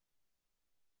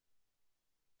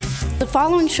The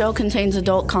following show contains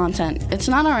adult content. It's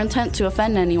not our intent to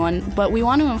offend anyone, but we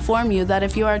want to inform you that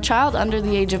if you are a child under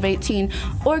the age of 18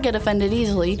 or get offended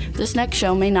easily, this next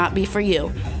show may not be for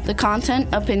you. The content,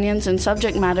 opinions, and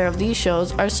subject matter of these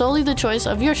shows are solely the choice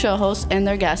of your show hosts and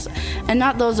their guests, and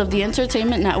not those of the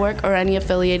Entertainment Network or any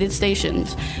affiliated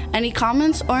stations. Any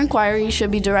comments or inquiries should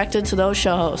be directed to those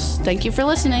show hosts. Thank you for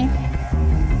listening.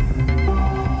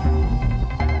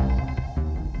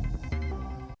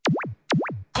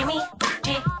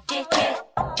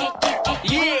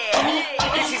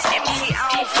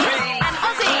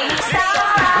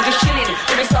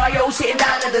 Sitting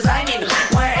down and designing,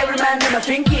 why every man never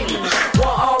thinking,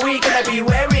 what are we gonna be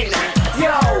wearing? Yo,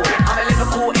 I'm a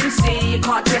Liverpool MC, you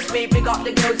can't test me. Big up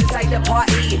the girls inside the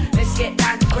party, let's get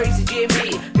down to crazy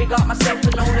Jimmy. Big up myself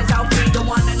and known as Alfie, the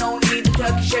one and only, the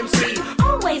Turkish MC.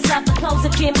 Always love the clothes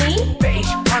of Jimmy. British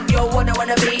punk, yo, what I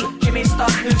wanna be. Jimmy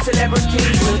Star's new celebrity.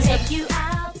 We'll take you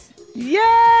out.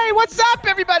 Yay! What's up,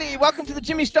 everybody? Welcome to the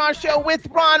Jimmy Star Show with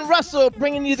Ron Russell,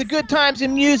 bringing you the good times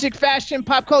in music, fashion,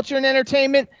 pop culture, and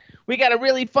entertainment. We got a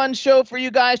really fun show for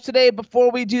you guys today.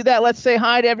 Before we do that, let's say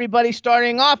hi to everybody,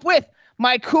 starting off with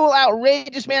my cool,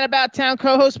 outrageous man about town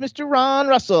co-host, Mr. Ron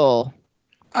Russell.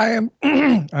 I'm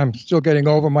still getting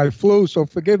over my flu, so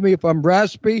forgive me if I'm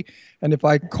raspy and if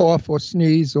I cough or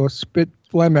sneeze or spit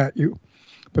phlegm at you.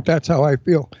 But that's how I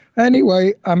feel.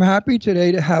 Anyway, I'm happy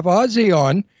today to have Ozzie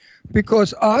on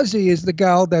because Ozzie is the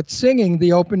gal that's singing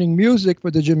the opening music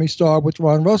for the Jimmy Star with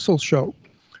Ron Russell show.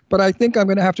 But I think I'm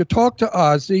going to have to talk to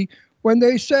Ozzie when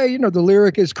they say, you know, the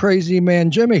lyric is Crazy Man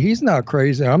Jimmy. He's not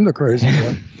crazy. I'm the crazy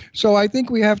one. So I think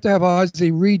we have to have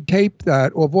Ozzie re-tape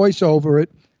that or voice over it.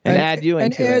 And add you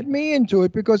into it. And add me into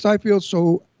it because I feel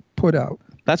so put out.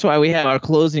 That's why we have our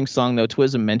closing song, though.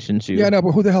 Twism mentions you. Yeah, no,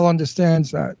 but who the hell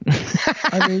understands that?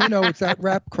 I mean, you know, it's that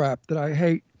rap crap that I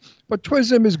hate. But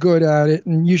Twism is good at it,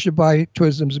 and you should buy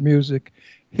Twism's music.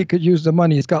 He could use the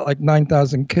money. He's got like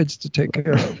 9,000 kids to take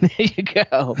care of. There you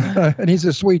go. And he's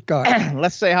a sweet guy.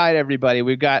 Let's say hi to everybody.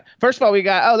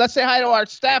 Let's say hi to our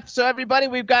staff. So everybody,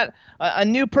 we've got a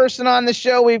new person on the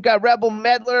show. We've got Rebel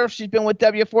Medler. She's been with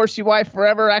W4CY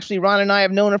forever. Actually, Ron and I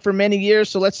have known her for many years.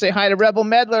 So let's say hi to Rebel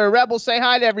Medler. Rebel, say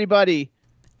hi to everybody.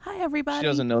 Hi, everybody. She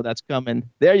doesn't know that's coming.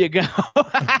 There you go.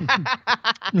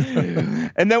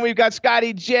 And then we've got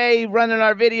Scotty J running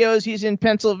our videos. He's in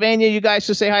Pennsylvania. You guys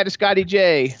should say hi to Scotty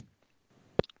J.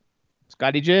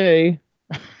 Scotty J.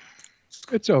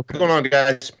 It's okay. What's going on,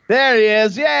 guys? There he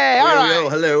is. Yay. All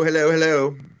right.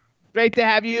 Hello. Great to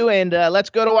have you, and let's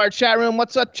go to our chat room.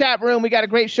 What's up, chat room? We got a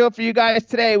great show for you guys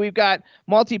today. We've got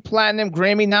multi-platinum,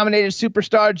 Grammy-nominated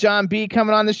superstar Jon B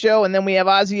coming on the show, and then we have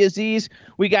Ozzie Aziz.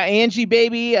 We got Angie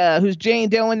Baby, who's Jane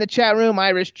Doe in the chat room,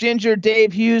 Irish Ginger,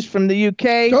 Dave Hughes from the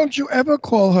UK. Don't you ever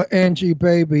call her Angie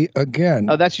Baby again.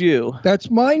 Oh, that's you. That's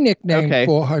my nickname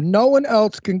for her. No one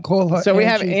else can call her So we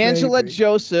have Angie Angela Baby.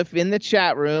 Joseph in the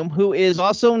chat room, who is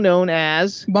also known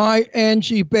as... My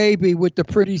Angie Baby with the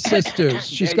pretty sisters.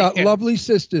 She's got lovely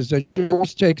sisters that she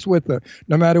always takes with her.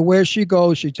 No matter where she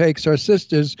goes, she takes her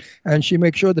sisters, and she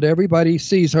makes sure that everybody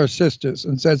sees her sisters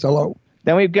and says hello.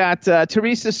 Then we've got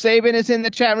Teresa Sabin is in the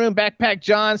chat room, Backpack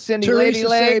John, Cindy Teresa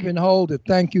Ladyleg. Sabin, hold it.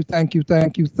 Thank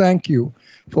you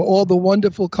for all the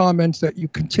wonderful comments that you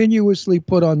continuously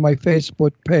put on my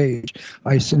Facebook page.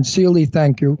 I sincerely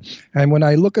thank you. And when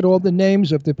I look at all the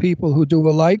names of the people who do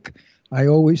alike, I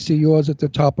always see yours at the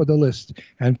top of the list.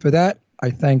 And for that, I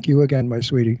thank you again, my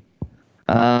sweetie.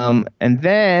 And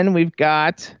then we've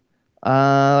got...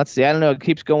 let's see. I don't know. It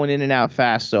keeps going in and out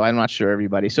fast, so I'm not sure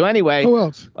everybody. So anyway, who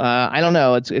else? I don't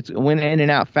know. It went in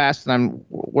and out fast, and I'm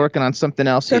working on something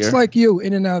else here. That's like you,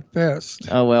 in and out fast.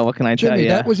 Oh well, what can I tell you? Jimmy,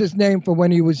 that was his name for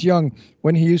when he was young,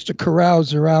 when he used to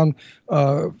carouse around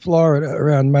Florida,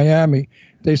 around Miami.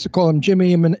 They used to call him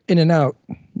Jimmy in and out.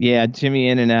 Yeah, Jimmy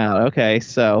in and out. Okay,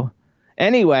 so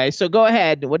anyway, so go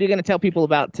ahead. What are you going to tell people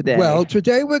about today? Well,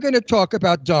 today we're going to talk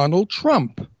about Donald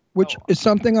Trump, which is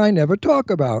something I never talk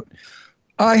about.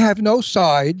 I have no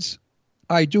sides.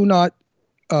 I do not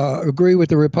agree with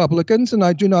the Republicans, and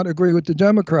I do not agree with the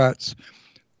Democrats.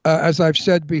 As I've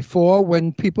said before,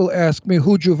 when people ask me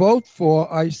who'd you vote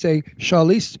for, I say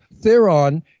Charlize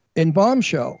Theron in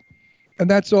Bombshell. And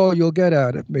that's all you'll get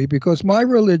out of me, because my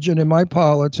religion and my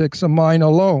politics are mine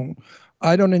alone.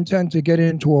 I don't intend to get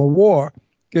into a war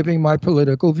giving my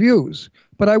political views.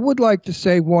 But I would like to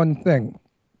say one thing.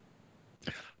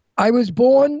 I was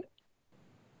born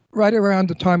right around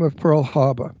the time of Pearl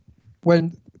Harbor,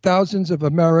 when thousands of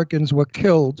Americans were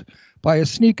killed by a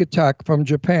sneak attack from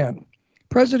Japan.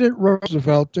 President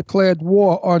Roosevelt declared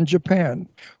war on Japan.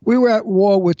 We were at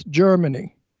war with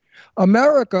Germany.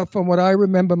 America, from what I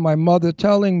remember my mother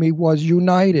telling me, was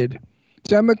united.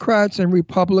 Democrats and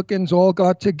Republicans all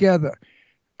got together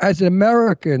as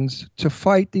Americans to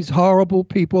fight these horrible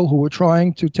people who were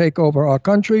trying to take over our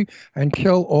country and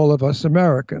kill all of us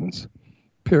Americans,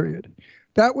 period.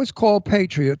 That was called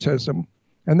patriotism,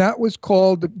 and that was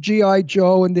called the G.I.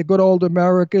 Joe and the good old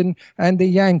American and the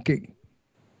Yankee.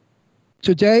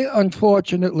 Today,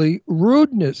 unfortunately,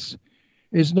 rudeness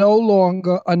is no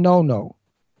longer a no-no.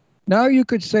 Now you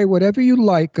could say whatever you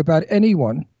like about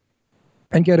anyone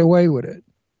and get away with it.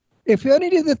 If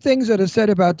any of the things that are said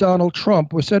about Donald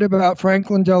Trump were said about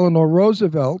Franklin Delano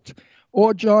Roosevelt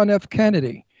or John F.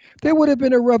 Kennedy, there would have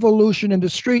been a revolution in the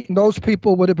street, and those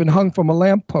people would have been hung from a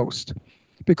lamppost,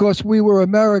 because we were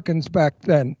Americans back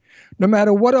then. No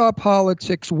matter what our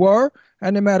politics were,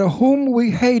 and no matter whom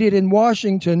we hated in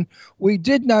Washington, we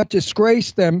did not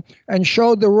disgrace them and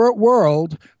show the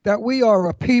world that we are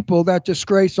a people that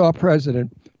disgrace our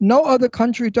president. No other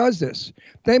country does this.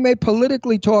 They may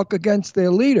politically talk against their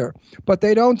leader, but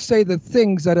they don't say the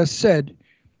things that are said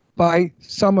by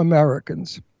some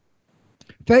Americans.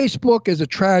 Facebook is a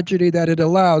tragedy that it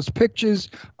allows pictures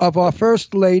of our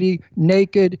First Lady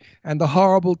naked and the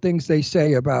horrible things they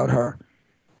say about her.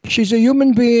 She's a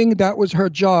human being. That was her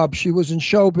job. She was in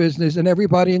show business, and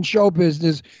everybody in show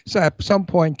business at some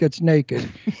point gets naked.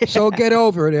 So get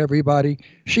over it, everybody.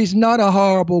 She's not a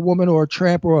horrible woman or a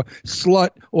tramp or a slut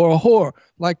or a whore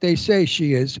like they say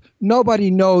she is.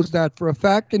 Nobody knows that for a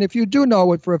fact. And if you do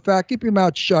know it for a fact, keep your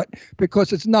mouth shut,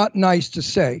 because it's not nice to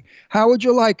say. How would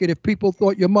you like it if people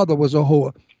thought your mother was a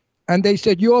whore? And they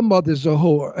said your mother's a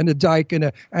whore and a dyke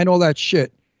and all that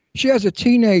shit. She has a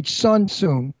teenage son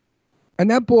soon. And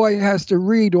that boy has to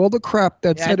read all the crap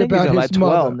that's said about his like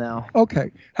mother. 12 now. Okay.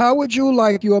 How would you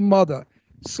like your mother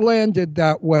slandered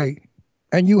that way?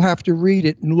 And you have to read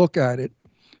it and look at it.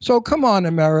 So come on,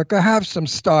 America, have some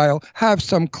style, have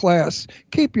some class.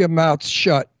 Keep your mouths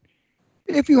shut.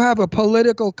 If you have a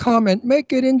political comment,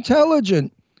 make it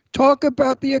intelligent. Talk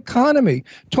about the economy.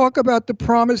 Talk about the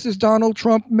promises Donald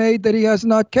Trump made that he has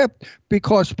not kept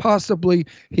because possibly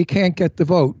he can't get the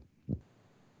vote.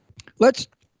 Let's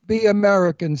be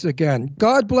Americans again.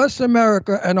 God bless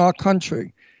America and our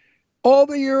country. All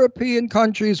the European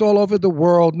countries all over the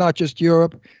world, not just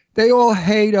Europe, they all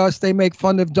hate us. They make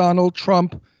fun of Donald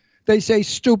Trump. They say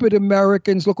stupid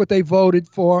Americans, look what they voted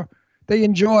for. They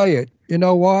enjoy it. You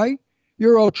know why?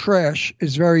 Euro trash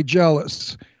is very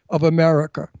jealous of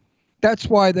America. That's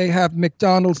why they have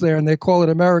McDonald's there and they call it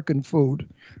American food.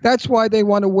 That's why they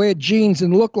want to wear jeans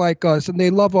and look like us, and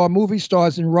they love our movie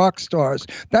stars and rock stars.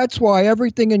 That's why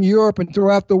everything in Europe and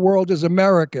throughout the world is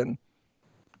American.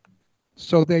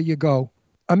 So there you go.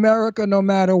 America, no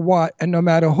matter what, and no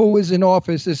matter who is in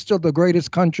office, is still the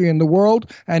greatest country in the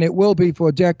world, and it will be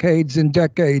for decades and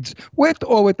decades, with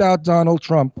or without Donald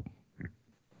Trump.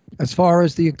 As far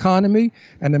as the economy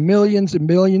and the millions and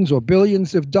millions or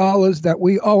billions of dollars that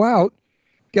we owe out,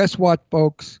 guess what,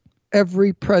 folks?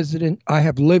 Every president I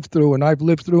have lived through, and I've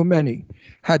lived through many,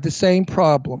 had the same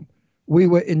problem. We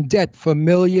were in debt for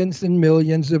millions and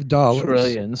millions of dollars.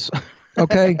 Trillions.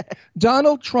 Okay?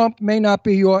 Donald Trump may not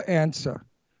be your answer,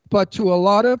 but to a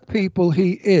lot of people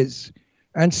he is.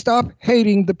 And stop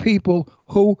hating the people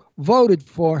who voted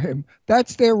for him.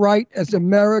 That's their right as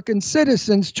American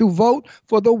citizens to vote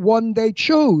for the one they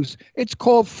choose. It's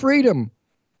called freedom.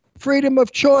 Freedom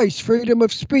of choice, freedom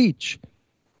of speech.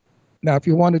 Now, if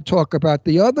you want to talk about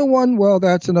the other one, well,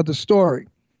 that's another story.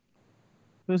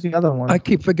 Who's the other one? I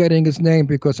keep forgetting his name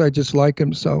because I just like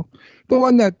him so. The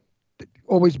one that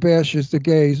always bashes the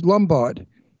gays, Lombard.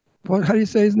 What? How do you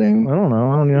say his name? I don't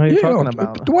know. I don't know who you're talking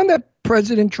about. The one that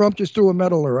President Trump just threw a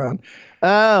medal around.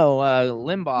 Oh,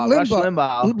 Limbaugh. Rush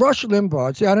Limbaugh. Rush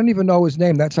Limbaugh. See, I don't even know his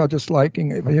name. That's how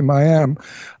disliking of him I am.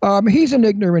 He's an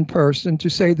ignorant person to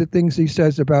say the things he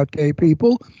says about gay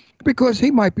people, because he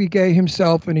might be gay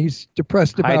himself and he's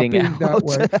depressed about being that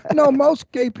way. No,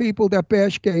 most gay people that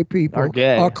bash gay people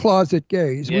are closet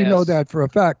gays. Yes. We know that for a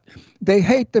fact. They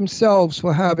hate themselves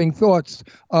for having thoughts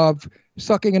of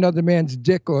sucking another man's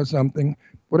dick or something,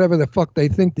 whatever the fuck they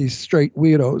think, these straight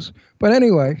weirdos. But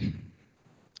anyway,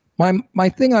 my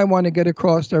thing I want to get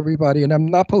across to everybody, and I'm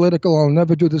not political, I'll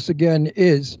never do this again,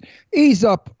 is ease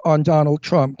up on Donald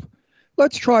Trump.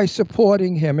 Let's try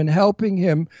supporting him and helping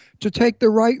him to take the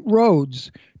right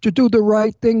roads, to do the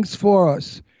right things for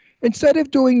us. Instead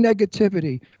of doing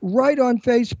negativity, write on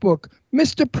Facebook,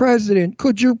 Mr. President,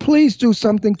 could you please do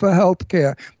something for health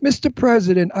care? Mr.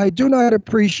 President, I do not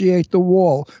appreciate the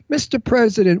wall. Mr.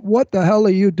 President, what the hell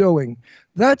are you doing?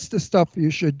 That's the stuff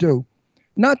you should do.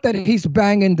 Not that he's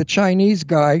banging the Chinese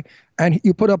guy and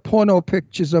you put up porno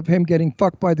pictures of him getting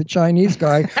fucked by the Chinese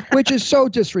guy, which is so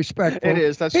disrespectful. It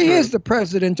is. That's He true. is the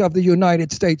president of the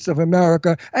United States of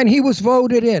America, and he was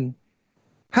voted in.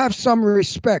 Have some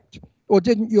respect. Or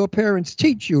didn't your parents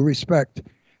teach you respect?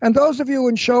 And those of you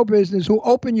in show business who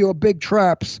open your big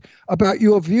traps about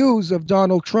your views of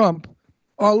Donald Trump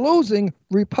are losing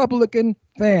Republican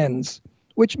fans,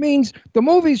 which means the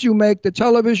movies you make, the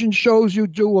television shows you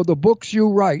do, or the books you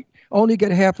write only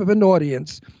get half of an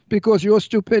audience because your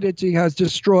stupidity has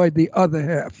destroyed the other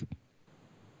half.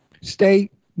 Stay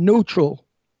neutral.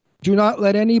 Do not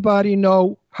let anybody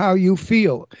know how you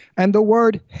feel. And the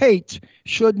word hate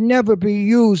should never be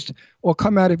used or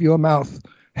come out of your mouth.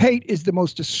 Hate is the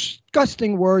most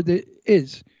disgusting word that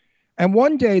is. And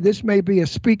one day this may be a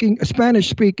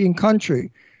Spanish-speaking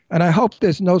country, and I hope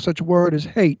there's no such word as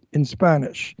hate in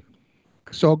Spanish.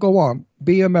 So go on,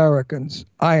 be Americans.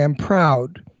 I am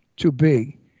proud to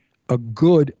be a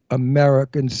good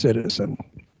American citizen.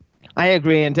 I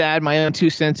agree, and to add my own 2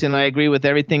 cents in, I agree with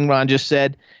everything Ron just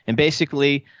said. And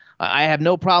basically, I have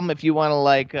no problem if you want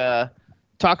to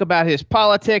talk about his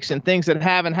politics and things that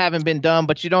haven't been done,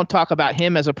 but you don't talk about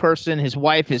him as a person, his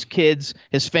wife, his kids,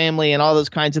 his family, and all those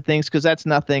kinds of things, because that's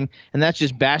nothing, and that's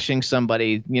just bashing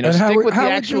somebody. Stick with the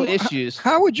actual issues.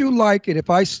 How would you like it if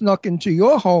I snuck into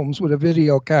your homes with a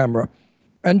video camera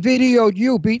and videoed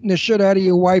you beating the shit out of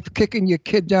your wife, kicking your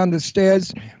kid down the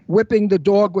stairs, whipping the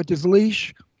dog with his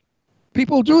leash?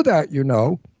 People do that, you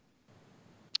know.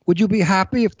 Would you be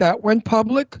happy if that went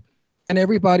public and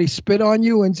everybody spit on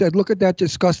you and said, look at that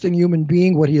disgusting human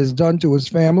being, what he has done to his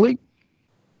family?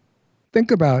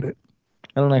 Think about it.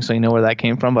 I don't actually know where that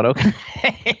came from, but okay.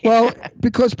 Well,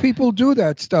 because people do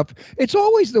that stuff. It's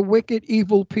always the wicked,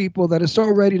 evil people that are so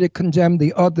ready to condemn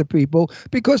the other people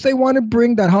because they want to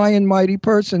bring that high and mighty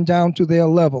person down to their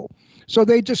level. So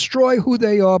they destroy who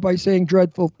they are by saying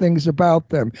dreadful things about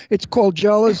them. It's called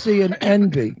jealousy and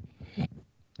envy.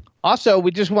 Also,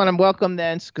 we just want to welcome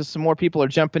then, because some more people are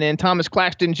jumping in. Thomas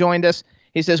Claxton joined us.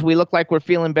 He says, we look like we're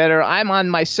feeling better. I'm on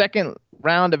my second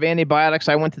round of antibiotics.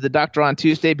 I went to the doctor on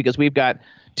Tuesday because we've got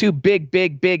 2 big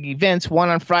events, one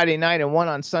on Friday night and one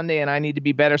on Sunday, and I need to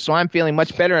be better. So I'm feeling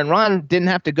much better. And Ron didn't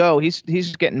have to go. He's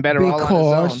getting better all on his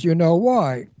own. Because you know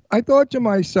why? I thought to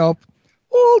myself,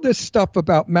 all this stuff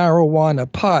about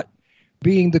marijuana, pot,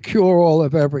 being the cure-all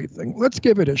of everything. Let's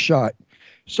give it a shot.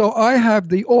 So I have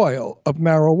the oil of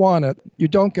marijuana. You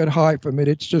don't get high from it.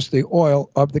 It's just the oil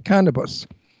of the cannabis.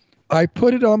 I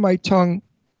put it on my tongue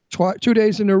 2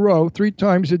 days in a row, 3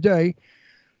 times a day.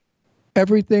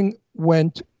 Everything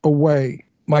went away.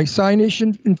 My sinus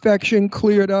infection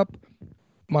cleared up.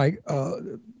 My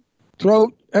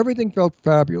throat, everything felt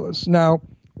fabulous. Now,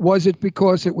 was it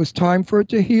because it was time for it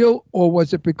to heal, or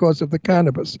was it because of the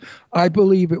cannabis? I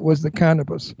believe it was the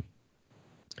cannabis.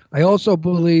 I also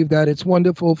believe that it's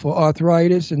wonderful for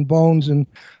arthritis and bones, and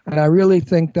I really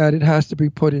think that it has to be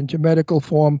put into medical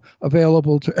form,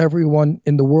 available to everyone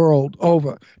in the world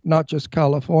over, not just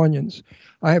Californians.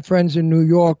 I have friends in New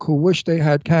York who wish they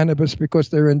had cannabis because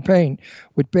they're in pain.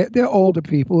 They're older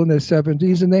people in their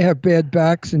 70s, and they have bad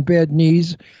backs and bad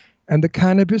knees, and the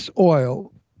cannabis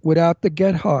oil, without the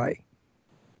get high,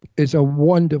 is a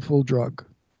wonderful drug.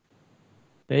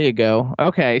 There you go.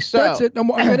 Okay, so that's it. I'm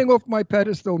getting off my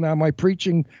pedestal now. My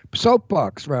preaching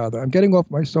soapbox, rather. I'm getting off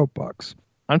my soapbox.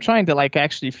 I'm trying to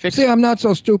actually fix. See, I'm not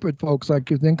so stupid, folks, like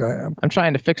you think I am. I'm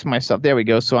trying to fix myself. There we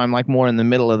go. So I'm more in the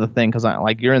middle of the thing because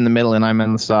you're in the middle and I'm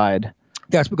on the side.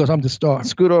 That's because I'm the star.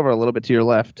 Scoot over a little bit to your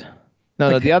left.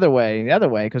 No, the other way. The other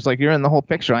way, because you're in the whole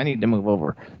picture. I need to move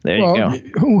over. There you go.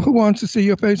 Who wants to see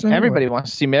your face anyway? Everybody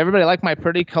wants to see me. Everybody like my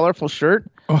pretty, colorful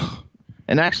shirt. Oh.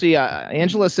 And actually,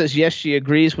 Angela says, yes, she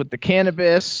agrees with the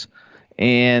cannabis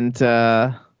and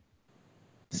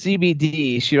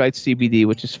CBD. She writes CBD,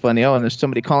 which is funny. Oh, and there's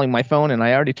somebody calling my phone, and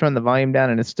I already turned the volume down,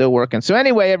 and it's still working. So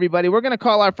anyway, everybody, we're going to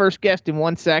call our first guest in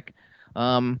 1 sec.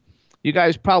 You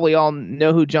guys probably all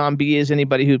know who Jon B is,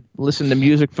 anybody who listened to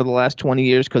music for the last 20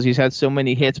 years, because he's had so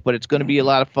many hits, but it's going to be a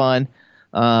lot of fun.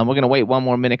 We're going to wait 1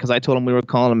 more minute because I told him we were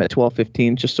calling him at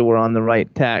 12:15 just so we're on the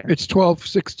right tack. It's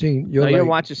 12:16. Your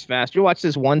watch is fast. Your watch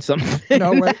is 1 something.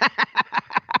 No, wait.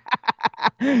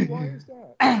 Why is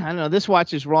that? I don't know. This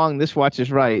watch is wrong. This watch is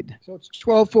right. So it's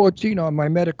 12:14 on my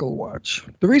medical watch.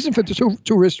 The reason for the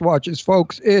two wristwatches,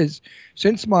 folks, is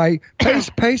since my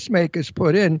pacemaker's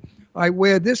put in, I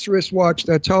wear this wristwatch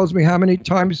that tells me how many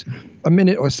times a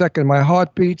minute or second my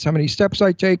heart beats, how many steps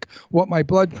I take, what my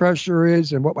blood pressure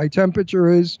is, and what my temperature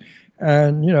is,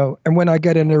 and and when I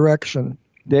get an erection.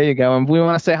 There you go. And we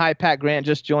want to say hi. Pat Grant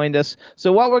just joined us.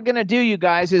 So what we're going to do, you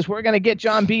guys, is we're going to get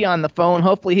Jon B on the phone.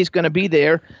 Hopefully he's going to be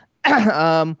there.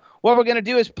 what we're going to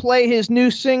do is play his new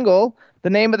single. The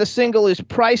name of the single is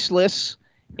Priceless.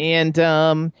 And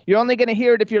you're only going to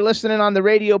hear it if you're listening on the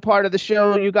radio part of the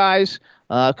show, you guys,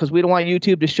 because we don't want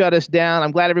YouTube to shut us down.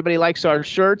 I'm glad everybody likes our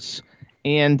shirts.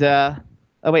 And oh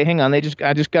wait, hang on. I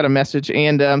just got a message,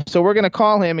 and so we're going to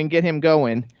call him and get him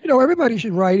going. You know, everybody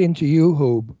should write into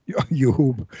YouTube,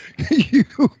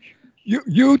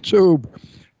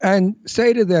 and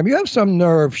say to them, "You have some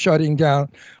nerve shutting down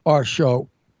our show.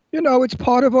 You know, it's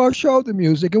part of our show, the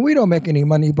music, and we don't make any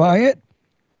money by it.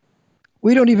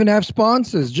 We don't even have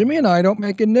sponsors. Jimmy and I don't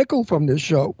make a nickel from this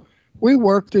show. We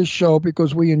work this show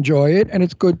because we enjoy it, and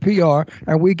it's good PR,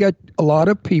 and we get a lot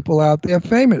of people out there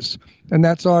famous, and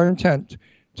that's our intent,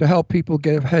 to help people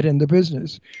get ahead in the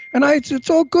business. And it's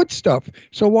all good stuff.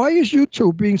 So why is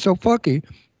YouTube being so fucky?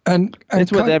 And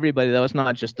it's with everybody, though. It's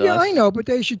not just us. Yeah, I know, but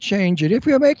they should change it. If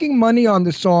we're making money on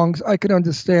the songs, I could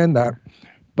understand that.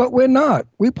 But we're not.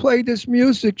 We play this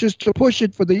music just to push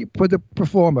it for the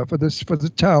performer, for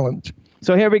the talent.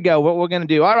 So here we go. What we're going to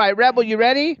do. All right, Rebel, you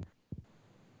ready?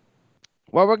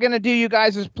 What we're going to do, you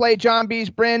guys, is play Jon B's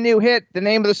brand new hit. The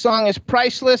name of the song is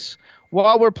Priceless.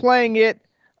 While we're playing it,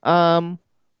 while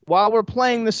we're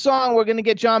playing the song, we're going to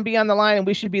get Jon B on the line, and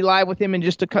we should be live with him in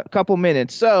just a couple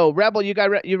minutes. So, Rebel, you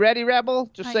ready, Rebel?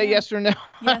 Just say yes or no.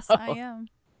 Yes, I am.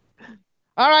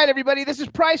 All right, everybody. This is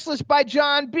Priceless by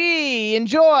Jon B.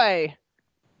 Enjoy.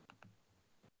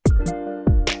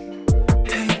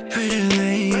 Hey, pretty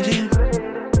lady.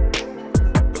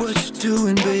 What you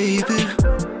doing, baby?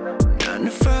 9 to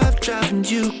 5 driving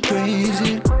you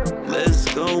crazy.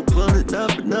 Let's go pull it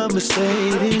up in a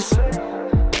Mercedes.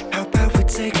 How about we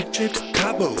take a trip to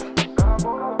Cabo?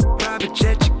 Private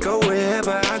jet, you go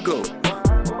wherever I go.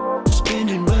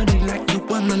 Spending money like you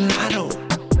won the lotto.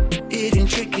 It ain't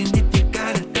tricking if you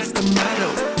got it, that's the motto.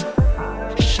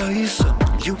 Show you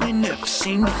something you ain't never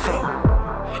seen before.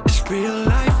 It's real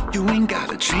life, you ain't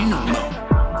got a dream no more.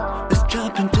 Let's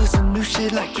jump into some new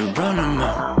shit like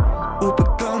Geronimo. We'll be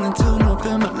gone until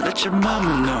November, let your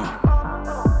mama know.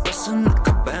 Bust in the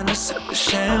cabana, sip the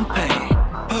champagne.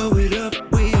 Pour it up,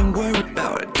 we ain't worried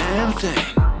about a damn thing.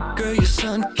 Girl, your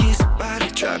sun-kissed body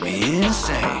drive me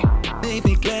insane.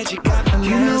 Baby, glad you got the last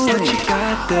thing. You know what you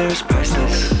got there is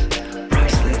priceless.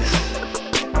 Priceless.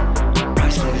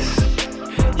 Priceless.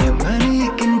 Your money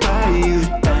can buy you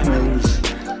diamonds.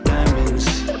 Diamonds.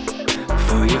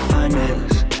 For your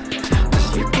finance.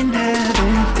 'Cause you can have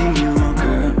anything you want,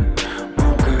 girl.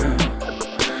 Want, girl.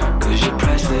 'Cause you're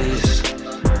priceless.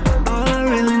 All I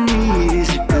really need is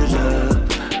your good love.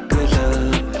 Good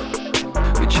love.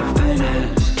 With your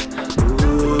finance.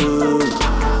 Ooh.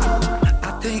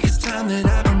 I think it's time that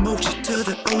I promote you to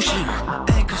the ocean.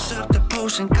 Anchors up the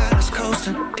potion, got us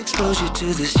coasting. Expose you to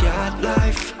this yacht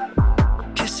life.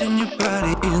 Kissing your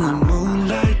body in the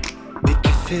moonlight. Make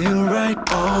you feel right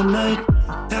all night.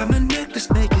 Diamond necklace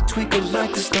make it twinkle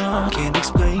like the star. Can't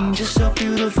explain just how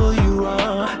beautiful you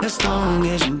are. As long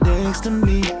as you're next to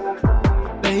me,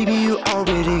 baby, you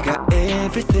already got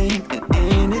everything and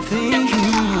anything.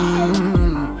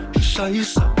 Show you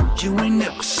something you ain't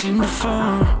never seen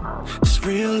before. It's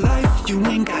real life, you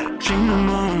ain't got a dream no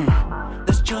more.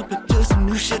 Let's jump into some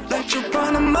new shit like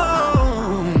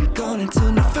Geronimo. Gone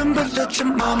until November, let your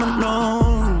mama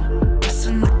know. Us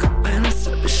in the cabana,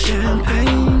 sip the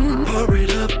champagne. Pour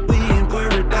it up, we ain't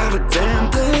worried about a damn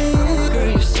thing. Girl,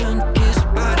 your sun-kissed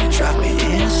body drive me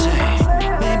insane.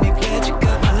 Made me glad you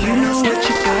got my last. You know what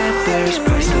you got there is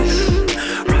priceless.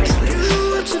 Priceless. You know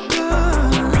what you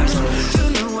got. Priceless. You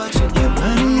know what you got. Your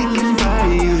money can buy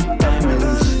you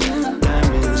diamonds.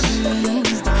 Diamonds.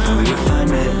 For your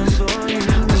finance.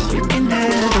 'Cause you can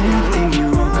have anything you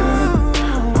want, girl.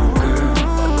 Want, girl.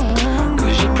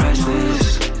 'Cause you're priceless.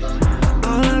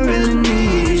 All I really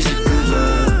need is your good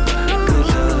love. Good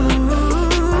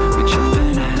love. With your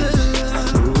finance.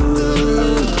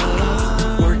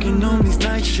 Ooh. Working on these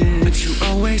night shifts, but you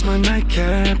always my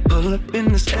nightcap. Pull up in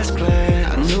this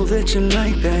S-Class. I know that you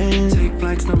like that. Take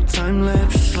flights, no time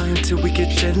lapse. Fly until we get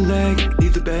jet lag.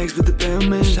 Leave the bags with the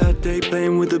bellman. Shot day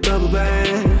playing with the bubble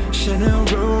bag. Chanel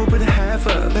robe with a half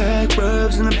up. Back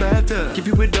rubs in the bathtub. Give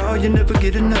you it all, you never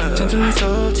get enough. Gentle and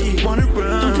salty, wanna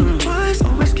run. Don't think twice,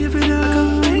 always give it up. I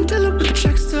got bank till up with the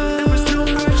check stub. There was no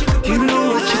hurt, you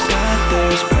know what you got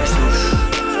there is priceless.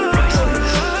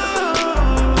 Priceless.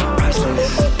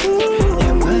 Priceless.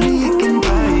 Your money can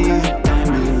buy you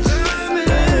diamonds.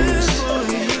 Diamonds.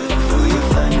 For your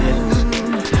finance.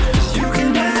 You can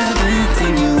have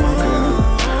anything you want, girl.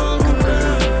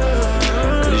 Girl.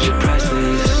 'Cause you're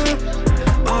priceless.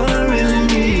 All I really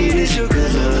need is your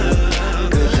good love.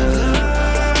 Good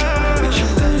love. With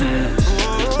your finance.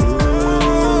 Ooh.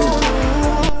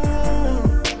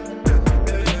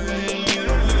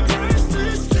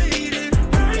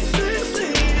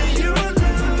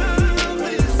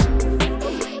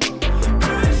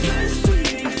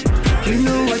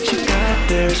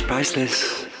 there is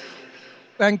priceless.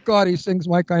 Thank God he sings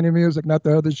my kind of music, not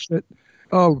the other shit.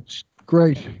 Oh, it's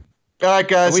great. All right,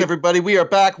 guys, everybody, we are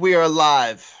back. We are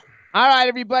live. All right,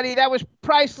 everybody. That was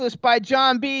Priceless by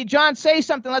Jon B. Jon, say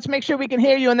something. Let's make sure we can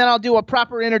hear you, and then I'll do a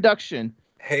proper introduction.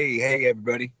 Hey,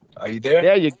 everybody. Are you there?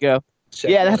 There you go.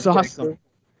 Check Yeah, that's one, check awesome. two.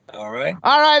 All right.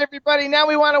 All right, everybody. Now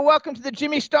we want to welcome to the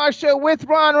Jimmy Star Show with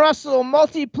Ron Russell,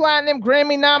 multi-platinum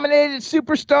Grammy-nominated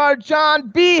superstar Jon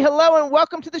B. Hello and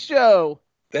welcome to the show.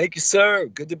 Thank you, sir.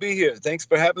 Good to be here. Thanks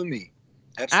for having me.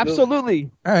 Absolutely.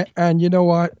 And you know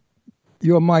what?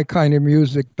 You're my kind of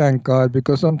music, thank God,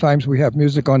 because sometimes we have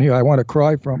music on here I want to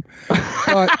cry from.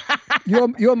 But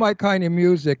you're my kind of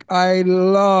music. I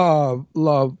love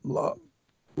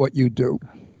what you do.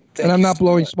 And I'm not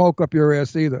blowing smoke up your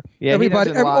ass either. Yeah,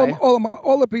 everybody, he doesn't lie.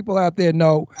 all the people out there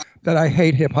know that I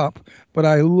hate hip hop, but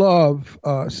I love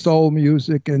soul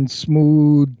music and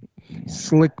smooth,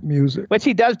 slick music. Which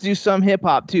he does do some hip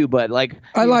hop too, but like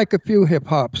I like a few hip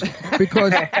hops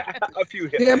because a few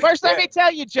hits. Yeah, first, let me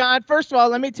tell you, Jon. First of all,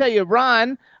 let me tell you,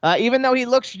 Ron, even though he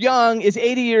looks young, is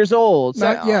 80 years old.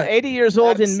 So, Not yet. 80 years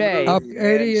old in May. I'll be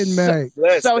 80 in May.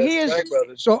 So he is- Right,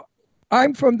 brother. So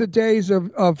I'm from the days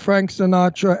of Frank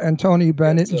Sinatra and Tony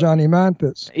Bennett and Johnny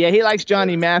Mathis. Yeah, he likes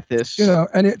Johnny Mathis. You know,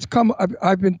 and it's come.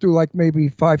 I've been through like maybe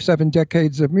 5-7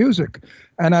 decades of music,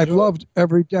 and I've loved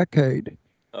every decade.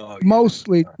 Oh, yeah.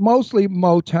 Mostly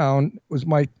Motown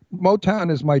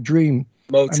is my dream.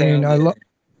 Motown. I mean, I love.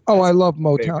 Oh, I love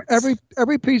Motown. favorites.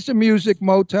 Every piece of music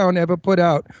Motown ever put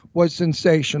out was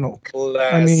sensational.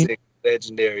 Classic,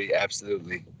 legendary,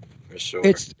 absolutely, for sure.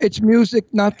 It's music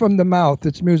not from the mouth.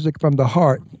 It's music from the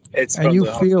heart, It's and from you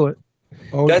the- feel it.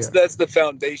 Oh, that's yeah. the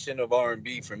foundation of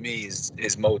R&B for me is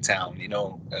Motown. You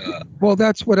know. Well,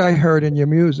 that's what I heard in your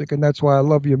music, and that's why I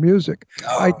love your music.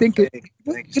 I think thank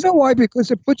you you know why?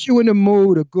 Because it puts you in a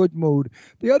mood, a good mood.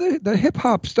 The hip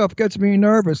hop stuff gets me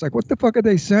nervous. Like, what the fuck are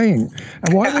they saying?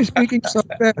 And why are they speaking so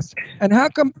fast? And how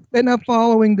come they're not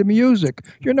following the music?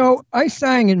 You know, I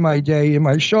sang in my day in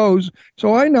my shows,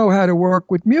 so I know how to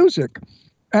work with music.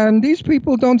 And these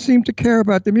people don't seem to care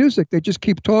about the music. They just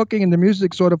keep talking, and the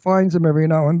music sort of finds them every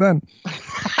now and then.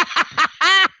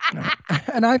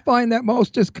 And I find that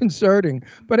most disconcerting.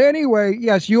 But anyway,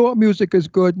 yes, your music is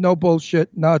good. No bullshit.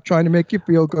 Not trying to make you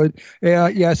feel good.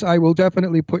 Yes, I will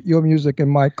definitely put your music in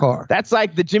my car. That's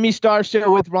like the Jimmy Star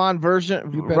Show with Ron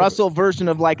Russell version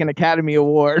of like an Academy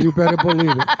Award. You better believe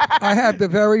it. I have the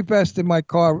very best in my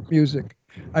car music.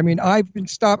 I mean, I've been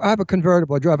stopped. I have a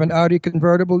convertible. I drive an Audi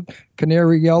convertible,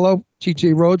 canary yellow,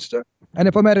 TT Roadster. And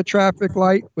if I'm at a traffic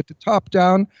light with the top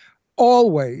down,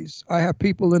 always I have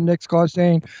people in the next car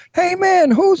saying, "Hey,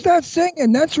 man, who's that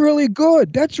singing? That's really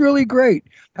good. That's really great."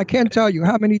 I can't tell you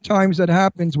how many times that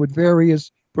happens with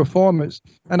various performers.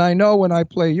 And I know when I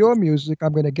play your music,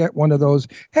 I'm going to get one of those,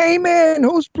 "Hey, man,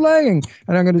 who's playing?"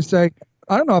 And I'm going to say,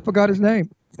 "I don't know. I forgot his name."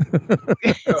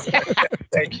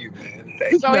 Thank you, man.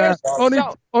 Thank So you.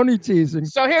 here's- Only teasing.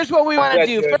 So here's what we want to Glad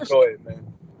do. you enjoy it, man.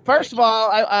 First of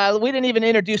all, we didn't even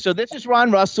introduce. So this is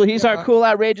Ron Russell. He's our cool,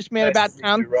 outrageous man Nice about to meet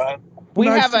town. you, Ron. We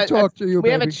Nice have to talk to you, we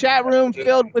have a baby. chat room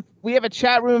filled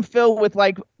with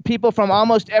like people from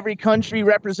almost every country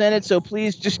represented. So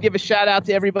please just give a shout out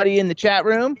to everybody in the chat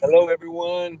room. Hello,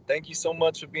 everyone. Thank you so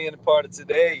much for being a part of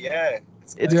today. Yeah.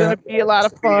 It's Yeah. gonna be a lot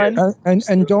of fun.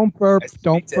 And don't burp. Nice to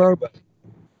Don't meet to burp. everybody.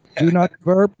 Do not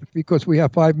burp because we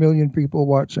have 5 million people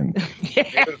watching.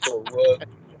 Beautiful. Well,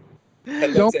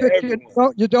 hello Don't to pick your,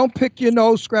 everyone. you don't pick your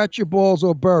nose, scratch your balls,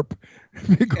 or burp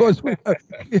because we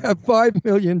have 5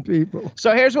 million people.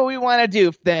 So here's what we want to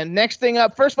do then. Next thing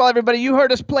up, first of all, everybody, you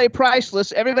heard us play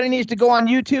Priceless. Everybody needs to go on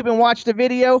YouTube and watch the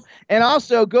video. And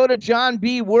also go to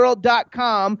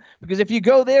jonbworld.com because if you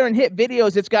go there and hit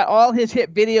videos, it's got all his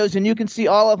hit videos and you can see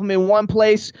all of them in one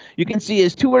place. You can see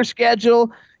his tour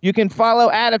schedule. You can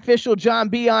follow @official Jon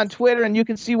B on Twitter and you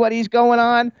can see what he's going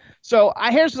on. So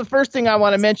here's the first thing I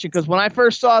want to mention because when I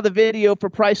first saw the video for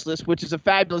Priceless, which is a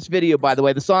fabulous video, by the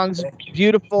way, the song's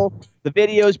beautiful, the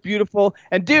video's beautiful.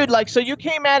 And dude, like, so you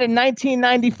came out in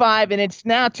 1995 and it's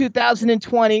now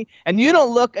 2020 and you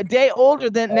don't look a day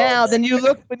older than you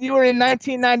looked when you were in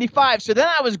 1995. So then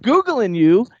I was Googling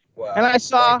you Wow. and I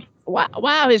saw,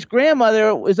 wow, his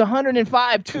grandmother was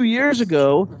 105 2 years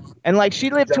ago. And like she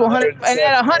lived to 100 and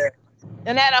at 100.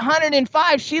 And at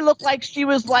 105, she looked like she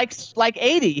was like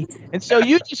 80. And so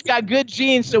you just got good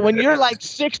genes. So when you're like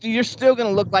 60, you're still going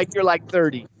to look like you're like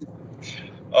 30.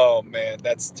 Oh man,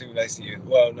 that's too nice of you.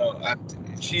 Well, no,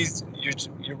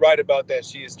 you're right about that.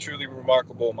 She is truly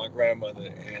remarkable, my grandmother.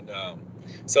 And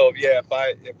so yeah,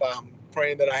 if I'm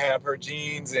praying that I have her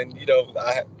genes and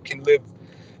I can live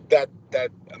that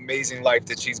amazing life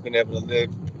that she's been able to live,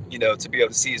 to be able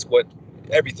to see is what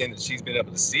everything that she's been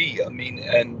able to see. I mean,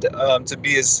 and to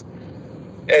be as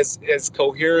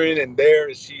coherent and there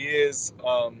as she is,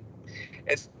 and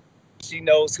she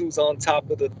knows who's on top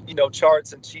of the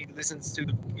charts, and she listens to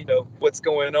the what's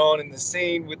going on in the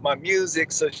scene with my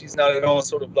music. So she's not at all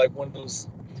sort of like one of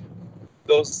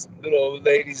those little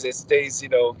ladies that stays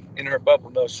in her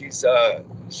bubble. No, she's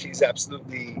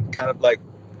absolutely kind of like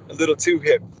a little too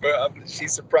hip. She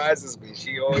surprises me.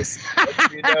 She always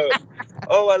lets me know,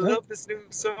 oh, I love this new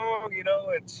song,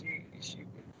 and she.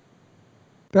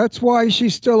 That's why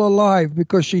she's still alive,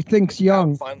 because she thinks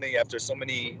young. Finally, after so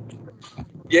many,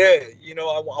 I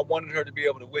wanted her to be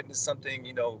able to witness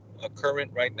something,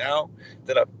 current right now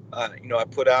that I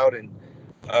put out, and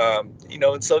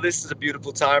and so this is a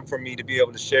beautiful time for me to be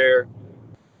able to share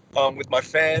with my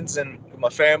fans and with my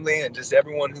family and just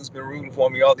everyone who's been rooting for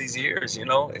me all these years.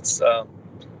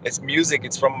 It's music.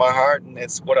 It's from my heart, and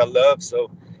it's what I love.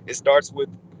 So it starts with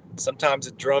sometimes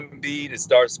a drum beat. It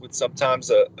starts with sometimes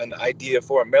an idea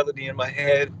for a melody in my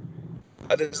head.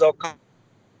 There's all kinds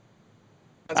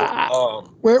of,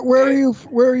 where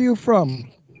are you from?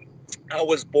 I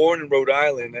was born in Rhode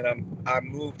Island, and I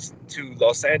moved to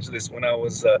Los Angeles when I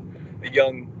was a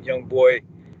young boy,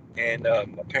 and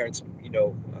my parents,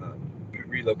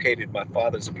 relocated. My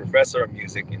father's a professor of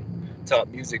music and taught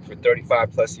music for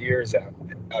 35 plus years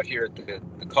out here at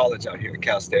the college out here at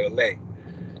Cal State LA.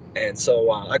 And so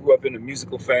I grew up in a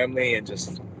musical family, and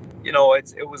just,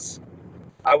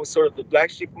 I was sort of the black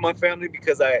sheep of my family,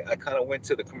 because I kind of went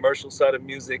to the commercial side of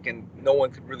music, and no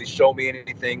one could really show me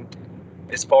anything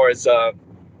as far as the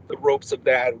ropes of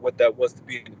that, what that was to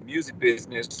be in the music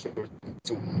business, or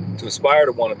to aspire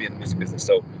to want to be in the music business.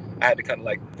 So I had to kind of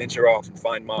like venture off and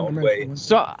find my own way.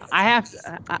 So I have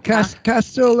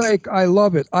Castile Lake, I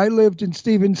love it. I lived in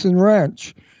Stevenson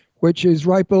Ranch, which is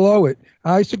right below it.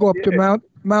 I used to go up to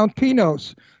Mount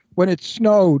Pinos when it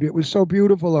snowed. It was so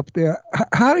beautiful up there.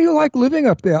 How do you like living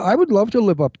up there? I would love to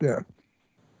live up there.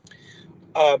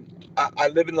 I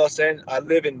live in Los Angeles. I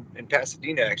live in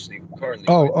Pasadena actually currently.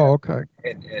 Okay.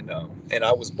 And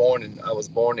I was born in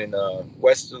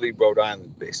Westerly, Rhode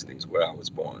Island. Basically, is where I was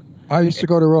born. I used to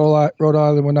go to Rhode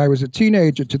Island when I was a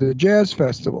teenager to the jazz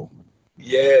festival.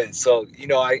 Yeah, so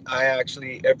I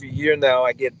actually every year now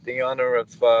I get the honor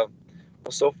of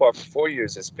so far for 4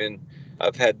 years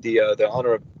I've had the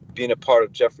honor of being a part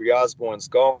of Jeffrey Osborne's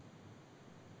golf.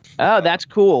 Oh, that's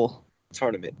cool.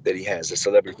 Tournament that he has, a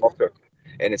celebrity golf tournament.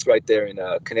 And it's right there in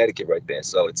Connecticut, right there.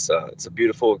 So it's a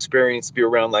beautiful experience to be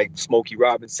around like Smokey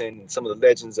Robinson and some of the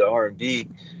legends of R&B.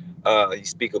 You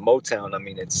speak of Motown. I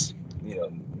mean, it's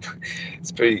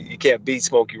it's pretty. You can't beat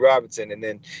Smokey Robinson. And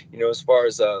then as far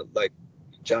as like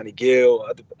Johnny Gill,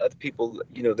 other people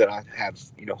that I have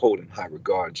hold in high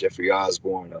regard. Jeffrey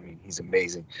Osborne. I mean, he's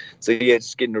amazing. So yeah,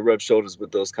 just getting to rub shoulders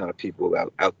with those kind of people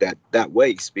out that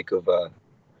way. Speak of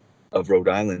Rhode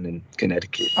Island and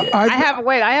Connecticut. Yeah. I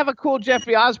have a cool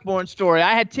Jeffrey Osborne story.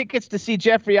 I had tickets to see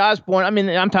Jeffrey Osborne. I mean,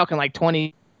 I'm talking like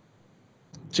 20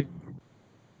 to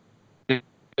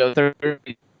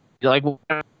 30, like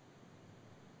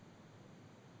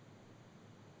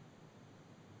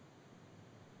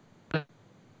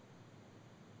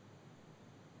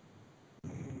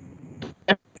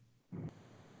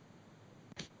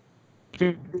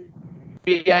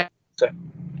yeah.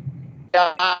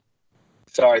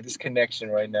 Sorry, this connection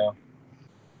right now.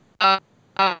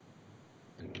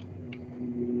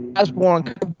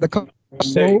 Osborne.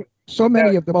 So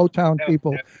many of the Motown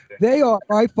people, they are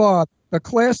by far the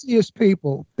classiest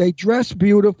people. They dress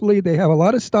beautifully. They have a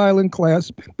lot of style and class,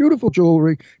 beautiful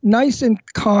jewelry, nice and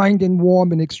kind and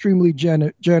warm and extremely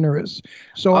generous.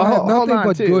 So I have nothing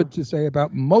but good to say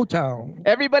about Motown.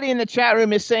 Everybody in the chat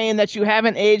room is saying that you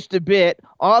haven't aged a bit.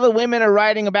 All the women are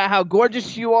writing about how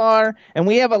gorgeous you are. And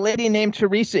we have a lady named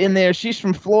Teresa in there. She's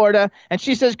from Florida. And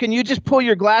she says, can you just pull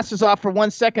your glasses off for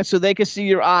 1 second so they can see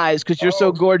your eyes, because you're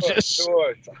so gorgeous.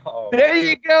 Sure. Oh, there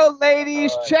you go,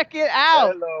 ladies. Check it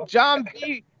out. Hello. Jon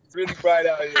B. It's really bright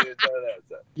out here.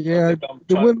 Yeah,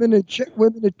 the women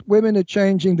are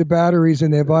changing the batteries in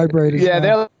their vibrators. Yeah,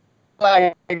 now.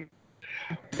 they're like...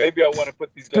 Maybe I want to put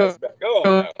these guys back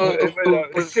on.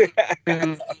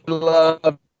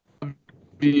 Love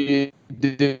you.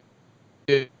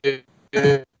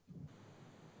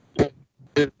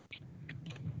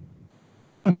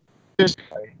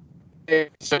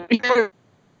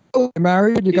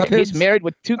 Married? You got kids? He's married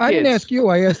with 2 kids. I didn't ask you.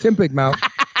 I asked him, Big Mouth.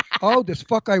 Oh, this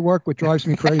fuck I work with drives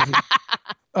me crazy.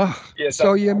 Yes,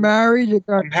 so you're married? You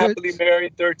got I'm happily kids?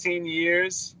 married 13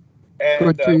 years. And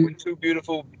Good for you. with 2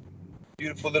 beautiful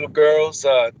little girls.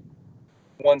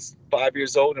 One's 5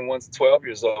 years old and one's 12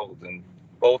 years old. And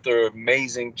both are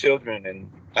amazing children, and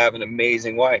I have an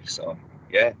amazing wife. So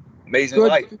yeah, amazing Good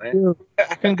life, for man. you.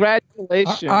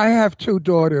 Congratulations. I have 2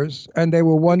 daughters, and they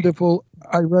were wonderful.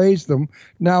 I raised them.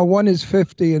 Now one is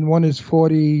 50 and one is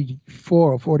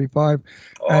 44 or 45.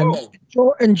 And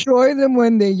enjoy them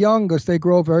when they're young, because they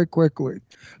grow very quickly.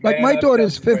 Like Man, my I'm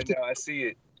daughter's telling you 50. right now, I see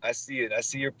it. I see it. I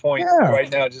see your point Yeah.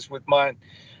 right now. Just with my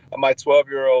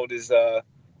 12-year-old is,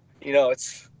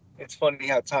 it's funny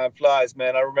how time flies,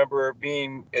 man. I remember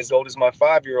being as old as my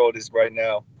 5-year-old is right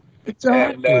now, and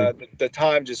Exactly. the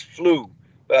time just flew.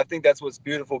 But I think that's what's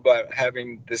beautiful about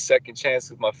having the second chance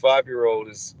with my 5-year-old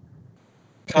is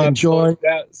time Enjoy. slows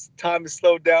down. Time is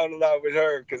slowed down a lot with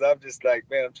her because I'm just like,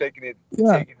 man, I'm taking it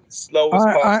Yeah. as slow as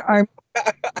possible.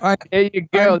 There you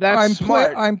go. That's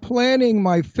smart. I'm planning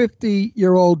my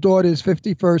 50-year-old daughter's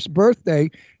 51st birthday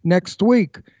next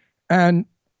week. And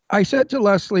I said to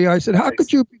Leslie, I said, how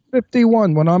could you be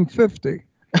 51 when I'm 50?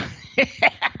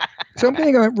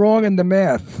 Something went wrong in the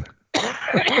math.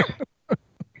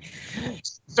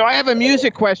 So I have a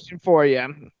music question for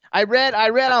you. I read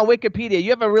on Wikipedia. You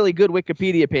have a really good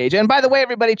Wikipedia page. And by the way,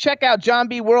 everybody, check out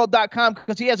jonbworld.com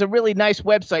because he has a really nice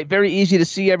website. Very easy to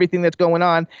see everything that's going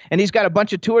on. And he's got a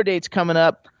bunch of tour dates coming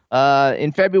up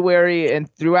in February and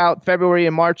throughout February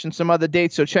and March and some other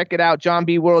dates. So check it out,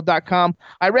 jonbworld.com.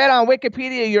 I read on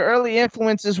Wikipedia your early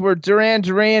influences were Duran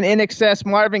Duran, INXS,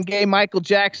 Marvin Gaye, Michael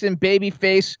Jackson,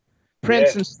 Babyface,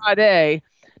 Prince, and Sade.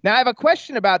 Now I have a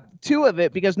question about 2 of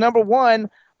it because number 1,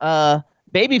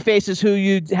 Babyface is who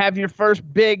you have your first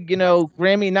big,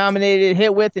 Grammy nominated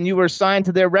hit with, and you were signed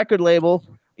to their record label,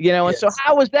 and so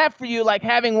how was that for you, like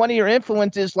having one of your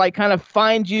influences, like kind of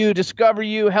find you, discover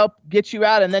you, help get you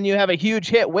out, and then you have a huge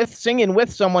hit with singing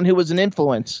with someone who was an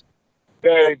influence?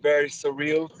 Very, very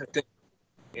surreal to think.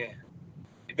 Yeah.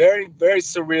 Very, very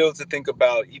surreal to think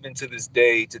about, even to this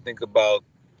day, to think about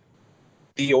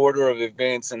the order of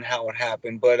events and how it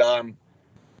happened. But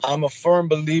I'm a firm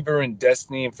believer in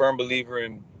destiny and firm believer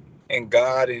in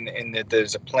God and that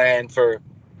there's a plan for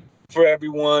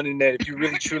everyone, and that if you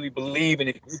really truly believe and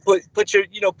if you put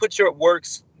your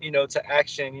works to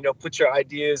action, put your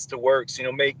ideas to works,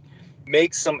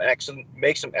 make some action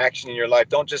in your life.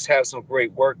 Don't just have some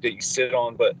great work that you sit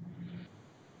on. But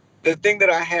the thing that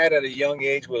I had at a young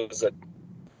age was a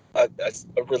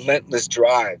relentless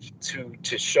drive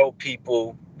to show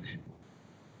people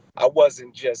I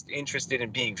wasn't just interested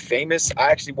in being famous. I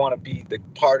actually want to be the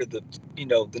part of the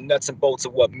nuts and bolts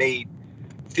of what made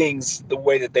things the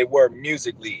way that they were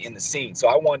musically in the scene. So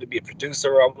I wanted to be a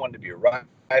producer. I wanted to be a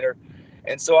writer.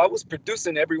 And so I was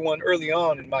producing everyone early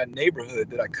on in my neighborhood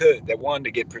that wanted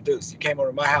to get produced. You came over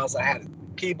to my house, I had a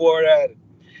keyboard, I had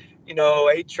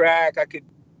 8-track. I could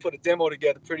put a demo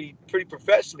together pretty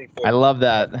professionally for you. I love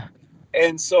that.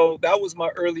 And so that was my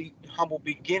early humble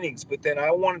beginnings. But then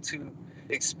I wanted to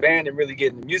expand and really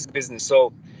get in the music business.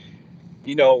 So,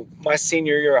 my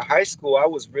senior year of high school, I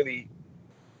was really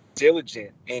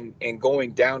diligent in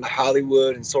going down to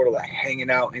Hollywood and sort of like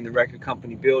hanging out in the record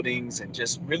company buildings and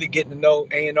just really getting to know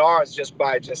A&Rs just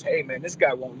by hey man, this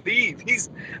guy won't leave.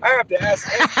 I have to ask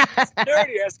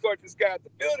security escort this guy at the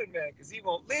building, man, because he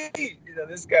won't leave.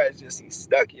 This guy is he's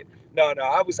stuck here. No,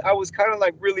 I was kind of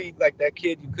like really like that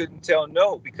kid you couldn't tell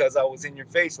no, because I was in your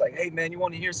face like, hey man, you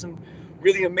want to hear some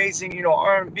really amazing,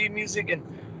 R&B music and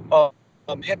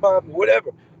hip hop,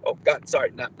 whatever. Oh God,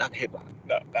 sorry, not hip hop.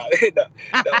 No, yeah,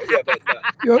 but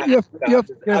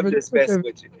I'm just messing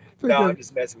with you. No, I'm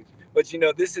just messing with you.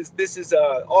 But this is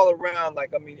all around.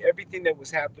 Like, I mean, everything that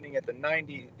was happening in the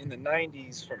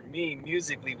 '90s for me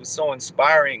musically was so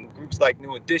inspiring. Groups like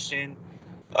New Edition,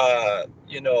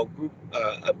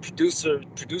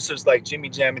 producers like Jimmy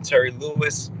Jam and Terry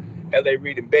Lewis, L.A.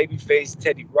 Reid and Babyface,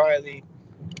 Teddy Riley.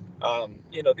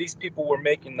 These people were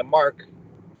making the mark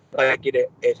like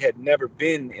it had never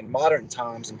been in modern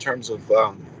times in terms of,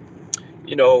 at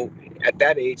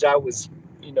that age, I was,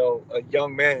 a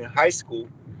young man in high school,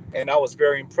 and I was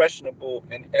very impressionable,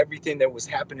 and everything that was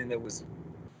happening that was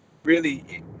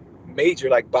really major,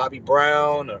 like Bobby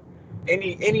Brown or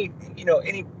any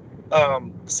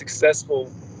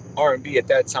successful R&B at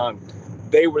that time,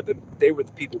 they were the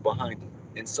people behind it.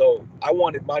 And so I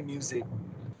wanted my music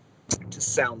to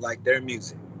sound like their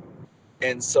music.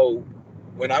 And so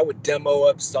when I would demo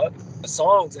up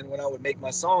songs and when I would make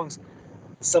my songs,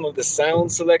 some of the sound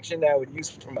selection that I would use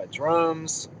for my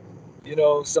drums,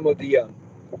 some of the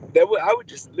I would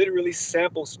just literally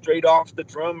sample straight off the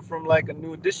drum from like a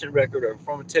New Edition record or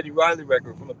from a Teddy Riley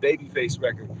record, from a Babyface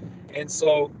record. And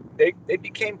so they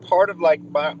became part of like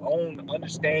my own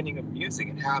understanding of music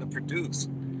and how to produce.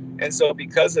 And so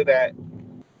because of that,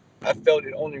 I felt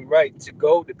it only right to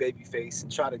go to Babyface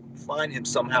and try to find him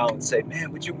somehow and say,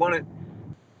 man, would you want to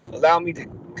allow me to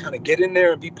kind of get in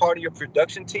there and be part of your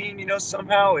production team,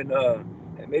 somehow, and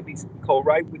maybe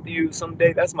co-write with you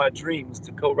someday. That's my dream, is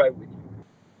to co-write with you.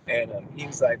 And he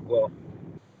was like, let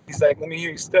me hear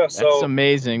your stuff. That's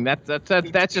amazing. That's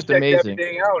just amazing. He checked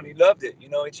everything out, and he loved it. He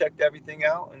checked everything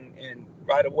out, and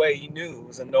right away he knew it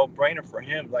was a no-brainer for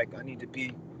him. Like, I need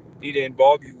to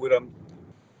involve you with him.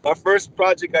 My first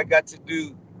project I got to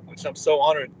do, which I'm so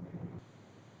honored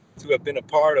to have been a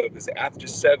part of, is After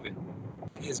 7.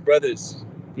 His brothers.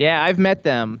 Yeah, I've met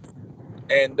them.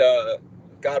 And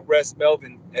God rest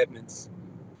Melvin Edmonds.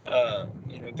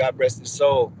 God rest his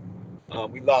soul.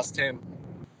 We lost him,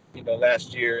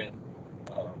 last year, and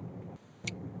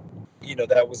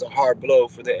that was a hard blow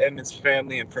for the Edmonds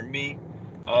family and for me,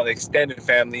 the extended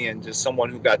family, and just someone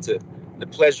who got the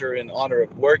pleasure and honor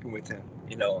of working with him.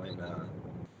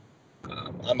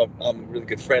 I'm a really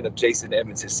good friend of Jason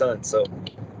Edmonds, his son. So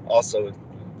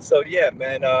yeah,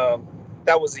 man.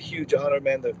 That was a huge honor,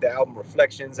 man. The album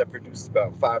Reflections, I produced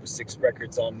about 5 or 6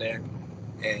 records on there.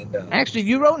 And actually,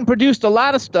 you wrote and produced a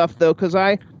lot of stuff, though, because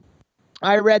I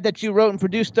read that you wrote and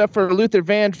produced stuff for Luther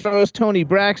Vandross, Tony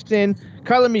Braxton,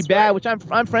 Color Me Bad, which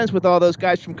I'm friends with all those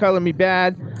guys from Color Me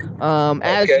Bad,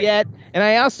 As Yet. And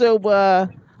I also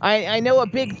I know a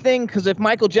big thing, because if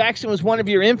Michael Jackson was one of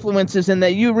your influences, and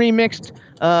that you remixed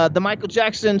the Michael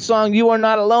Jackson song "You Are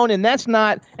Not Alone," and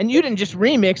you didn't just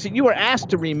remix it, you were asked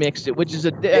to remix it, which is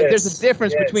there's a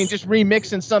difference between just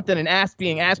remixing something and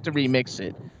being asked to remix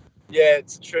it. Yeah,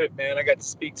 it's a trip, man. I got to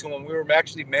speak to him. We were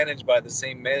actually managed by the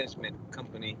same management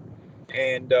company,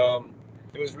 and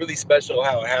it was really special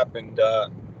how it happened,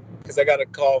 because I got a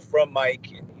call from Mike,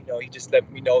 and he just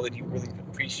let me know that he really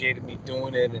appreciated me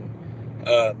doing it, and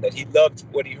that he loved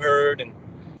what he heard. And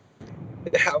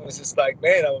I was just like,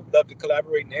 man, I would love to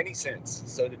collaborate in any sense.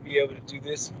 So to be able to do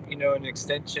this, an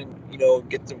extension,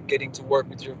 getting to work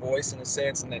with your voice in a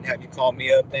sense, and then have you call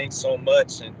me up, thanks so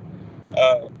much. And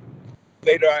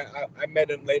later, I met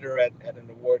him later at an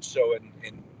award show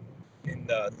in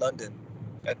London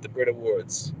at the Brit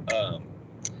Awards.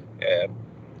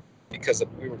 Because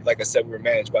we were, like I said, we were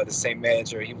managed by the same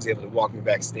manager. He was able to walk me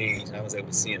backstage, and I was able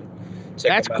to see him.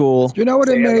 That's cool. You know what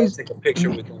amazes? Take a picture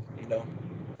with him.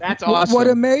 That's awesome. What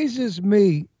amazes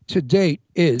me to date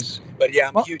is. But yeah,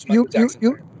 I'm a huge Michael Jackson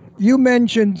fan. You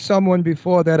mentioned someone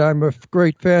before that I'm a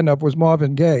great fan of, was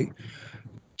Marvin Gaye.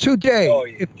 Today,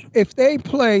 if they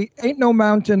play "Ain't No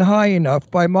Mountain High Enough"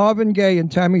 by Marvin Gaye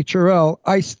and Tammy Terrell,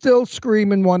 I still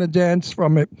scream and want to dance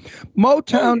from it.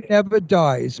 Motown never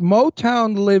dies.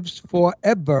 Motown lives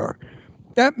forever.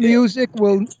 That music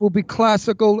will be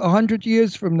classical 100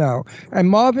 years from now. And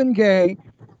Marvin Gaye,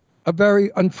 a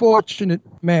very unfortunate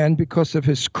man because of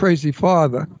his crazy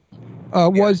father,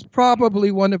 was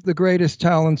probably one of the greatest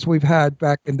talents we've had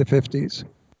back in the 50s.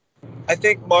 I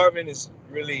think Marvin is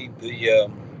really the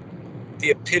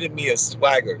epitome of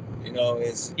swagger.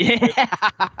 If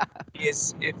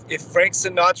Frank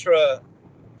Sinatra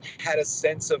had a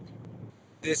sense of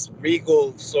this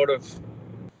regal sort of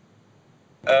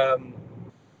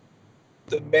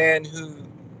the man who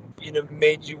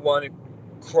made you want to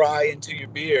cry into your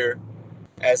beer,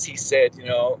 as he said,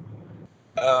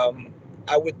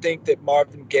 I would think that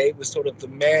Marvin Gaye was sort of the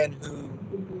man who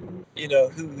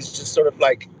was just sort of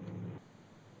like,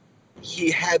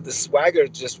 he had the swagger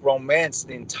to just romance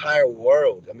the entire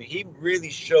world. I mean, he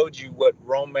really showed you what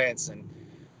romance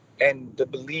and the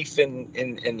belief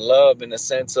in love, in a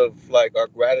sense of like our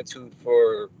gratitude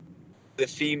for the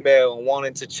female and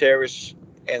wanting to cherish,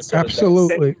 and sort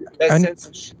absolutely of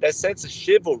that sense of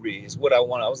chivalry is what I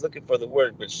want. I was looking for the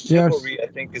word, but chivalry, I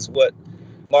think, is what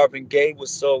Marvin Gaye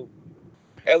was so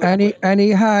eloquent. And he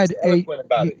had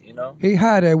he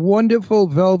had a wonderful,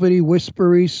 velvety,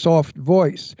 whispery, soft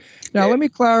voice. Now, let me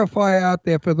clarify out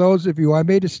there for those of you, I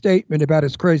made a statement about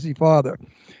his crazy father.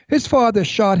 His father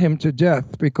shot him to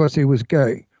death because he was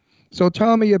gay. So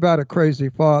tell me about a crazy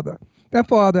father. That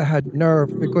father had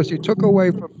nerve, because he took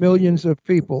away from millions of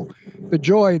people the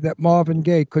joy that Marvin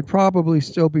Gaye could probably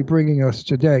still be bringing us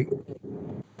today.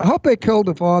 I hope they killed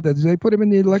the father. Did they put him in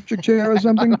the electric chair or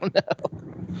something? I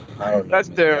don't know. That's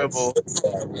terrible.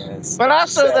 Sad, but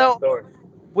also, though,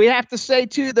 we have to say,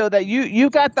 too, though, that you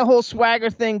got the whole swagger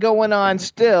thing going on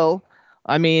still.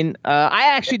 I mean, I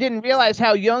actually didn't realize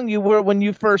how young you were when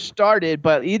you first started,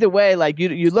 but either way, like,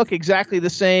 you look exactly the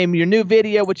same. Your new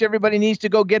video, which everybody needs to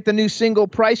go get, the new single,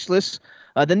 Priceless.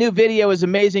 The new video is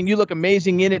amazing. You look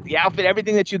amazing in it. The outfit,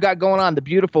 everything that you got going on, the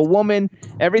beautiful woman,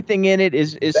 everything in it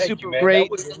is super great.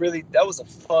 That was a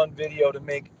fun video to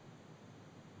make.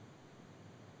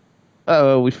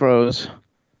 Oh, we froze.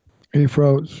 He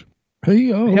froze.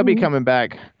 He'll be coming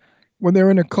back. When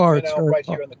they're in a car, Went out right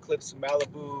here on the cliffs of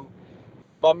Malibu.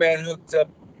 My man hooked up,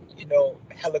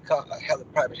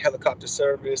 private helicopter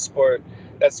service for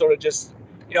that sort of just,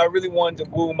 I really wanted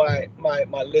to woo my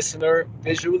listener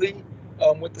visually.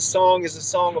 With the song is a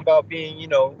song about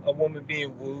being, a woman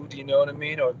being wooed, you know what I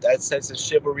mean? Or that sense of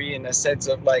chivalry and that sense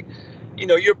of like,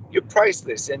 you're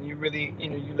priceless, and you really,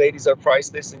 you ladies are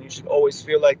priceless, and you should always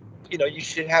feel like, you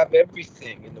should have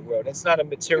everything in the world. It's not a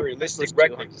materialistic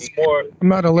record. It's more. I'm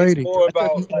not a lady. It's more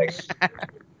about like,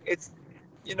 it's,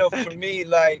 for me,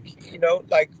 like,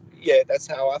 yeah, that's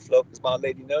how I feel, because my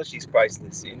lady knows she's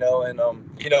priceless, and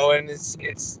and it's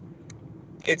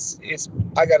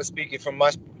I gotta speak it from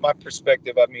my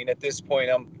perspective. I mean, at this point,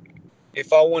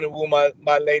 if I want to woo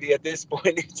my lady at this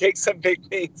point, it takes some big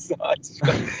things. So I just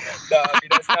go,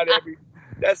 I mean,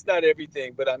 that's not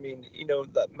everything, but I mean,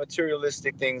 the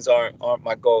materialistic things aren't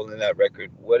my goal in that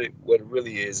record. What it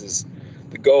really is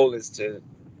the goal is to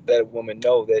let a woman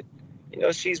know that,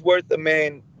 she's worth a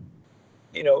man,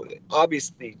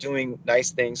 obviously doing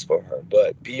nice things for her,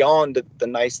 but beyond the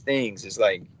nice things is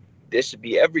like, there should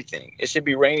be everything. It should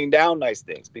be raining down nice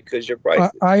things, because you're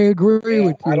priceless. I agree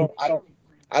with you. I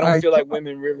don't feel like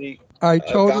women really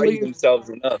value themselves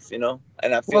enough,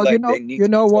 and I feel like they need to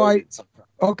be told why?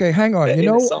 Okay, hang on.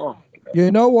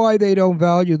 You know why they don't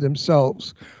value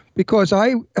themselves? Because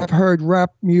I have heard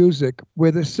rap music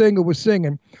where the singer was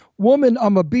singing, "Woman,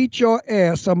 I'ma beat your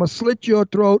ass, I'ma slit your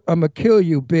throat, I'ma kill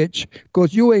you, bitch,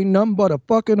 because you ain't nothing but a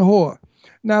fucking whore."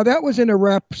 Now, that was in a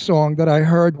rap song that I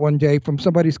heard one day from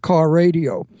somebody's car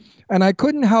radio, and I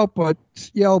couldn't help but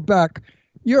yell back,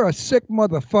 "You're a sick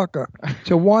motherfucker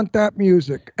to want that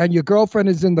music, and your girlfriend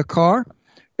is in the car."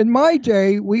 In my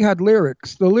day, we had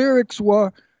lyrics. The lyrics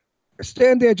were,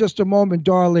 "Stand there just a moment,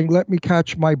 darling, let me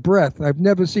catch my breath. I've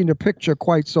never seen a picture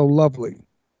quite so lovely."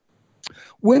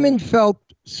 Women felt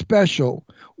special.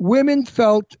 Women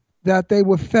felt that they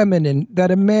were feminine,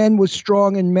 that a man was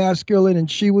strong and masculine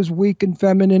and she was weak and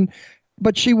feminine,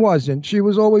 but she wasn't. She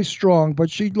was always strong,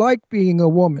 but she liked being a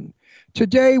woman.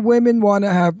 Today, women want to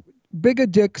have bigger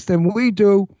dicks than we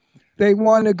do. They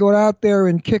want to go out there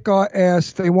and kick our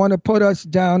ass. They want to put us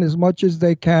down as much as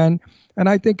they can, and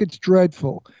I think it's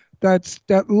dreadful.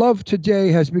 That love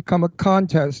today has become a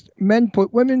contest. Men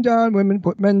put women down, women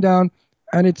put men down,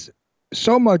 and it's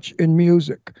so much in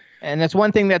music. And that's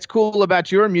one thing that's cool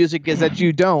about your music is that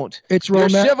you don't. It's You're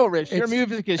chivalrous. Your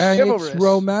music is chivalrous. It's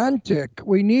romantic.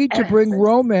 We need to bring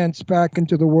romance back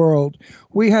into the world.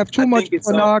 We have too much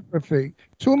pornography,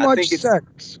 too much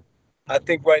sex. I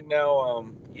think right now,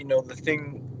 the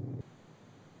thing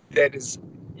that is,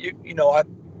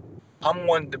 I'm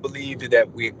one to believe that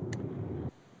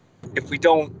if we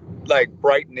don't like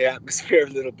brighten the atmosphere a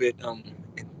little bit,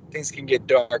 things can get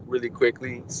dark really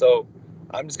quickly. So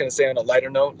I'm just gonna say, on a lighter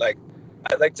note, like,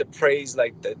 I'd like to praise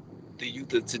like the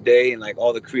youth of today and like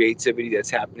all the creativity that's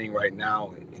happening right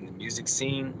now in the music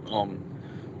scene.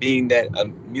 Being that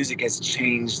music has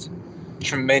changed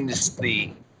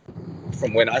tremendously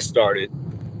from when I started,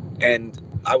 and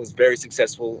I was very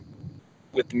successful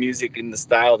with the music and the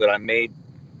style that I made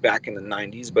back in the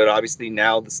 90s, but obviously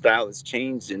now the style has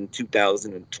changed in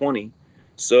 2020.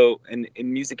 So, and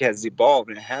music has evolved,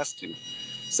 and it has to.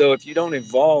 So if you don't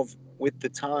evolve with the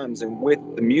times and with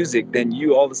the music, then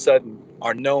you all of a sudden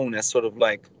are known as sort of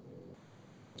like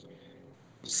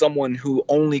someone who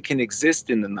only can exist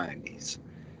in the 90s.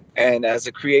 And as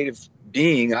a creative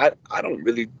being, I don't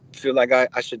really feel like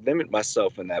I should limit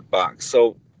myself in that box.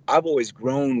 So I've always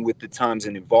grown with the times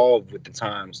and evolved with the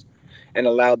times and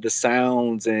allowed the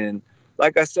sounds. And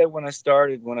like I said, when I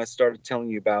started telling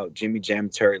you about Jimmy Jam,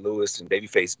 Terry Lewis, and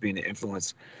Babyface being an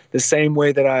influence, the same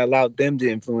way that I allowed them to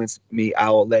influence me,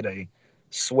 I'll let a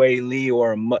Sway Lee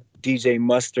or a DJ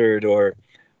Mustard or,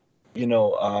 Ty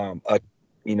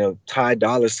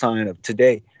Dolla $ign of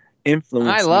today influence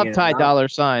me. I love Ty Dolla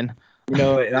 $ign.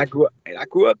 And I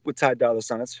grew up with Ty Dolla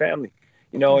 $ign. That's family.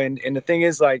 And the thing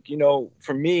is, like,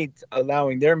 for me,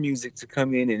 allowing their music to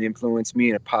come in and influence me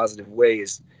in a positive way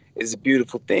is a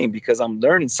beautiful thing, because I'm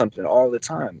learning something all the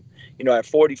time. At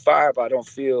 45, I don't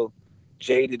feel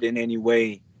jaded in any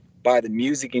way by the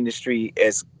music industry,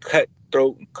 as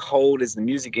cutthroat and cold as the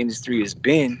music industry has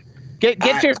been.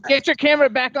 Get your camera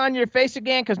back on your face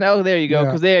again, because there you go.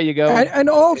 Because there you go. And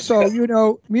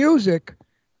also, music.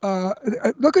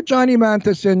 Look at Johnny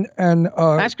Mathis and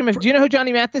ask him do you know who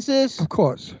Johnny Mathis is? Of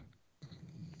course.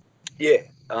 Yeah.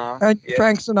 And yeah.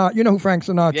 Frank Sinatra. You know who Frank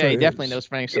Sinatra is? Yeah, he definitely knows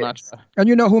Frank Sinatra. Yes. And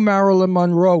you know who Marilyn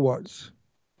Monroe was?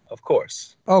 Of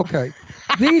course. Okay.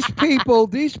 These people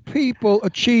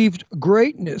achieved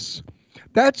greatness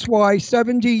That's why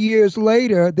 70 years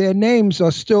later, their names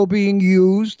are still being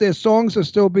used, their songs are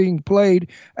still being played,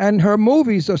 and her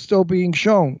movies are still being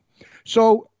shown.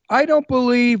 So I don't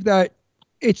believe that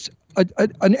it's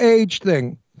an age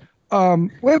thing.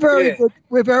 We're very good.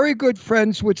 We're very good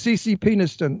friends with Cece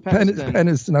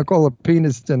Peniston. I call her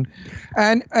Peniston,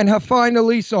 and her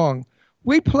Finally song.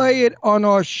 We play it on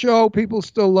our show. People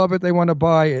still love it. They want to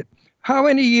buy it. How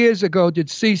many years ago did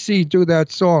Cece do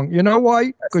that song? You know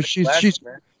why? Because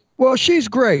she's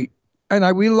great,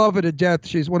 and we love her to death.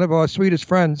 She's one of our sweetest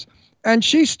friends, and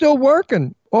she's still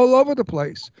working all over the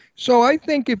place. So I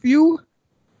think if you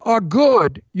are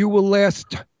good, you will last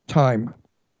time.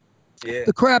 Yeah,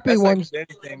 the crappy ones. Like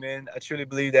with anything, man. I truly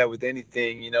believe that with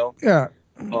anything, you know. Yeah.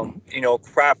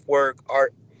 Craft work,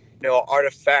 art,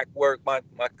 artifact work. My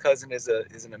cousin is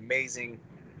an amazing.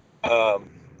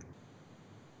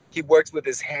 He works with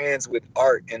his hands with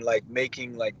art and like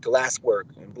making like glass work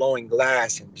and blowing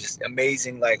glass and just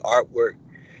amazing like artwork,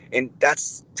 and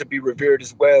that's to be revered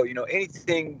as well. You know,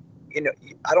 anything. You know,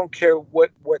 I don't care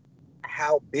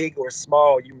how big or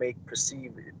small you may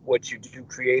perceive what you do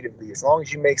creatively. As long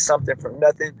as you make something from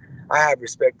nothing, I have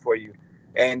respect for you.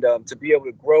 And to be able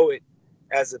to grow it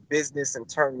as a business and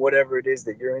turn whatever it is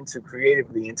that you're into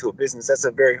creatively into a business, that's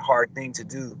a very hard thing to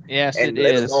do. Yes, and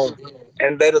it is.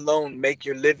 Let alone make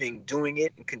your living doing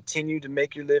it and continue to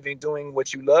make your living doing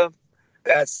what you love.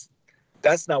 That's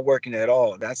not working at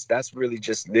all. That's really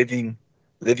just living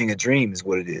a dream is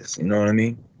what it is. You know what I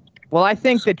mean? Well, I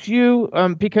think that you,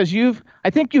 because I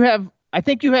think you have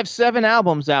 7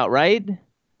 albums out, right?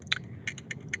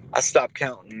 I stopped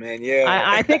counting, man. Yeah.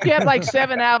 I think you have like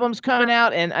 7 albums coming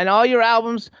out, and all your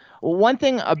albums. One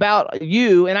thing about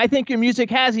you, and I think your music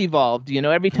has evolved. You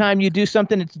know, every time you do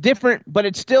something, it's different, but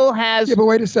it still has. Yeah, but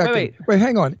wait a second. Wait,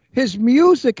 hang on. His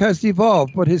music has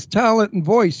evolved, but his talent and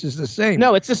voice is the same.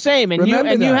 No, it's the same, and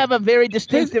you have a very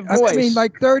distinctive voice. I mean,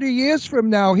 like 30 years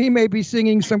from now, he may be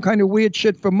singing some kind of weird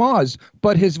shit from Mars,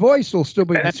 but his voice will still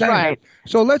be the same. That's right.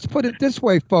 So let's put it this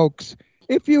way, folks.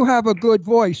 If you have a good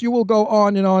voice, you will go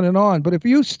on and on and on. But if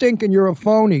you stink and you're a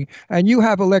phony and you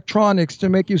have electronics to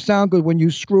make you sound good when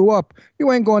you screw up,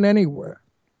 you ain't going anywhere.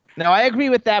 No, I agree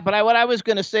with that. But what I was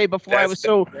going to say before facts.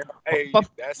 That's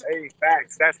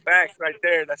facts right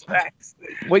there. That's facts.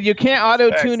 Well, you can't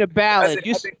auto-tune a ballad.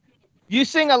 You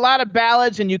sing a lot of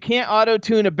ballads, and you can't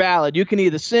auto-tune a ballad. You can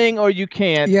either sing or you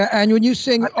can't. Yeah, and when you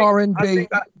sing R&B... I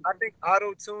think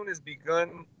auto-tune has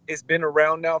begun... It's been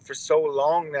around now for so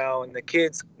long now, and the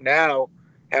kids now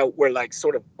were like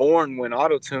sort of born when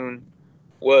auto-tune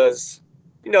was,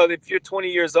 if you're 20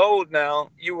 years old now,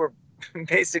 you were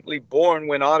basically born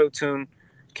when auto-tune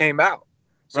came out.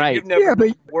 So right. You've never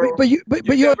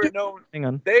hang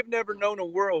on. They've never known a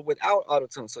world without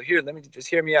auto-tune. So here, let me just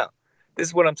hear me out. This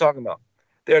is what I'm talking about.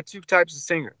 There are 2 types of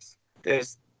singers.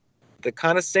 There's the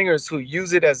kind of singers who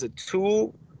use it as a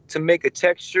tool to make a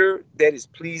texture that is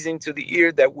pleasing to the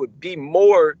ear that would be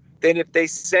more than if they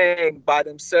sang by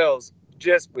themselves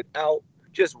just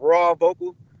raw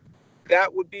vocal.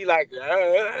 That would be like, you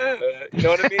know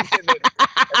what I mean? And then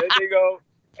they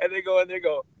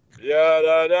go, yeah,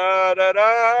 da, da, da,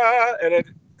 da. And then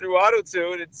through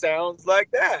auto-tune, it sounds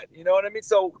like that. You know what I mean?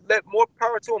 So let more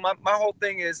power to them. My whole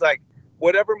thing is like,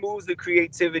 whatever moves the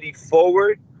creativity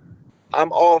forward,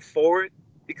 I'm all for it,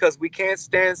 because we can't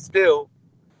stand still.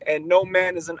 And no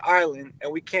man is an island,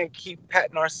 and we can't keep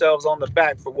patting ourselves on the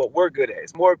back for what we're good at.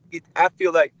 It's more. I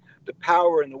feel like the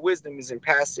power and the wisdom is in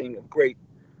passing a great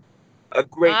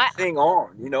thing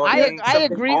on. You know, I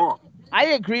agree. I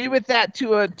agree with that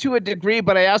to a degree,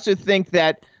 but I also think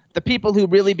that the people who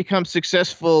really become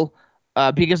successful,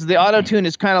 because the auto-tune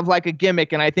is kind of like a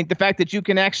gimmick, and I think the fact that you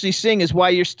can actually sing is why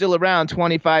you're still around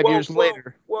 25 years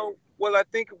later. Well, I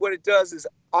think what it does is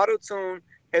auto-tune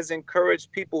has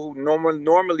encouraged people who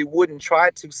normally wouldn't try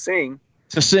to sing.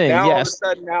 Now, yes. All of a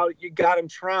sudden, now you got them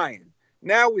trying.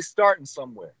 Now we're starting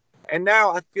somewhere. And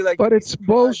now I feel like... But it's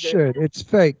bullshit. It's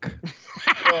fake.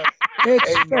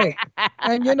 It's fake.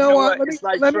 And you know what? It's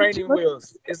like training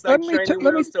wheels. It's like training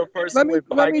wheels to a person with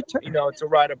bike, to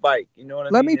ride a bike. You know what I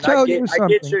mean? Let me tell you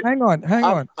something. Hang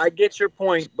on. I get your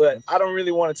point, but I don't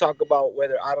really want to talk about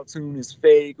whether auto-tune is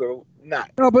fake or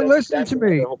not. No, but listen to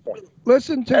me.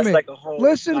 Listen to me.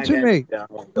 Listen to me.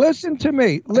 Listen to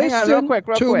me. Listen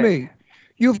to me.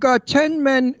 You've got 10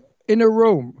 men in a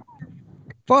room.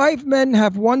 5 men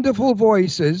have wonderful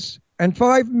voices, and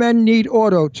 5 men need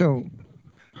auto-tune.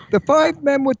 The 5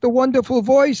 men with the wonderful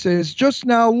voices just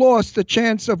now lost the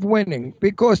chance of winning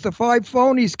because the 5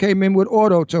 phonies came in with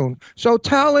auto-tune. So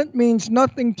talent means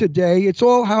nothing today. It's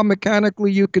all how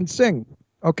mechanically you can sing.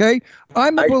 Okay?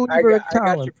 I'm a believer of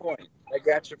talent. I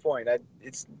got your point.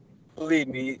 It's believe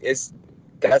me,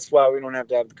 that's why we don't have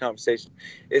to have the conversation.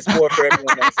 It's more for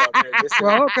everyone else out there.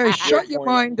 Well, okay, shut your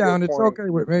mind down. It's okay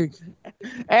with me.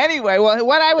 Anyway, well,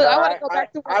 what I want to go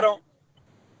back to.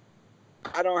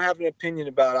 I don't have an opinion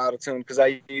about autotune because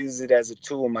I use it as a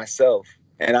tool myself,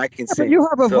 and I can sing. But you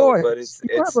have a voice.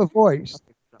 But you have a voice.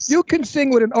 You can sing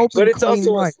with an open, but it's clean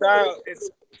also mic. a style.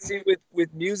 See,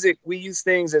 with music, we use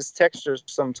things as textures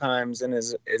sometimes and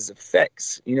as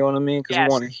effects. You know what I mean? Because we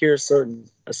want to hear a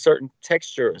certain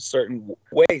texture, a certain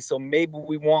way. So maybe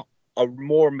we want a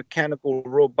more mechanical,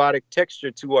 robotic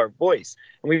texture to our voice,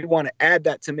 and we want to add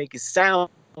that to make it sound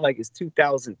like it's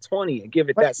 2020 and give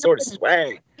it that sort of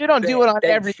swag. You don't do it on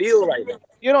every feel right now.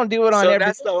 You don't do it on so every.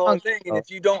 That's the whole thing. And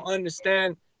if you don't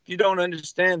understand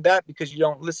that because you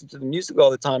don't listen to the music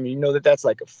all the time, and you know that that's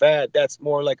like a fad, that's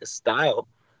more like a style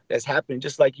that's happening.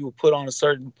 Just like you would put on a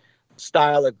certain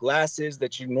style of glasses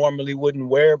that you normally wouldn't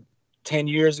wear 10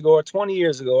 years ago or 20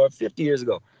 years ago or 50 years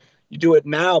ago. You do it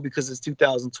now because it's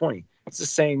 2020. It's the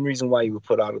same reason why you would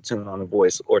put auto-tune on a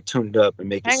voice or tuned up and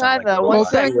make it sound like well,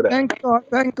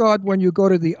 thank God when you go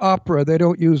to the opera, they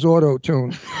don't use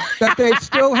auto-tune. That they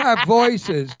still have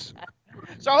voices.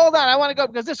 So hold on, I want to go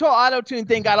because this whole auto-tune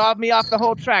thing got me off the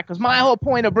whole track. Because my whole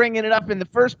point of bringing it up in the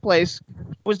first place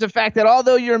was the fact that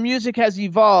although your music has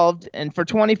evolved, and for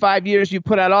 25 years you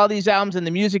put out all these albums and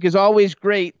the music is always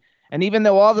great, and even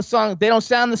though all the songs, they don't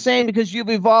sound the same because you've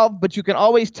evolved, but you can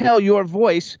always tell your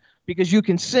voice because you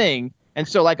can sing. And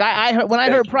so like I heard, when I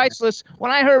heard Priceless,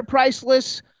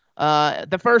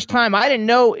 the first time, I didn't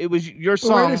know it was your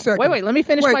song. Wait a second. Wait, let me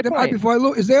finish my point. Before I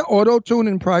look, is there auto-tune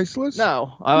in Priceless?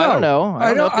 No. I don't know.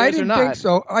 I don't know if there is or not. I didn't think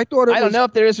so. I thought it was. I don't know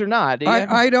if there is or not.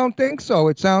 I don't think so.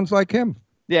 It sounds like him.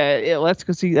 Yeah, let's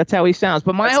go see. That's how he sounds.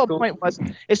 But my whole point was,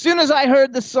 as soon as I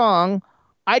heard the song,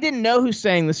 I didn't know who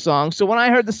sang the song. So when I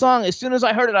heard the song, as soon as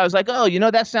I heard it, I was like,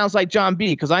 oh, that sounds like Jon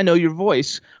B, because I know your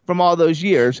voice from all those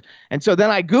years. And so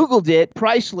then I Googled it,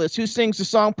 Priceless, who sings the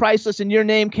song Priceless, and your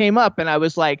name came up. And I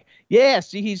was like, yeah,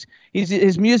 see,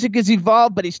 his music has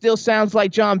evolved, but he still sounds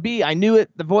like Jon B. I knew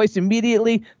the voice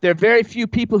immediately. There are very few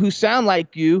people who sound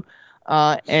like you.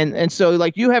 And so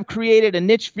like you have created a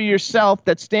niche for yourself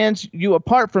that stands you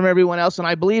apart from everyone else. And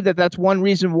I believe that that's one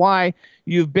reason why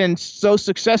you've been so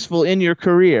successful in your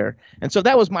career. And so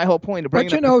that was my whole point of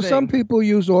bringing But some people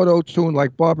use auto-tune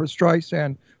like Barbara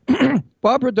Streisand.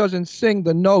 Barbara doesn't sing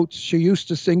the notes she used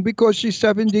to sing because she's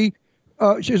 70.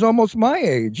 She's almost my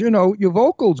age. Your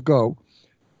vocals go.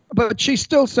 But she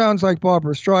still sounds like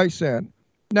Barbara Streisand.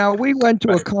 Now, we went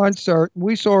to a concert.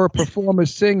 We saw a performer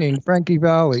singing, Frankie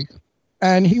Valli.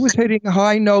 And he was hitting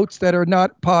high notes that are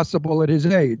not possible at his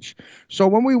age. So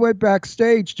when we went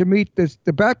backstage to meet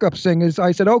the backup singers,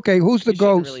 I said, okay, who's the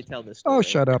ghost? Really tell this story. Oh,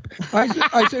 shut up. I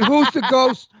said, who's the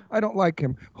ghost? I don't like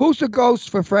him. Who's the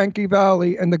ghost for Frankie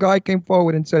Valli? And the guy came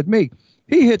forward and said, me.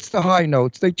 He hits the high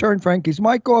notes. They turn Frankie's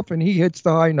mic off and he hits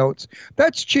the high notes.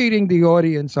 That's cheating the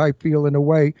audience, I feel, in a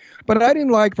way. But I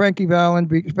didn't like Frankie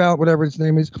Valli, whatever his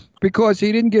name is, because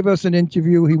he didn't give us an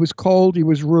interview. He was cold. He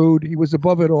was rude. He was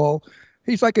above it all.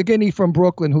 He's like a guinea from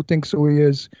Brooklyn who thinks who he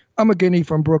is. I'm a guinea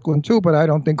from Brooklyn too, but I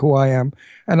don't think who I am.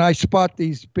 And I spot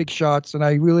these big shots, and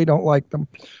I really don't like them.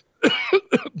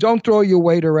 Don't throw your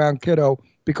weight around, kiddo,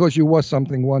 because you was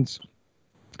something once.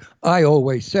 I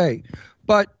always say.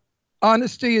 But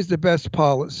honesty is the best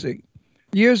policy.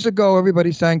 Years ago,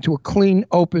 everybody sang to a clean,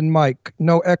 open mic.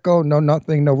 No echo, no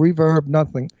nothing, no reverb,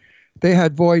 nothing. They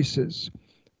had voices.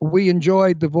 We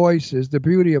enjoyed the voices, the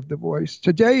beauty of the voice.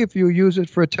 Today, if you use it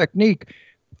for a technique,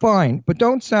 fine. But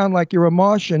don't sound like you're a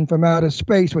Martian from outer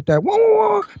space with that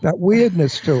that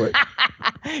weirdness to it.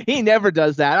 He never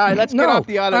does that. All right, let's get off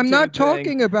the auto-tune. I'm not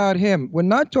talking about him. We're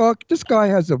not talking. This guy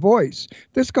has a voice.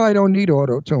 This guy don't need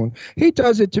auto-tune. He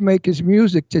does it to make his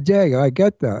music today. I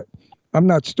get that. I'm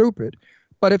not stupid.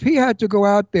 But if he had to go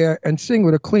out there and sing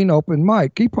with a clean, open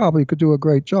mic, he probably could do a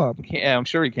great job. Yeah, I'm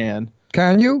sure he can.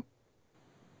 Can you?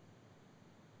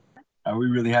 Are we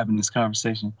really having this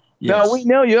conversation? Yes. No, we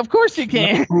know you. Of course you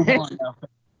can.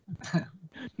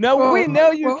 No, we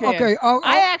know you can. Okay,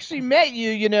 I actually met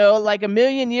you, like a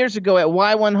million years ago at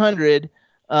Y100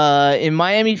 in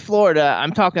Miami, Florida.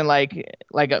 I'm talking like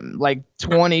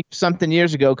 20 something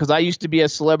years ago, because I used to be a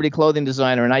celebrity clothing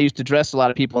designer and I used to dress a lot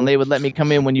of people, and they would let me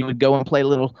come in when you would go and play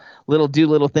little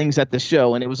things at the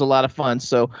show, and it was a lot of fun.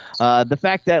 So the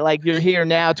fact that like you're here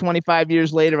now 25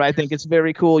 years later, I think it's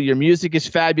very cool. Your music is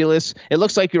fabulous. It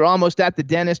looks like you're almost at the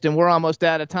dentist and we're almost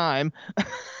out of time.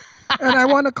 And I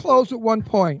want to close with one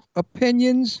point.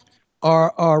 Opinions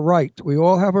are our right. We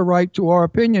all have a right to our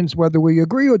opinions, whether we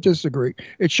agree or disagree.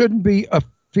 It shouldn't be a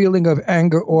feeling of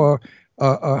anger or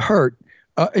hurt.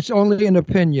 It's only an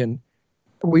opinion.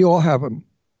 We all have them.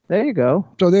 There you go.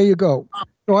 So there you go.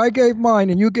 So I gave mine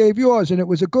and you gave yours, and it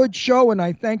was a good show, and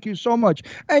I thank you so much.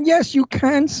 And yes, you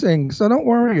can sing, so don't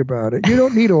worry about it. You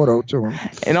don't need auto-tune.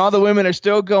 And all the women are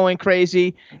still going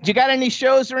crazy. Do you got any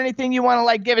shows or anything you want to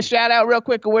like give a shout out real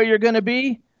quick of where you're going to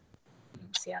be?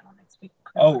 Seattle next week.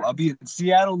 Oh, I'll be in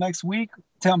Seattle next week.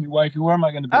 Tell me, wifey, where am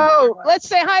I going to be? Oh, let's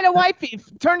say hi to Wifey.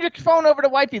 Turn your phone over to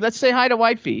Wifey. Let's say hi to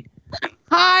Wifey.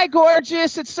 Hi,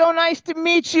 gorgeous. It's so nice to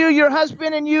meet you. Your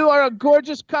husband and you are a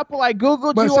gorgeous couple. I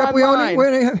Googled But you online. we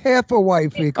only have half a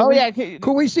wifey.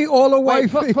 Can we see all of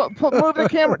Wait, wifey? move the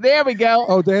camera. There we go.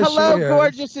 Oh, there Hello, she is.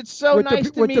 gorgeous. It's so with nice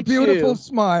to with meet the beautiful you.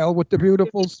 smile. With the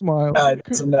beautiful smile.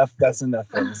 That's enough. That's enough.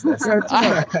 That's enough.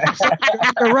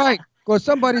 You're right. Because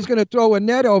somebody's going to throw a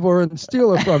net over and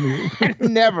steal it from you.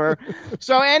 Never.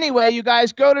 So anyway, you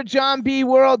guys go to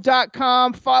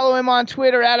JonBWorld.com. Follow him on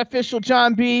Twitter at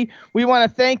 @officialJonB. We want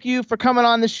to thank you for coming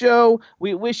on the show.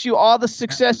 We wish you all the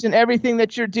success in everything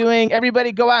that you're doing.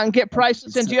 Everybody go out and get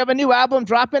Priceless. And do you have a new album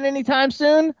dropping anytime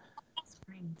soon?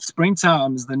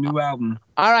 Springtime is the new album.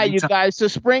 All right, you guys. So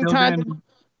springtime.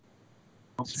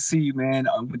 Hope to see you, man,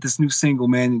 with this new single,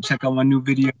 man. And check out my new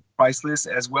video, Priceless,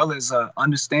 as well as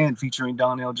Understand, featuring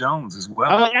Donnell Jones as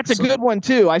well. Oh, that's a good one,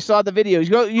 too. I saw the videos.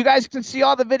 You guys can see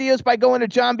all the videos by going to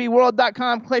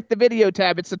JonBWorld.com. Click the video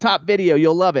tab. It's the top video.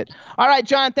 You'll love it. All right,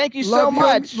 John, thank you so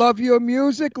much. Love your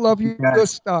music. Love your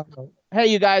style. Hey,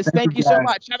 you guys. Thank you so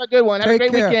much. Have a good one. Have a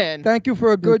great weekend. Thank you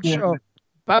for a good show.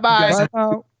 Bye-bye.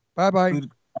 Bye-bye.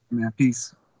 Man,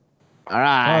 peace. All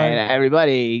right,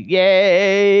 everybody.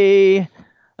 Yay.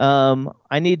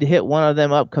 I need to hit one of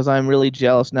them up because I'm really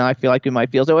jealous now. I feel like we might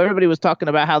feel so. Everybody was talking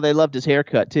about how they loved his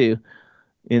haircut too,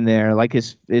 in there. Like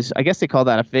his I guess they call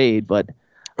that a fade, but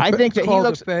I think that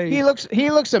he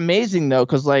looks amazing though,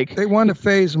 because like they want to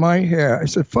phase my hair. I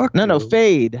said, "Fuck." No,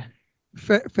 fade.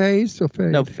 Phase or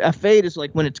fade? No, a fade is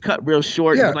like when it's cut real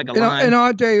short. Yeah, with like a line. In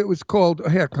our day, it was called a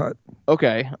haircut.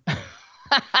 Okay.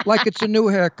 Like it's a new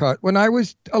haircut. When I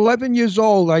was 11 years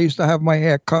old, I used to have my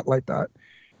hair cut like that.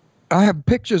 I have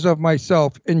pictures of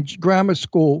myself in grammar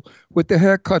school with the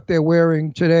haircut they're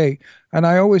wearing today. And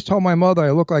I always told my mother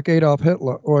I look like Adolf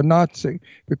Hitler or a Nazi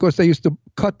because they used to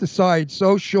cut the sides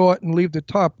so short and leave the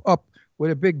top up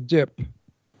with a big dip.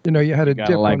 You know, you had a dip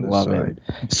on the side.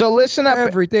 So listen up.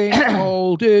 Everything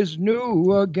old is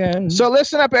new again. So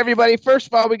listen up, everybody. First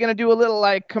of all, we're going to do a little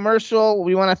like commercial.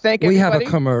 We want to thank everybody. We have a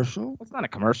commercial. It's not a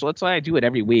commercial. It's why I do it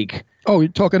every week. Oh, you're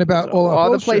talking about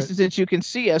all the places that you can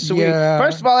see us. So yeah.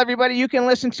 First of all, everybody, you can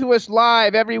listen to us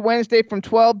live every Wednesday from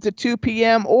 12 to 2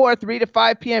 p.m. or 3 to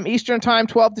 5 p.m. Eastern Time,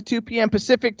 12 to 2 p.m.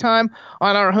 Pacific Time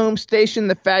on our home station,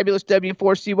 the fabulous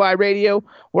W4CY Radio.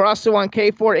 We're also on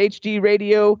K4HD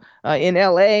Radio in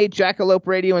L.A., Jackalope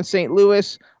Radio in St.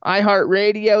 Louis,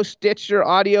 iHeartRadio, Stitcher,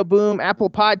 Audio Boom,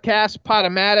 Apple Podcasts,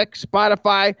 Podomatic,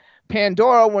 Spotify,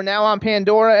 Pandora. We're now on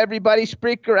Pandora, everybody.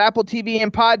 Spreaker, Apple TV,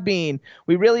 and Podbean.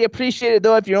 We really appreciate it,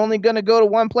 though. If you're only going to go to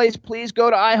one place, please go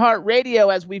to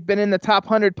iHeartRadio, as we've been in the top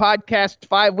 100 podcasts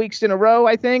 5 weeks in a row,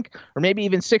 I think, or maybe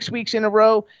even 6 weeks in a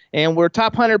row. And we're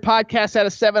top 100 podcasts out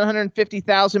of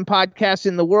 750,000 podcasts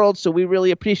in the world, so we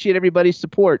really appreciate everybody's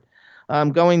support.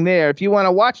 Going there. If you want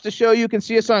to watch the show, you can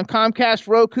see us on Comcast,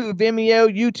 Roku, Vimeo,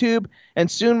 YouTube,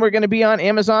 and soon we're going to be on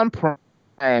Amazon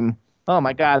Prime. Oh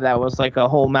my God, that was like a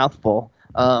whole mouthful.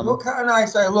 Look how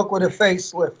nice I look with a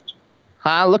facelift.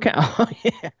 Look how. Oh,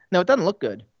 yeah. No, it doesn't look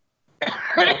good.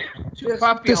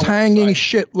 This hanging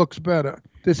shit looks better.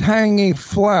 This hanging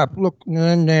flap. Look,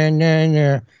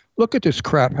 Look at this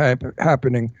crap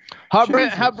happening.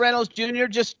 Hub Reynolds Jr.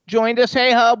 just joined us.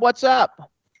 Hey, Hub, what's up?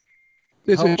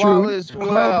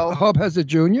 Hub has a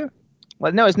junior?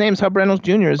 Well, no, his name's Hub Reynolds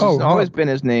Jr. It's always been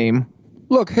his name.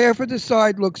 Look, half of the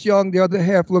side looks young, the other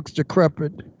half looks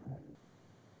decrepit.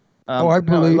 I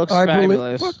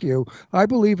believe. Fuck you. I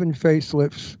believe in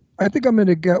facelifts. I think I'm going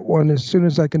to get one as soon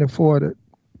as I can afford it.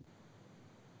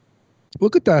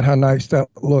 Look at that, how nice that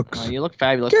looks. Oh, you look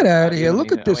fabulous. Get out of here.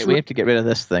 Look at this. Wait, we have to get rid of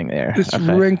this thing there. This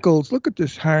wrinkles. Look at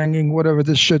this hanging, whatever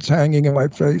this shit's hanging in my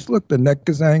face. Look, the neck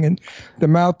is hanging. The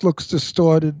mouth looks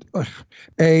distorted. Ugh,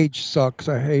 age sucks.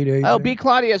 I hate age. Oh, B.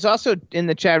 Claudia is also in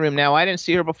the chat room now. I didn't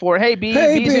see her before. Hey, B.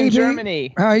 B's in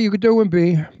Germany. How you doing,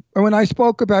 B? When I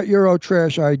spoke about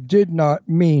Eurotrash, I did not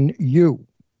mean you.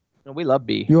 No, we love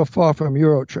B. You're far from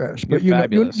Eurotrash. But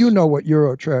you know what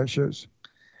Eurotrash is.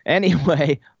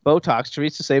 Anyway, Botox.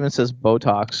 Teresa Saban says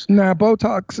Botox. Nah,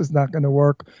 Botox is not going to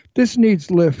work. This needs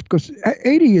lift because at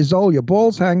 80 years old, your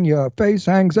balls hang, your face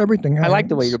hangs, everything hangs. I like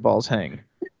the way your balls hang.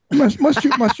 Must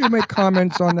you make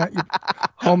comments on that, you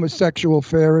homosexual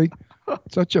fairy?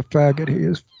 Such a faggot he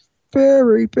is.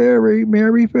 Fairy,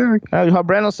 Mary Fairy.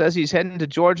 Brendel says he's heading to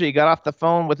Georgia. He got off the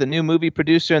phone with a new movie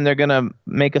producer, and they're going to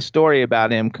make a story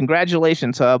about him.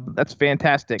 Congratulations, Hub. That's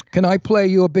fantastic. Can I play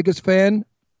your biggest fan?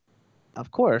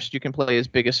 Of course, you can play his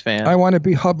biggest fan. I want to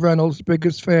be Hub Reynolds'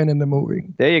 biggest fan in the movie.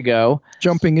 There you go.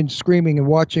 Jumping and screaming and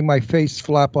watching my face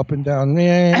flap up and down.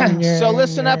 So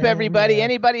listen up, everybody.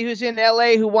 Anybody who's in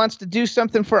L.A. who wants to do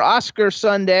something for Oscar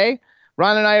Sunday,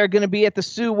 Ron and I are going to be at the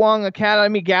Sue Wong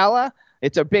Academy Gala.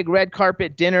 It's a big red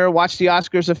carpet dinner. Watch the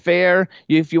Oscars affair.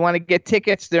 If you want to get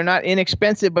tickets, they're not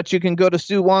inexpensive, but you can go to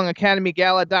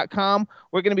SueWongAcademyGala.com.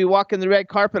 We're going to be walking the red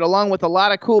carpet along with a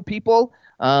lot of cool people.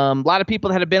 A lot of people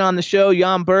that have been on the show.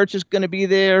 Jan Birch is going to be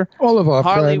there. All of our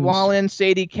Harley friends. Wallen,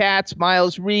 Sadie Katz,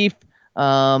 Miles Reef,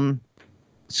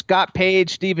 Scott Page,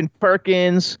 Stephen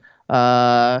Perkins.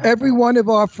 Every one of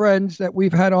our friends that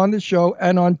we've had on the show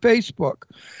and on Facebook.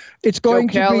 It's going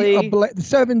to be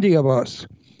 70 of us.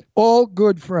 All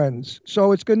good friends.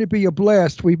 So it's going to be a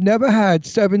blast. We've never had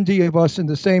 70 of us in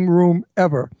the same room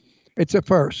ever. It's a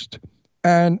first.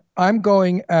 And I'm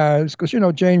going as, because,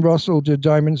 Jane Russell did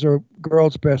Diamonds Are a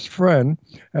Girl's Best Friend.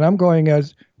 And I'm going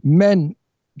as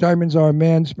Diamonds Are a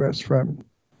Man's Best Friend.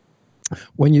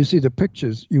 When you see the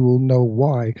pictures, you will know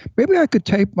why. Maybe I could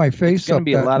tape my face up. It's going to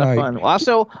be a lot of fun.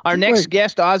 Also, our next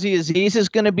guest, Ozzie Aziz, is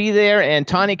going to be there. And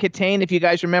Tawny Katane, if you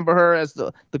guys remember her as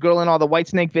the girl in all the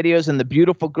Whitesnake videos and the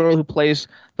beautiful girl who plays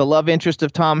the love interest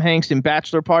of Tom Hanks in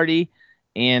Bachelor Party.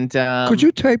 And could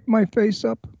you tape my face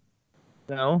up?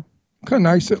 No. Look how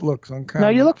nice it looks on camera. No,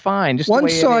 you look fine. Just one the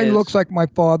way side it is. looks like my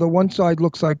father. One side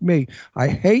looks like me. I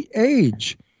hate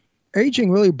age.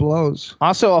 Aging really blows.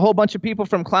 Also, a whole bunch of people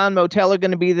from Clown Motel are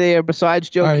going to be there besides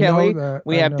Joe Kelly.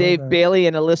 We have Dave Bailey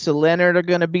and Alyssa Leonard are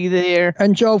going to be there.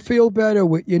 And Joe, feel better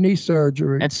with your knee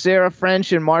surgery. And Sarah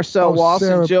French and Marcel Walsh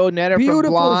and Joe Netter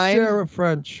from Blind. Sarah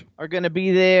French are going to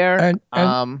be there.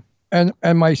 And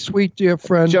my sweet dear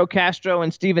friend Joe Castro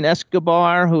and Steven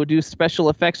Escobar, who do special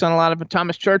effects on a lot of it.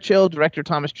 Director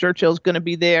Thomas Churchill is going to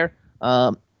be there.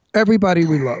 Everybody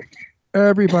we love.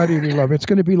 It's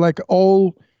going to be like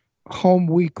old home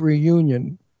week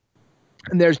reunion.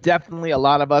 And there's definitely a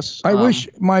lot of us. I wish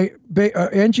my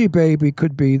Angie Baby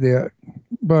could be there,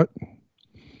 but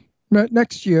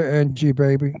next year, Angie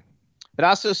Baby. It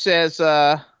also says,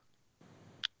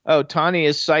 Tawny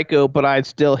is psycho, but I'd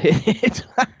still hit it.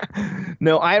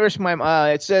 No, Irish mime.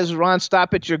 It says, Ron,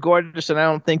 stop it. You're gorgeous, and I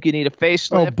don't think you need a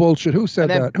facelift. Oh, bullshit. Who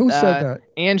said that? Who said that?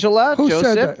 Angela,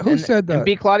 Joseph. Who said that? And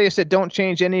B. Claudia said, don't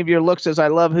change any of your looks, as I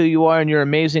love who you are and your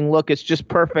amazing look. It's just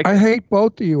perfect. I hate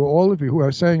both of you, all of you who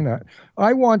are saying that.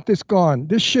 I want this gone.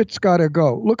 This shit's got to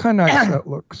go. Look how nice that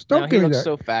looks. Don't give me that. He looks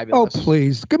so fabulous. Oh,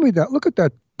 please. Give me that. Look at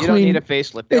that. You don't need a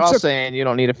facelift. They're all saying you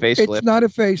don't need a facelift. It's not a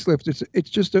facelift. It's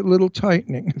just a little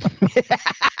tightening.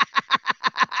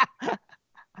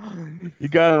 You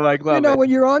gotta love it. When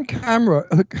you're on camera,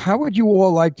 how would you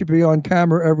all like to be on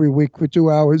camera every week for 2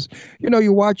 hours?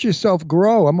 You watch yourself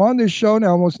grow. I'm on this show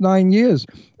now almost 9 years.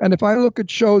 And if I look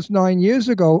at shows 9 years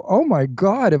ago, oh my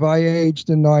God, have I aged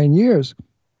in 9 years?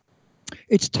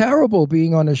 It's terrible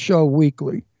being on a show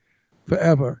weekly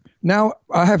forever. Now,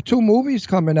 I have 2 movies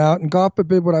coming out, and God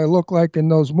forbid what I look like in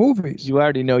those movies. You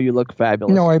already know you look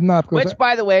fabulous. No, I'm not. Which,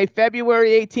 by the way,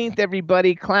 February 18th,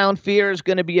 everybody, Clown Fear is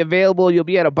going to be available. You'll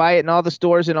be able to buy it in all the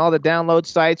stores and all the download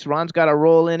sites. Ron's got a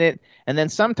role in it. And then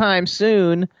sometime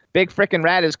soon, Big Frickin'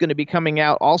 Rat is going to be coming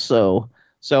out also.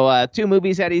 So 2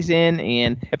 movies that he's in,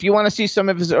 and if you want to see some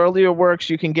of his earlier works,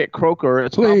 you can get Croker.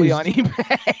 It's probably on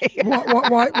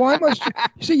eBay. Why must you?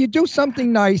 See, you do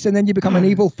something nice, and then you become an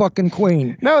evil fucking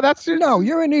queen. No,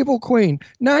 you're an evil queen.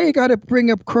 Now you got to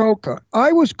bring up Croker.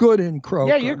 I was good in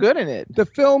Croker. Yeah, you're good in it. The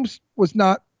films was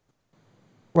not.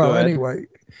 Well, good. Anyway.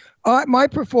 My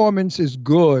performance is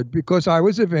good because I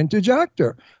was a vintage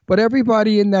actor. But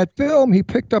everybody in that film, he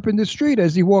picked up in the street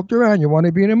as he walked around. You want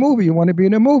to be in a movie? You want to be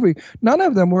in a movie? None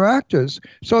of them were actors.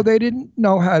 So they didn't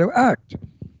know how to act.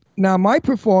 Now, my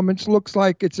performance looks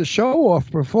like it's a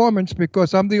show-off performance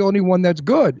because I'm the only one that's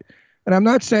good. And I'm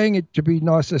not saying it to be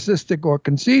narcissistic or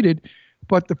conceited,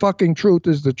 but the fucking truth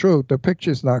is the truth. The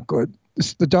picture's not good.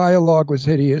 The dialogue was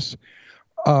hideous.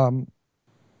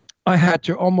 I had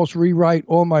to almost rewrite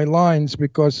all my lines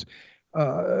because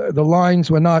the lines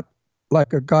were not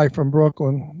like a guy from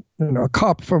Brooklyn, a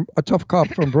tough cop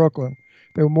from Brooklyn.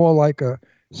 They were more like a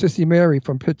Sissy Mary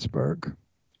from Pittsburgh.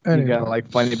 Anyway. You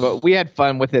got funny, but we had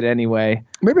fun with it anyway.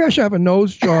 Maybe I should have a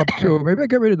nose job too. Maybe I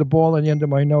get rid of the ball on the end of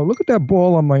my nose. Look at that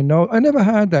ball on my nose. I never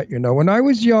had that, When I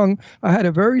was young, I had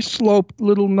a very sloped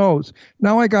little nose.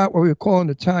 Now I got what we call in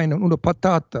Italian una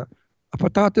patata. A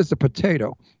patata is a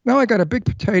potato. Now I got a big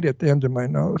potato at the end of my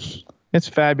nose. It's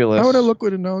fabulous. How would I look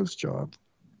with a nose job?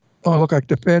 Oh, look like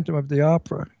the Phantom of the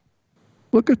Opera.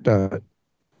 Look at that.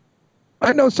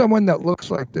 I know someone that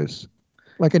looks like this,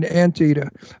 like an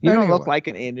anteater. You don't look like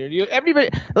an Indian. Everybody,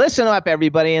 listen up,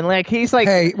 everybody. And like he's like,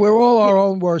 hey, we're all our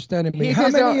own worst enemy. How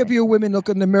many of you women look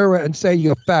in the mirror and say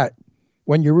you're fat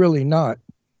when you're really not?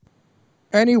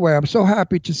 Anyway, I'm so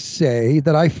happy to say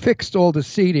that I fixed all the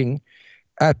seating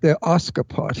at the Oscar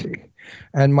party,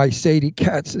 and my Sadie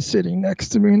Katz is sitting next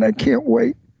to me, and I can't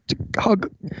wait to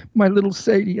hug my little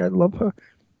Sadie. I love her.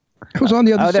 Who's on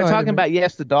the other side? Oh, they're talking about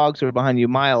the dogs are behind you,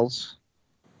 Miles.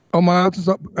 Oh, Miles is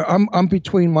up. I'm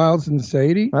between Miles and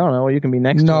Sadie. I don't know. You can be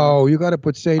next to him. No, you got to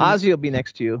put Sadie. Ozzie will be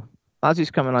next to you.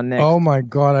 Ozzie's coming on next. Oh, my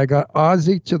God. I got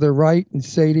Ozzie to the right and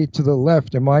Sadie to the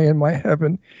left. Am I in my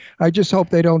heaven? I just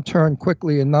hope they don't turn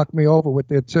quickly and knock me over with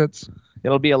their tits.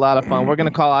 It'll be a lot of fun. We're going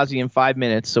to call Ozzie in 5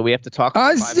 minutes, so we have to talk.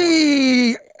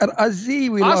 Ozzie! Ozzie,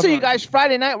 we love Also, you him. guys,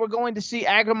 Friday night, we're going to see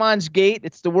Agramon's Gate.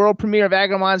 It's the world premiere of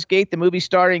Agramon's Gate, the movie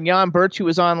starring Jon B, who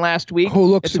was on last week. Who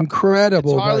looks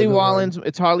incredible. It's Harley Wallen's.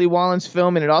 It's Harley Wallen's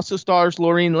film, and it also stars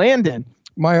Laureen Landon.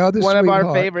 My other one of our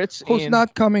sweetheart, favorites. Who's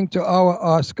not coming to our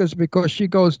Oscars because she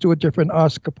goes to a different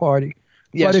Oscar party.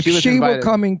 Yes, but if she were invited.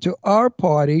 coming to our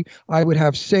party, I would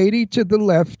have Sadie to the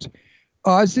left,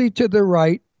 Ozzie to the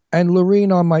right, and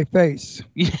Lorene on my face.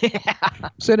 Yeah.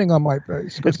 Sitting on my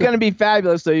face. It's going to be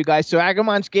fabulous, though, you guys. So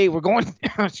Agramon's Gate, we're going,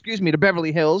 to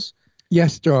Beverly Hills.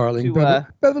 Yes, darling.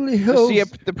 Beverly Hills, to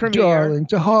see the premiere. Darling,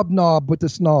 to hobnob with the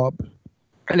snob.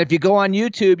 And if you go on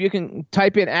YouTube, you can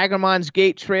type in Agramon's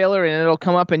Gate trailer, and it'll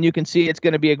come up, and you can see it's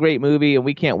going to be a great movie, and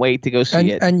we can't wait to go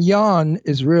see it. And Jan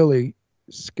is really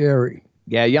scary.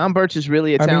 Yeah, Jon B is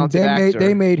really a talented actor.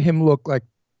 They made him look like,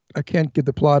 I can't give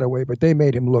the plot away, but they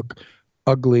made him look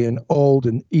ugly and old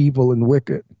and evil and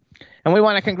wicked. And we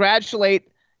want to congratulate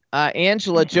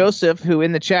Angela Joseph, who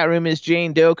in the chat room is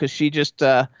Jane Doe, because she just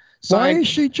signed. Why is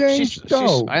she Jane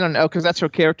Doe? I don't know, because that's her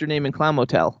character name in Clown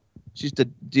Motel.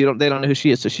 They don't know who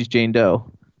she is, so she's Jane Doe.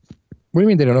 What do you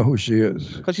mean they don't know who she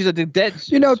is? Because she's a dead.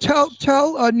 You know,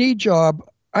 tell Knee Job,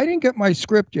 I didn't get my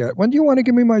script yet. When do you want to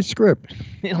give me my script?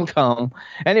 It'll come.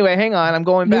 Anyway, hang on. I'm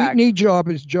going back. Knee Job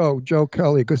is Joe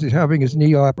Kelly, because he's having his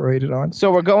knee operated on.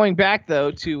 So we're going back,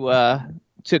 though, to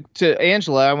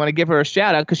Angela. I want to give her a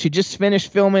shout out because she just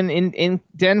finished filming in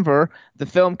Denver the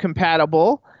film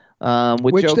Compatible.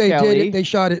 With Joe Kelly. They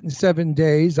shot it in 7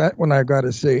 days. That one I got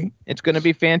to see. It's going to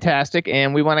be fantastic,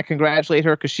 and we want to congratulate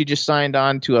her because she just signed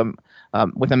on to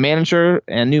with a manager,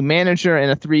 a new manager,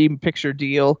 and a 3-picture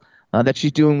deal that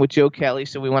she's doing with Joe Kelly.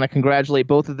 So we want to congratulate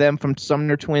both of them from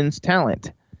Sumner Twins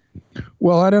talent.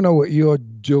 Well, I don't know what you're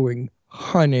doing,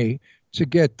 honey, to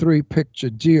get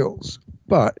 3-picture deals,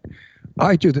 but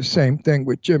I do the same thing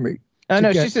with Jimmy. Oh,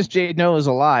 no, she says Jane Doe is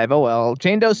alive. Oh, well.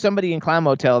 Jane Doe's somebody in Clown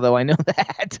Motel, though. I know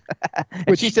that.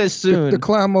 And she says soon. The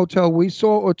Clown Motel we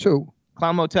saw, or 2?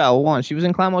 Clown Motel 1. She was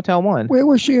in Clown Motel 1. Where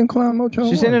was she in Clown Motel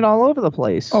 1? She's in it all over the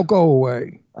place. Oh, go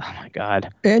away. Oh, my God.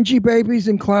 Angie Baby's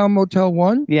in Clown Motel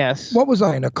 1? Yes. What was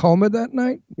I, in a coma that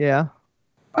night? Yeah.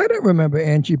 I don't remember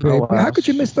Angie Baby. Oh, wow. How could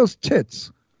you miss those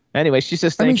tits? Anyway, she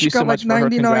says thank you so much for her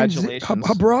congratulations.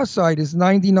 Her bra side is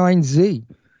 99Z.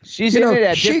 She's in it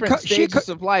at different stages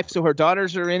of life, so her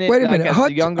daughters are in it. Wait a minute.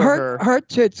 Her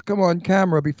tits come on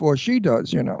camera before she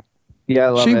does, you know. Yeah, I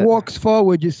love she it. walks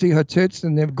forward, you see her tits,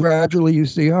 and then gradually you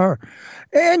see her.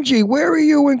 Angie, where are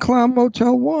you in Clown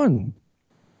Motel 1?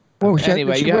 Well,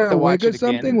 anyway, did she you wear have to a watch wig or it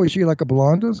something? again. Was she like a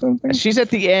blonde or something? She's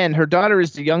at the end. Her daughter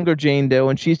is the younger Jane Doe,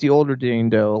 and she's the older Jane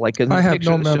Doe. Like in the I have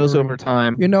picture no that shows memory. over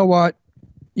time. You know what?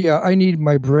 Yeah, I need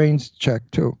my brains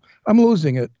checked too. I'm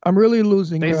losing it. I'm really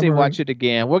losing They say memory. watch it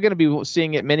again. We're going to be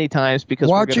seeing it many times because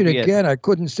Watch we're it going to be again. I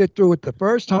couldn't sit through it the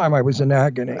first time. I was in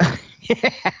agony. Yeah.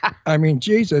 I mean,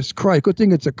 Jesus Christ. Good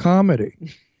thing it's a comedy.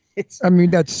 I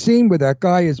mean, that scene where that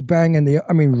guy is banging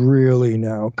I mean, really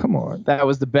now? Come on. That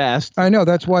was the best. I know.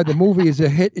 That's why the movie is a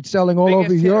hit. It's selling all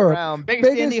over Europe.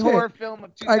 Biggest indie horror film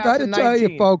of 2019. I got to tell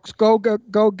you, folks, go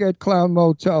get Clown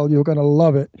Motel. You're going to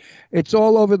love it. It's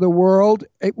all over the world.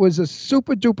 It was a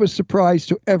super duper surprise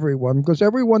to everyone because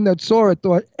everyone that saw it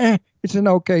thought, it's an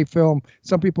okay film.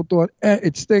 Some people thought,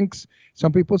 it stinks.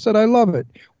 Some people said, I love it.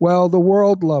 Well, the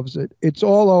world loves it. It's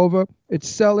all over. It's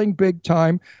selling big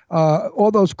time.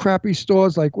 All those crappy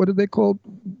stores, like, what are they called?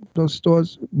 Those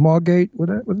stores, Margate, what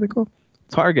are they called?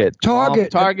 Target,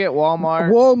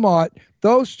 Walmart.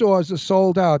 Those stores are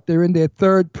sold out. They're in their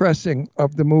 3rd pressing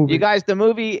of the movie. You guys, the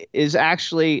movie is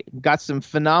actually got some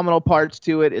phenomenal parts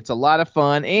to it. It's a lot of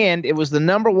fun, and it was the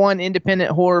 #1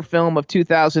 independent horror film of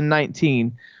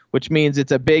 2019, which means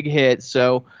it's a big hit.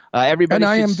 So everybody. And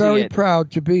I am see very it. proud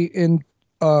to be in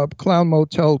Clown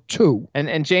Motel 2.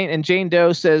 And Jane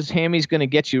Doe says Hammy's going to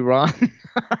get you, Ron.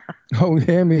 Oh,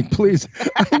 hear me, please.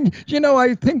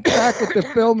 I think back at the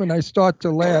film and I start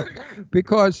to laugh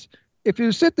because if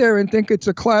you sit there and think it's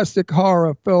a classic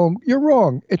horror film, you're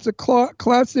wrong. It's a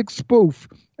classic spoof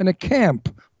and a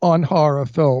camp on horror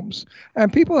films.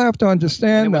 And people have to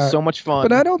understand And it was that. so much fun.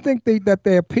 But I don't think that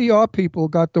their PR people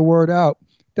got the word out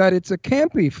that it's a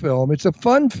campy film. It's a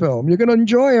fun film. You're going to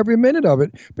enjoy every minute of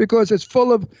it because it's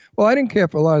full of, well, I didn't care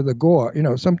for a lot of the gore.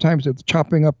 Sometimes it's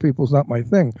chopping up people's not my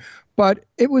thing. But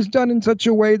it was done in such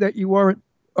a way that you weren't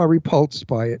repulsed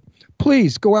by it.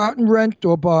 Please go out and rent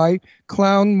or buy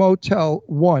Clown Motel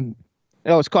 1.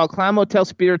 Oh, it's called Clown Motel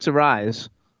Spirits Arise.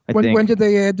 When did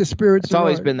they add the spirits? It's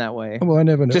always been that way. Well, I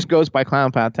never know. Just goes by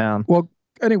Clown Pound Town. Well,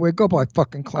 anyway, go by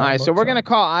fucking Clown. All right, so Motel. we're gonna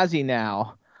call Ozzy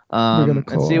now. We're gonna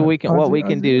call and see what we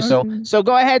can do. So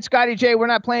go ahead, Scotty J. We're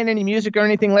not playing any music or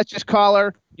anything. Let's just call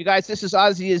her. You guys, this is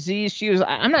Ozzie Aziz.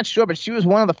 I'm not sure, but she was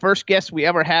one of the first guests we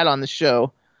ever had on the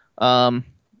show.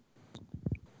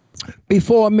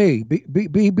 Before me,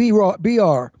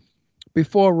 BR.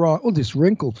 Before Ron. Oh, this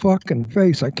wrinkled fucking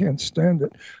face. I can't stand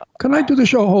it. Can I do the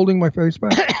show holding my face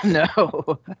back?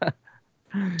 No.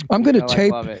 I'm going to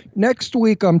tape. I love it. Next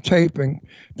week, I'm taping.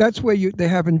 That's where they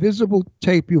have invisible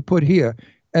tape you put here.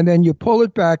 And then you pull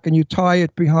it back and you tie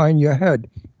it behind your head.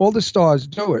 All the stars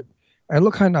do it. And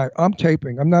look how nice. I'm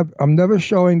taping. I'm never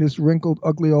showing this wrinkled,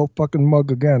 ugly old fucking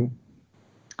mug again.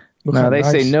 Look No, they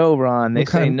nice. say no, Ron. They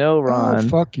say no, Ron. Oh,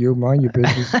 fuck you. Mind your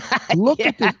business. Look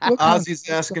at this. Look Ozzy's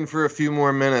asking for a few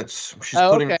more minutes. She's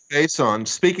Oh, putting okay. her face on.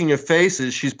 Speaking of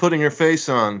faces, she's putting her face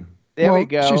on. There we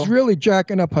go. She's really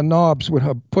jacking up her knobs with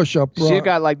her push-up bra. She's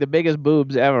got like the biggest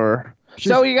boobs ever.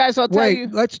 So you guys, I'll tell you.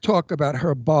 Let's talk about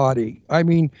her body. I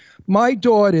mean, my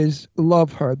daughters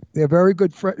love her. They're very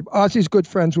good friends. Ozzy's good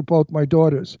friends with both my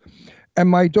daughters. And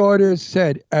my daughters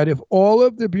said, out of all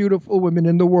of the beautiful women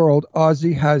in the world,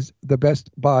 Ozzy has the best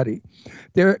body.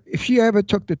 If she ever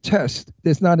took the test,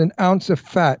 there's not an ounce of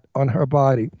fat on her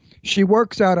body. She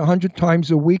works out 100 times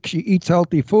a week. She eats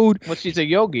healthy food. Well, she's a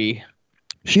yogi.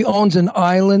 She owns an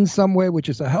island somewhere, which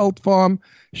is a health farm.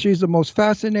 She's the most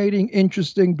fascinating,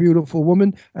 interesting, beautiful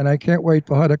woman, and I can't wait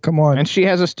for her to come on. And she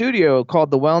has a studio called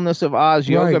the Wellness of Oz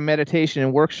Yoga, Right. Meditation,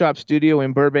 and Workshop Studio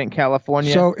in Burbank,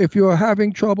 California. So if you're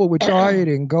having trouble with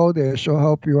dieting, go there. She'll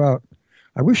help you out.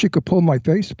 I wish she could pull my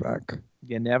face back.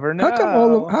 You never know.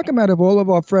 How come out of all of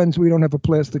our friends we don't have a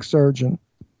plastic surgeon?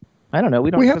 I don't know.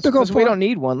 We have to go we don't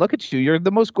need one. Look at you. You're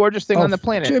the most gorgeous thing on the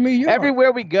planet. Jimmy, you are.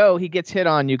 Everywhere we go, he gets hit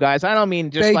on, you guys. I don't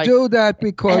mean just They like... do that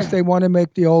because they want to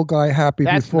make the old guy happy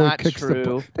That's before not he kicks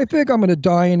true. They think I'm going to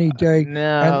die any day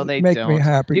No, and they make don't. me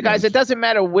happy. You guys, it doesn't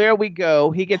matter where we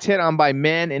go. He gets hit on by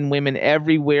men and women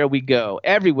everywhere we go.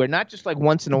 Everywhere, not just like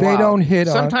once in a while. They don't hit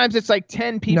on. Sometimes it's like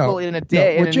 10 people in a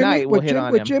day, What in a night will hit on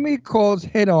him. What Jimmy calls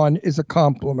hit on is a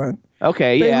compliment.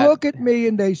 Okay, They yeah. look at me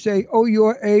and they say, "Oh,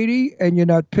 you're 80 and you're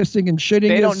not pissing and shitting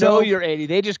They don't yourself." know you're 80.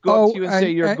 They just go up to you and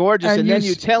say you're gorgeous, and then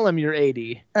you tell them you're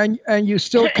 80. And you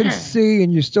still can see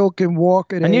and you still can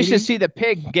walk at And 80. you should see the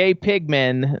gay pig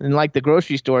men in like the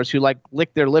grocery stores who like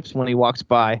lick their lips when he walks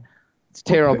by. It's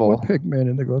terrible. What pig man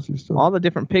in the grocery store? All the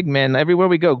different pig men everywhere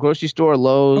we go. Grocery store,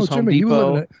 Lowe's, Home Jimmy, you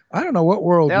live Depot. I don't know what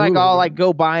world. They you like live all in. like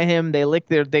go by him.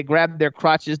 They grab their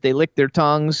crotches. They lick their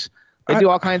tongues. They do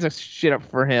all kinds of shit up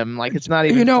for him. Like it's not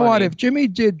even. You know funny. what? If Jimmy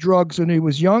did drugs when he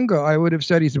was younger, I would have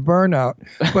said he's a burnout.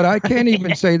 But I can't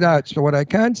even say that. So what I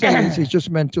can say is he's just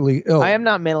mentally ill. I am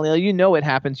not mentally ill. You know it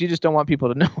happens. You just don't want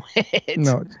people to know it.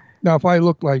 No. Now, if I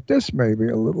look like this, maybe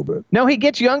a little bit. No, he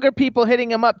gets younger people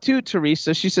hitting him up too,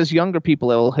 Teresa. She says younger people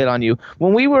will hit on you.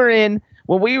 When we were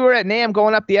at NAMM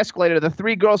going up the escalator, the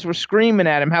three girls were screaming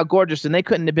at him how gorgeous, and they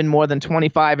couldn't have been more than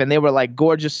 25, and they were like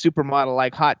gorgeous supermodel,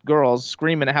 like hot girls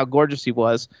screaming at how gorgeous he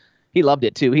was. He loved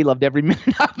it too. He loved every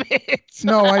minute of it.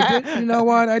 No, I didn't. You know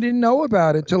what? I didn't know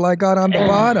about it till I got on the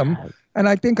bottom, and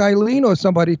I think Eileen or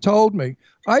somebody told me.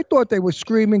 I thought they were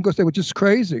screaming because they were just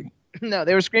crazy. No,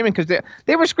 they were screaming because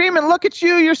they were screaming, "Look at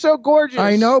you! You're so gorgeous!"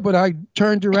 I know, but I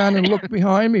turned around and looked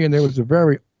behind me, and there was a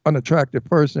very unattractive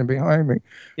person behind me.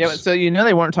 Yeah, but so you know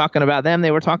they weren't talking about them.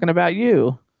 They were talking about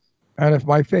you. And if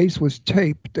my face was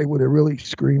taped, they would have really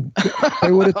screamed.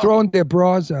 They would have thrown their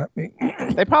bras at me.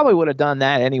 They probably would have done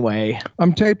that anyway.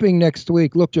 I'm taping next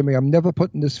week. Look, Jimmy, I'm never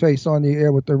putting this face on the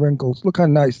air with the wrinkles. Look how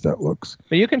nice that looks.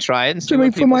 But you can try it and see Jimmy,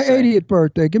 what for people my say. 80th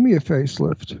birthday, give me a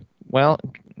facelift. Well,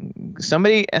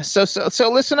 somebody so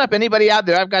listen up, anybody out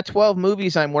there. I've got 12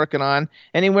 movies I'm working on,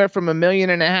 anywhere from $1.5 million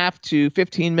to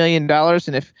 $15 million.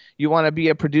 And if you want to be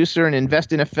a producer and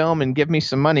invest in a film and give me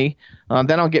some money,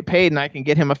 then I'll get paid and I can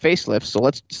get him a facelift. So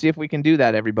let's see if we can do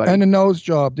that, everybody. And a nose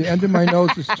job. The end of my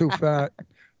nose is too fat.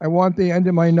 I want the end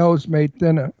of my nose made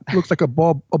thinner. Looks like a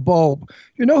bulb.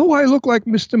 You know who I look like?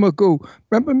 Mr. Magoo.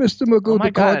 Remember Mr. Magoo,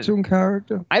 the cartoon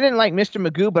character? I didn't like Mr.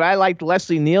 Magoo, but I liked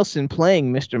Leslie Nielsen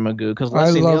playing Mr. Magoo because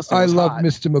Leslie Nielsen was love hot.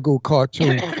 Mr. Magoo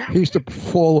cartoon. He used to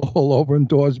fall all over and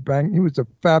doors bang. He was a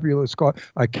fabulous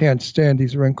I can't stand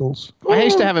these wrinkles. I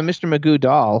used to have a Mr. Magoo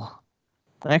doll,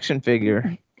 action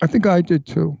figure. I think I did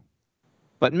too.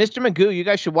 But Mr. Magoo, you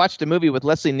guys should watch the movie with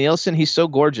Leslie Nielsen. He's so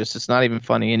gorgeous. It's not even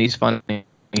funny, and he's funny.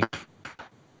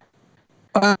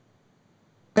 I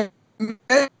would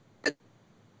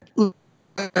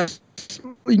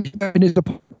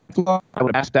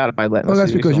have asked out if I let. Oh,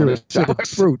 that's because you're a sick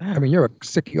fruit. I mean, you're a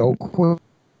sicky old queen.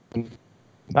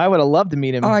 I would have loved to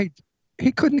meet him.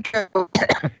 He couldn't get.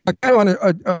 I got on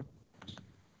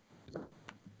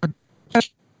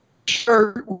a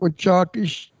shirt with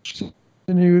jockey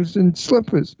and he was in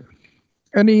slippers,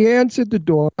 and he answered the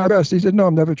door. He said, "No,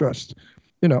 I'm never dressed."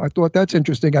 I thought that's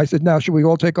interesting. I said, "Now, should we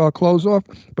all take our clothes off?"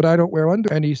 But I don't wear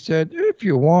under. And he said, "If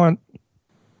you want."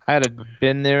 I'd have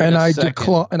been there. And I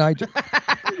declined.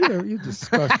 You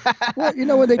disgust. Well,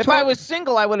 when they if I was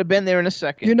single, I would have been there in a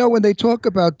second. When they talk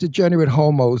about degenerate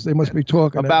homos, they must be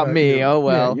talking about me. You. Oh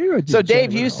well. Yeah, so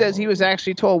Dave Hughes says he was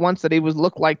actually told once that he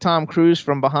looked like Tom Cruise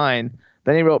from behind.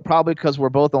 Then he wrote, probably because we're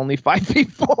both only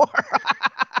 5'4".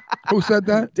 Who said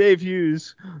that? Dave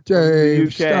Hughes.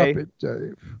 Dave, stop it,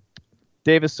 Dave.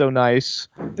 Dave is so nice.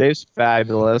 Dave's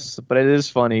fabulous, but it is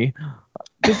funny.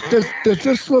 Does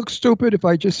this look stupid if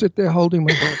I just sit there holding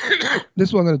my breath? This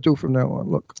is what I'm going to do from now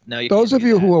on. Look, those of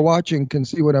you who are watching can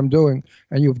see what I'm doing,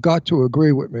 and you've got to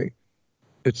agree with me.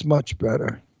 It's much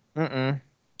better.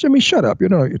 Jimmy, shut up. You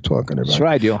don't know what you're talking about. Sure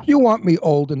I do. You want me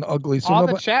old and ugly, so All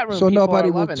the chat room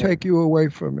nobody will take you away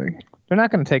from me. They're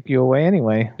not going to take you away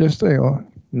anyway. Yes, they are.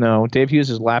 No, Dave Hughes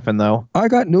is laughing, though. I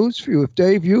got news for you. If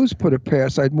Dave Hughes put it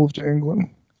past, I'd move to England.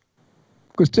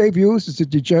 Because Dave Hughes is a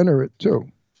degenerate, too.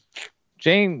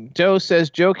 Joe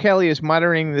says Joe Kelly is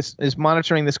monitoring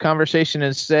this conversation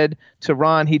and said to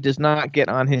Ron he does not get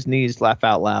on his knees. Laugh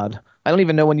out loud. I don't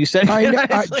even know when you said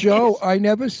Joe, I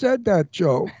never said that,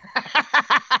 Joe.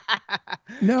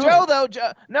 No. Joe, though,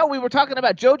 no, we were talking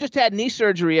about Joe just had knee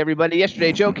surgery, everybody,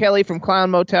 yesterday. Joe Kelly from Clown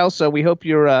Motel. So we hope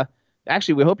you're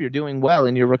we hope you're doing well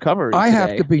in your recovery. I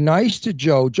have to be nice to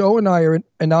Joe. Joe and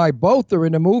I both are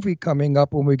in a movie coming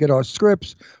up when we get our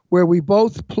scripts where we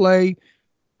both play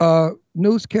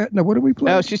newscat. No, what do we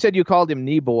play? Oh, she said you called him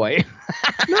knee boy.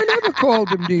 No, I never called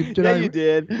him knee. Did I? You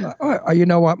did. You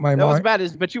know what? That was about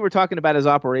but you were talking about his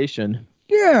operation.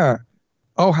 Yeah.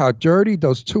 Oh, how dirty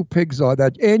those two pigs are.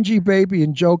 That Angie Baby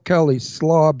and Joe Kelly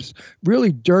slobs.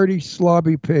 Really dirty,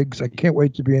 slobby pigs. I can't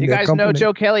wait to be in their company. You guys know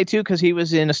Joe Kelly, too, because he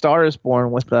was in A Star is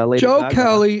Born with Lady Joe Gaga.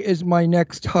 Kelly is my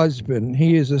next husband.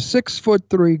 He is a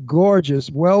 6'3", gorgeous,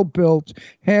 well-built,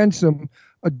 handsome,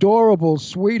 adorable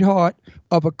sweetheart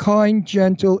of a kind,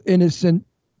 gentle, innocent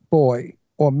boy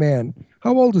or man.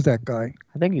 How old is that guy?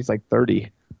 I think he's like 30.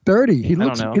 30. He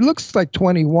looks like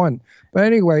 21. But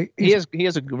anyway, he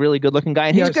is a really good-looking guy,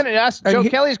 and he's going to Joe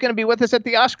Kelly's going to be with us at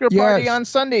the Oscar party on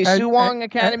Sunday, Sue Wong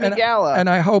Academy Gala. And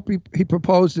I hope he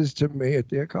proposes to me at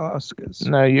the Oscars.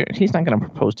 No, he's not going to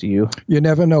propose to you. You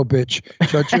never know, bitch.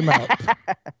 Shut your mouth.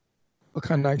 Look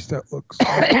how nice that looks.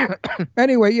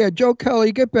 Anyway, yeah, Joe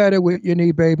Kelly, get better with your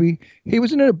knee, baby. He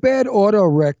was in a bad auto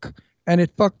wreck, and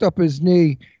it fucked up his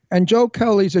knee. And Joe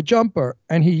Kelly's a jumper,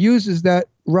 and he uses that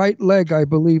right leg, I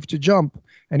believe, to jump,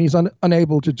 and he's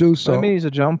unable to do so. I mean, he's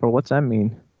a jumper. What's that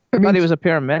mean? I thought he was a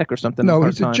paramedic or something. No,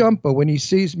 he's a jumper. When he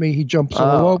sees me, he jumps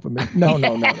all over me. No.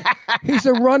 He's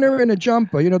a runner and a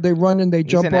jumper. They run and they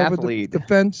jump over the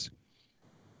fence.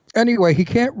 Anyway, he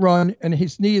can't run, and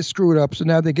his knee is screwed up, so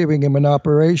now they're giving him an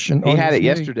operation. He had it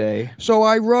yesterday. So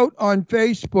I wrote on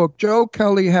Facebook, Joe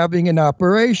Kelly having an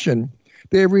operation.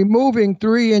 They're removing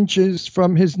 3 inches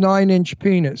from his 9-inch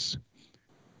penis.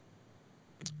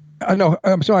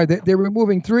 I'm sorry. They're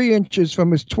removing 3 inches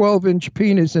from his 12-inch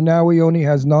penis, and now he only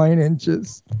has 9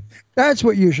 inches. That's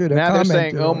what you should have commented. Now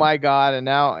they're saying, "Oh my God!" And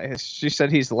now she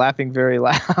said he's laughing very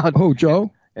loud. Oh, Joe.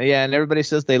 Yeah, and everybody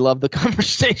says they love the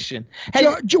conversation. Hey,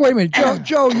 Joe, wait a minute,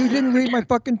 Joe, you didn't read my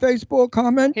fucking Facebook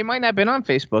comment? He might not have been on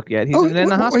Facebook yet. He's in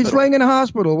the hospital. He's laying in a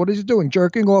hospital. What is he doing?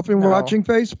 Jerking off and watching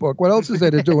Facebook. What else is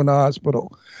there to do in the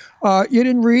hospital? You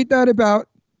didn't read that about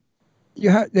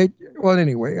well,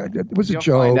 anyway, it was a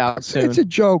joke. Find out soon. It's a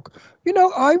joke.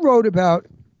 I wrote about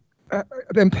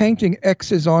them painting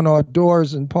X's on our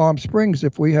doors in Palm Springs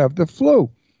if we have the flu.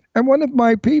 And one of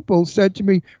my people said to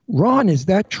me, "Ron, is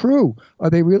that true? Are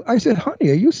they real?" I said, "Honey,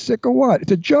 are you sick or what?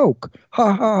 It's a joke.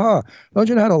 Ha, ha, ha. Don't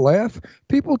you know how to laugh?"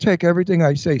 People take everything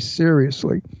I say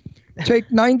seriously. take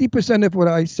 90% of what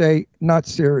I say not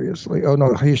seriously. Oh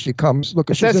no, here she comes. Look,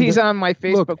 It says he's on my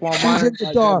Facebook wall. She's in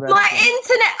the dark. My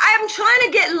internet. I'm trying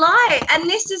to get light, and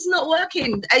this is not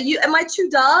working. Am I too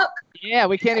dark? Yeah,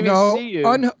 we can't even see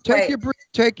you.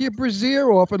 Take your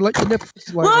brassiere off and let your nipples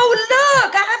slide. Whoa,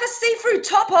 look! I have a see-through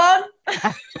top on.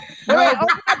 Wait, open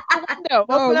up the window.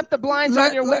 Open up the blinds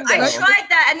on your window. I tried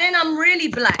that, and then I'm really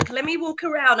black. Let me walk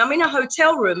around. I'm in a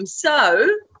hotel room, so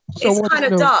it's kind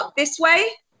of dark. This way?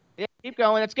 Yeah, keep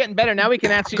going. It's getting better. Now we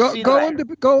can actually see go in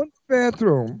the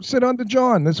bathroom. Sit on the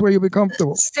John. That's where you'll be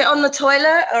comfortable. Sit on the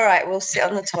toilet? All right, we'll sit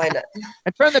on the toilet.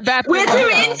 And turn the bathroom. We're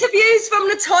doing interviews from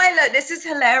the toilet. This is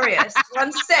hilarious.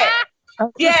 One sec.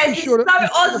 Yes, it's so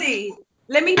Aussie.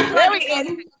 Let me plug it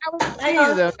in. Hang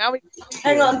on.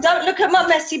 Hang on. Don't look at my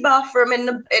messy bathroom in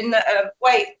the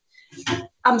wait.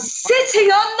 I'm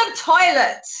sitting on the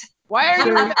toilet. Why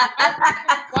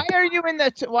are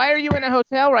you in a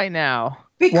hotel right now?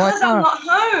 Because I'm not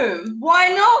home. Why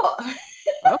not?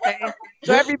 Okay.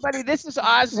 So everybody, this is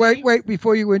Ozzy. Wait,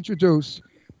 before you introduce,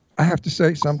 I have to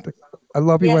say something. I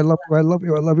love you. I love you. I love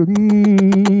you. I love you.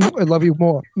 I love you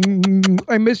more.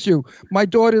 I miss you. My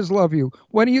daughters love you.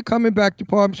 When are you coming back to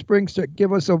Palm Springs to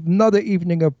give us another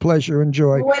evening of pleasure and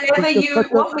joy? Whenever you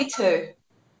want me to.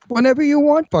 Whenever you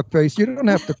want, fuckface. You don't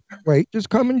have to wait.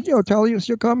 Just come and tell us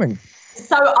you're coming.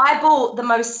 So I bought the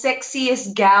most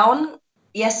sexiest gown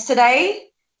yesterday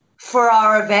for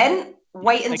our event.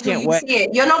 Wait until you see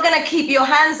it. You're not going to keep your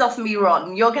hands off me,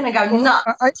 Ron. You're going to go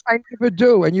nuts. I never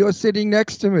do, and you're sitting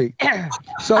next to me.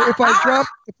 So if I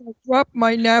drop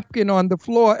my napkin on the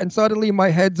floor and suddenly my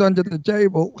head's under the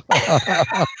table.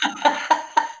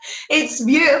 It's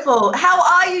beautiful. How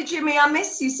are you, Jimmy? I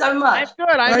miss you so much. I'm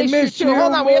good. I miss you too.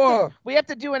 Hold on. We have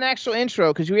to do an actual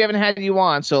intro because we haven't had you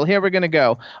on. So here we're going to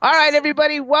go. All right,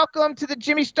 everybody. Welcome to the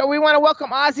Jimmy Star. We want to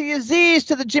welcome Ozzie Aziz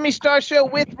to the Jimmy Star Show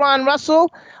with Ron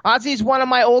Russell. Ozzie's one of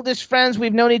my oldest friends.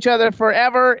 We've known each other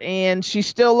forever, and she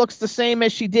still looks the same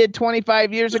as she did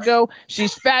 25 years ago.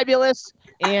 She's fabulous,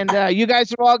 and you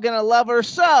guys are all going to love her.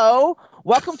 So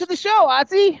welcome to the show,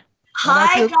 Ozzie.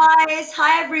 Hi, guys.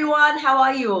 Hi, everyone. How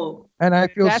are you all? And I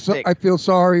feel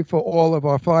sorry for all of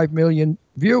our 5 million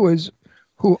viewers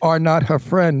who are not her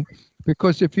friend,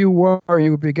 because if you were,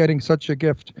 you would be getting such a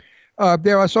gift.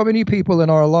 There are so many people in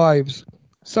our lives.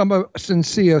 Some are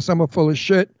sincere, some are full of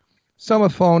shit, some are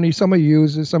phony, some are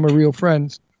users, some are real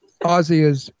friends. Ozzie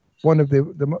is one of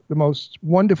the most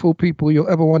wonderful people you'll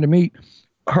ever want to meet.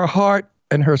 Her heart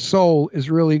and her soul is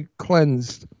really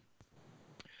cleansed.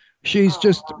 She's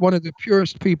just one of the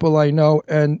purest people I know,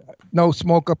 and no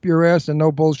smoke up your ass and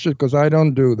no bullshit, because I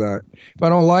don't do that. If I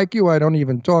don't like you, I don't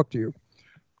even talk to you.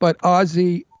 But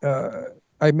Ozzie,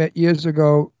 I met years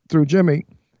ago through Jimmy,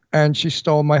 and she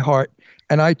stole my heart.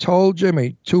 And I told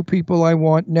Jimmy, 2 people I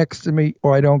want next to me,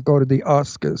 or I don't go to the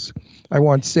Oscars. I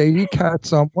want Sadie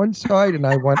Katz on one side, and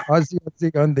I want Ozzie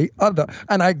on the other.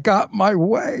 And I got my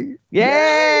way.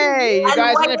 Yay!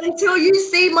 And wait until you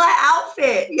see my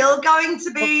outfit. You're going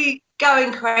to be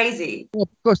going crazy. Well,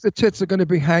 because the tits are going to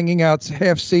be hanging out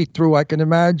half see-through. I can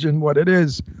imagine what it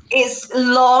is. It's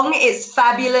long, it's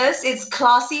fabulous, it's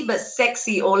classy, but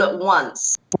sexy all at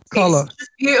once. Color. It's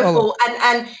just beautiful. Color.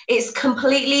 And it's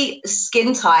completely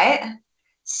skin tight.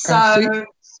 So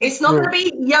it's not going to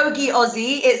be Yogi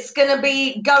Ozzie. It's going to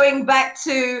be going back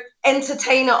to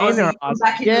entertainer Ozzie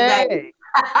back in the day.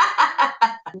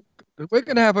 We're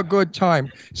going to have a good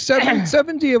time.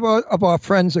 70 of our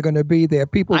friends are going to be there.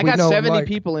 People we know. I got 70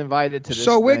 people invited to this.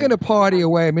 So we're going to party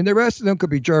away. I mean, the rest of them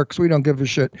could be jerks. We don't give a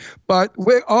shit. But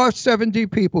our 70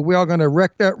 people, we are going to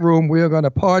wreck that room. We are going to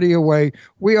party away.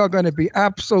 We are going to be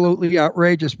absolutely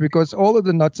outrageous because all of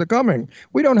the nuts are coming.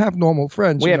 We don't have normal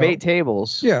friends. We have 8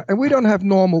 tables. Yeah, and we don't have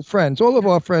normal friends. All of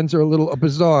our friends are a little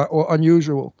bizarre or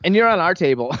unusual. And you're on our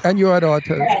table. And you're at our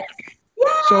table.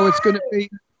 So it's going to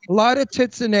be a lot of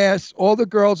tits and ass. All the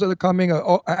girls that are coming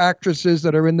are actresses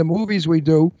that are in the movies we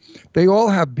do. They all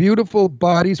have beautiful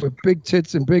bodies with big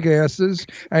tits and big asses,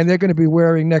 and they're going to be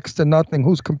wearing next to nothing.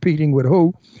 Who's competing with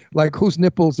who? Like, whose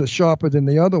nipples are sharper than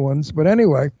the other ones? But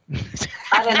anyway.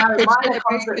 I don't know. Mine are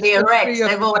constantly erect.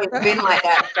 They've always been like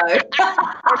that, so.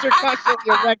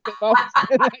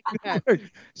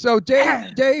 So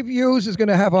Dave Hughes is going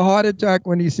to have a heart attack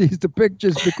when he sees the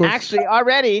pictures because actually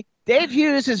already Dave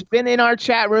Hughes has been in our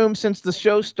chat room since the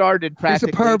show started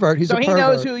practically. He's a pervert. He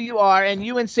knows who you are, and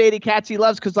you and Sadie Katz he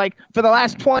loves because like for the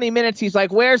last 20 minutes he's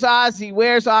like, "Where's Ozzie?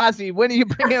 Where's Ozzie? When are you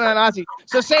bringing on Ozzie?"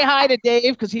 So say hi to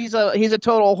Dave because he's a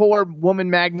total whore woman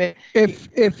magnet. Hi,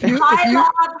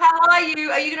 love. How are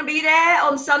you? Are you going to be there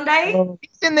on Sunday?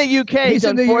 He's in the UK. He's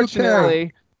unfortunately. in the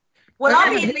UK. Well,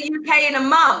 I'll be in the UK in a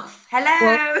month.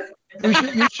 Hello.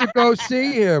 You should go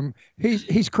see him.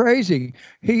 He's crazy.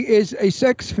 He is a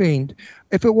sex fiend.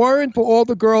 If it weren't for all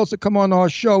the girls that come on our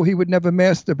show, he would never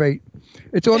masturbate.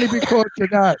 It's only because of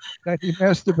that he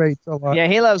masturbates a lot. Yeah,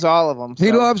 he loves all of them. So.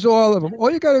 He loves all of them.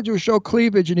 All you got to do is show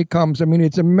cleavage and he comes. I mean,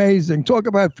 it's amazing. Talk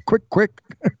about quick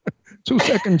 2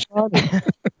 second Johnny.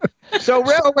 So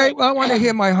wait, I want to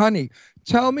hear my honey.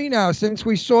 Tell me now, since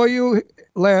we saw you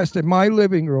last in my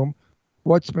living room,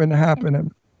 what's been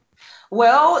happening?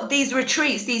 Well, these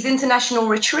retreats, these international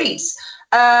retreats,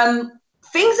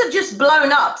 things have just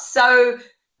blown up. So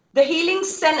the healing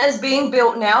center's being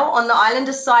built now on the island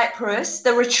of Cyprus.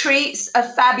 The retreats are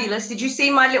fabulous. Did you see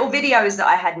my little videos that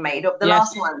I had made of the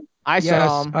last one? I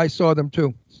saw them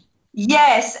too.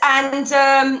 Yes, and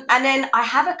then I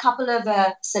have a couple of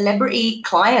celebrity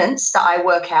clients that I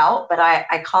work out, but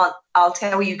I can't. I'll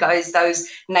tell you guys those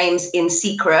names in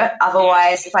secret.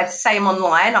 Otherwise, if I say them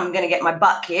online, I'm going to get my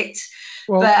butt kicked.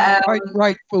 Well, but,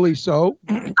 rightfully so.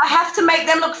 I have to make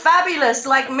them look fabulous,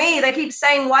 like me. They keep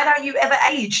saying, "Why don't you ever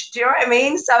age?" Do you know what I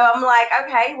mean? So I'm like,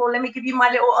 okay, well, let me give you my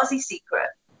little Aussie secret.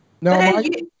 No, but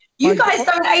then you guys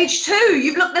don't age too.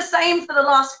 You've looked the same for the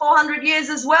last 400 years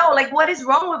as well. Like, what is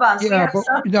wrong with us?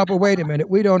 Yeah, but wait a minute.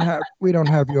 We don't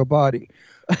have your body.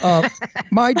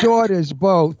 My daughters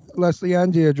both, Leslie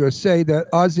and Deirdre, say that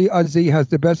Ozzie Aziz has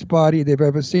the best body they've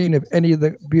ever seen of any of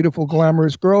the beautiful,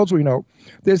 glamorous girls we know.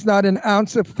 There's not an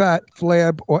ounce of fat,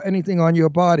 flab, or anything on your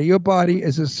body. Your body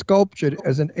is as sculptured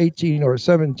as an 18 or a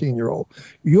 17-year-old.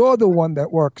 You're the one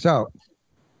that works out.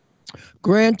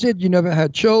 Granted, you never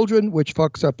had children, which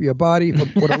fucks up your body.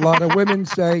 What a lot of women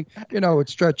say, it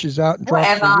stretches out. And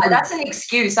whatever. That's an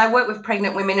excuse. I work with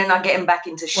pregnant women and I get them back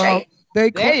into shape.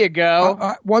 There you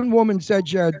go. One woman said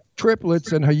she had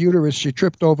triplets in her uterus. She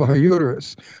tripped over her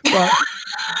uterus. But,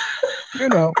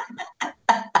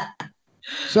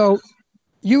 So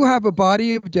you have a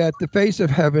body of death, the face of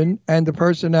heaven, and the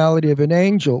personality of an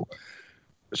angel.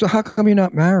 So how come you're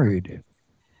not married?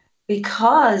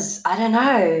 Because, I don't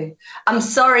know. I'm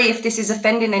sorry if this is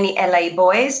offending any LA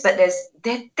boys, but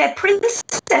they're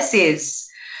princesses.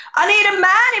 I need a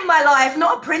man in my life,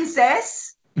 not a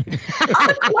princess. I'm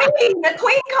a queen. A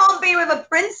queen can't be with a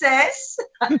princess.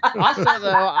 Also,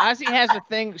 though, Ozzie has a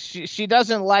thing. She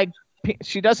doesn't like.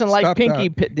 She doesn't like pinky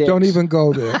dicks. Don't even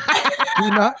go there.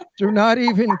 Do not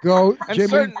even go.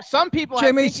 Jimmy, some people.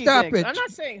 Jimmy, have stop dicks. it. I'm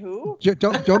not saying who.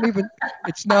 Don't even.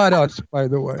 It's not us, by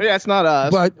the way. Yeah, it's not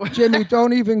us. But Jimmy,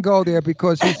 don't even go there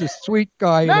because he's a sweet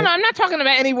guy. No, I'm not talking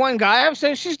about any one guy. I'm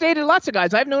saying she's dated lots of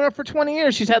guys. I've known her for 20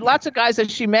 years. She's had lots of guys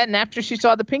that she met, and after she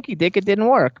saw the pinky dick, it didn't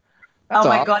work. That's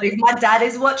my God, if my dad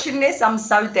is watching this, I'm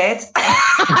so dead.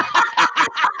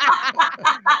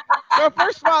 So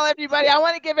first of all, everybody, I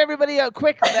want to give everybody a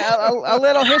quick, a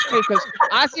little history because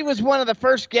Ozzie was one of the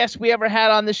first guests we ever had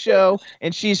on the show,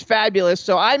 and she's fabulous.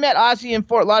 So I met Ozzie in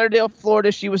Fort Lauderdale,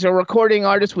 Florida. She was a recording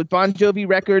artist with Bon Jovi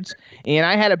Records, and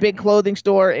I had a big clothing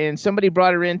store, and somebody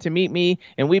brought her in to meet me,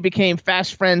 and we became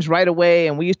fast friends right away,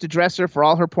 and we used to dress her for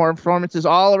all her performances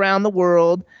all around the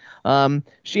world.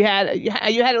 You had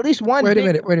at least one. Wait a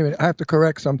minute. I have to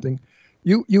correct something.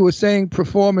 You were saying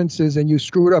performances and you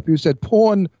screwed up. You said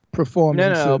porn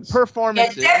performances. No,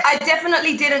 performances. Yeah, I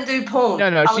definitely didn't do porn.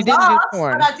 No, she didn't do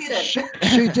porn. But I didn't.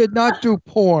 She did not do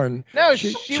porn. No,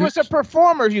 she was a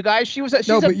performer, you guys.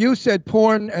 But you said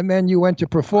porn and then you went to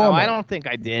perform. Oh, I don't think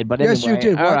I did, but yes, anyway.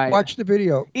 you did. All right. Watch the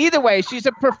video. Either way, she's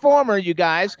a performer, you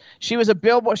guys. She was a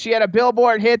Billboard. She had a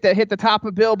Billboard hit that hit the top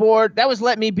of Billboard. That was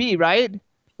 "Let Me Be," right?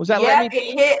 Was that Let Me Be?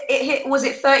 It hit. Was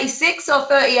it 36 or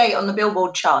 38 on the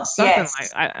Billboard charts? Something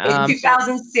yes. In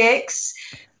 2006.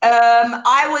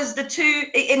 I was the two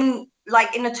in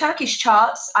the Turkish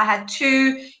charts. I had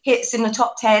 2 hits in the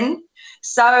top 10.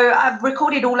 So I've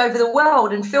recorded all over the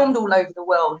world and filmed all over the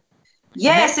world.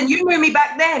 Yes, and you knew me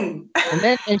back then.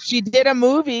 and she did a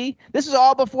movie. This is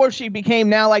all before she became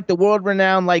now like the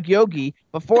world-renowned like Yogi.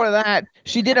 Before that,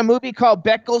 she did a movie called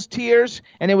Beckel's Tears,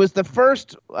 and it was the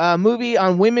first movie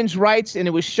on women's rights, and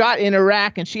it was shot in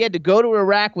Iraq, and she had to go to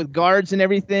Iraq with guards and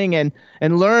everything and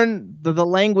learn the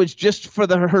language just for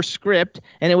her script,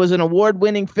 and it was an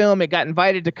award-winning film. It got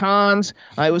invited to Cannes.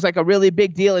 It was like a really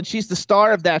big deal, and she's the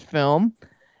star of that film.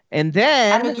 And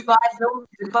then the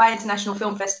Dubai International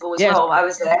Film Festival as well. I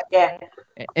was there. Yeah.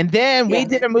 And then we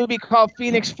did a movie called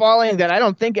Phoenix Falling that I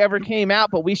don't think ever came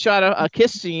out, but we shot a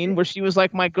kiss scene where she was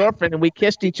like my girlfriend and we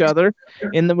kissed each other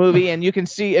in the movie. And you can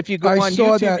see, if you go on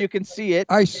YouTube, you can see it.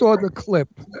 I saw the clip.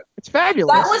 It's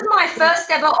fabulous. That was my first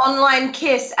ever online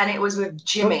kiss, and it was with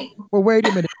Jimmy. Well, wait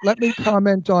a minute. Let me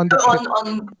comment on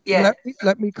the kiss.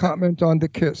 Let me comment on the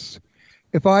kiss.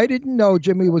 if I didn't know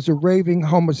Jimmy was a raving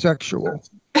homosexual,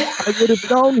 I would have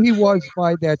known he was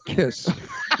by that kiss,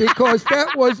 because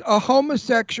that was a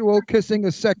homosexual kissing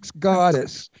a sex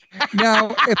goddess.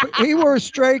 Now, if he were a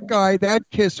straight guy, that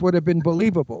kiss would have been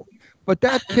believable. But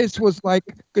that kiss was like,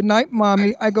 "Good night,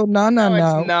 mommy." I go, no.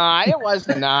 It's not. It was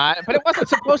not. But it wasn't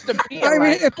supposed to be. I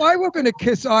mean, if I were going to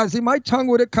kiss Ozzy, my tongue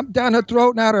would have come down her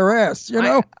throat and out her ass, you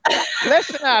know?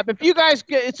 Listen up. If you guys,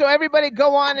 so everybody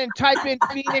go on and type in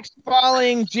Phoenix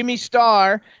Falling Jimmy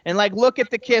Star and like look at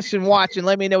the kiss and watch and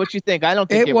let me know what you think. I don't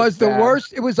think it was the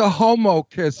worst. It was a homo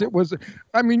kiss. It was,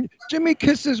 I mean, Jimmy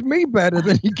kisses me better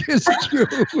than he kisses you.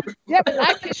 Yeah, but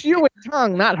I kiss you with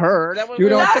tongue, not her.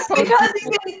 That's because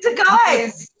he's into guys.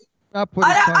 I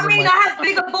mean, I have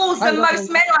bigger balls than most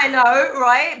men I know,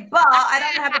 right? But I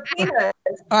don't have a penis.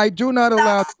 I do not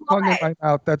allow tongue in my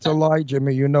mouth. That's a lie,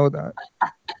 Jimmy. You know that.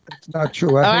 It's not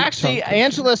true. Actually,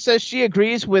 Angela says she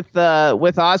agrees with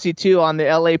Ozzy too on the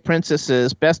LA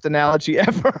Princesses. Best analogy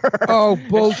ever. Oh,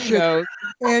 bullshit.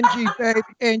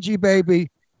 Angie, baby.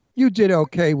 You did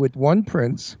okay with one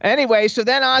prince. Anyway, so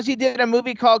then Ozzy did a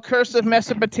movie called Curse of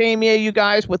Mesopotamia, you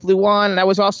guys, with Luan. And I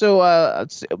was also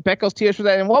Beckel's Tears for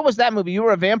that. And what was that movie? You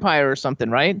were a vampire or something,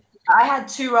 right? I had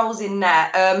 2 roles in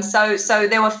that. So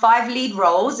there were 5 lead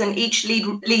roles, and each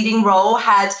leading role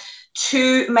had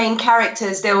 2 main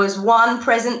characters. There was one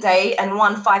present day and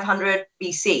one 500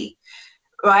 BC.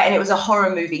 Right, and it was a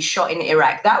horror movie shot in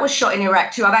Iraq. That was shot in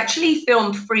Iraq too. I've actually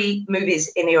filmed 3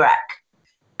 movies in Iraq.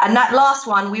 And that last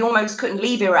one, we almost couldn't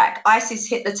leave Iraq. ISIS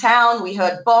hit the town. We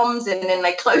heard bombs, and then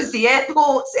they closed the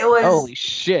airports. It was holy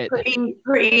shit,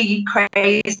 pretty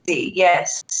crazy.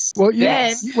 Yes. Well,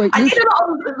 yes. I did a lot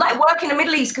of like work in the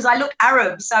Middle East because I look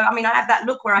Arab. So I mean, I have that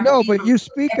look where I. No, but you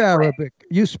speak Arabic.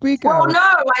 You speak Arabic.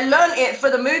 Well, no, I learned it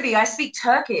for the movie. I speak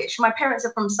Turkish. My parents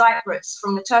are from Cyprus,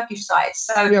 from the Turkish side.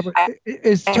 So yeah, but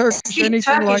is Turkish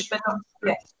anything like?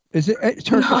 Is it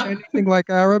Turkish anything like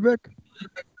Arabic?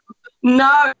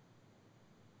 No.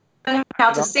 I learned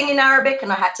how to sing in Arabic,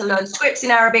 and I had to learn scripts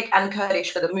in Arabic and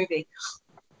Kurdish for the movie.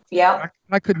 Yeah.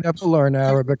 I could never learn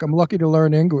Arabic. I'm lucky to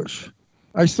learn English.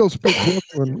 I still speak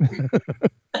Brooklyn.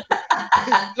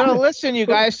 So listen, you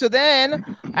guys. So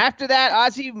then, after that,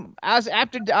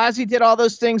 after Ozzy did all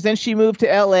those things, then she moved to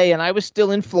LA, and I was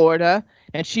still in Florida.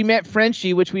 And she met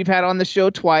Frenchie, which we've had on the show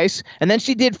twice. And then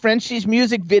she did Frenchie's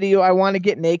music video, "I Want to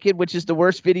Get Naked," which is the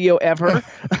worst video ever.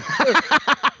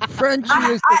 Frenchie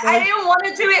is I didn't want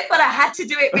to do it, but I had to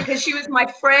do it because she was my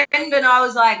friend. And I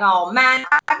was like, oh, man,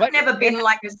 I've never been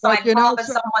like a sidebar for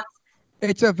someone.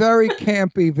 It's a very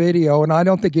campy video, and I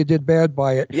don't think you did bad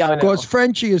by it. Yeah, because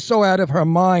Frenchie is so out of her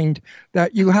mind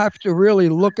that you have to really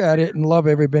look at it and love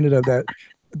every minute of that.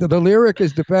 The lyric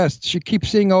is the best. She keeps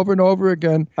singing over and over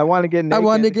again. I want to get naked. I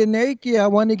want to get naked. I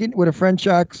want to get with a French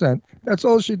accent. That's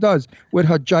all she does with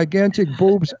her gigantic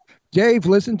boobs. Dave,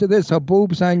 listen to this. Her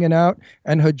boobs hanging out,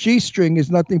 and her G-string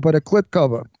is nothing but a clip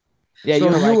cover. Yeah,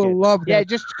 so you will love that. Yeah,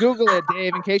 just Google it,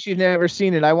 Dave, in case you've never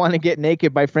seen it. "I Want to Get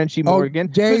Naked" by Frenchie Morgan.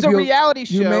 Dave, it's a reality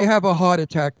show. You may have a heart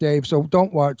attack, Dave, so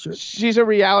don't watch it. She's a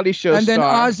reality show and star. And then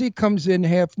Ozzy comes in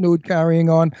half nude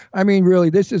carrying on. I mean, really,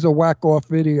 this is a whack-off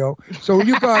video. So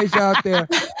you guys out there,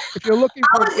 if you're looking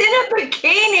for... I was in a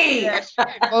bikini. Yeah,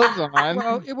 clothes on.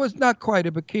 Well, it was not quite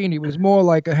a bikini. It was more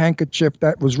like a handkerchief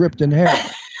that was ripped in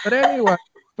half. But anyway,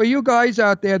 for you guys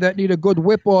out there that need a good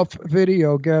whip-off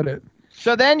video, get it.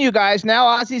 So then, you guys, now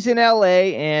Ozzy's in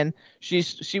LA, and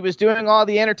she was doing all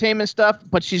the entertainment stuff,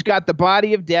 but she's got the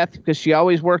body of death because she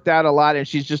always worked out a lot, and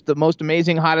she's just the most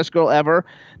amazing, hottest girl ever.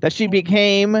 That she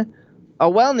became a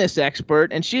wellness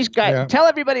expert, and she's got tell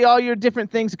everybody all your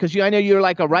different things because I know you're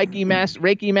like a Reiki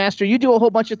master. You do a whole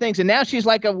bunch of things, and now she's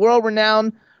like a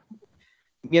world-renowned,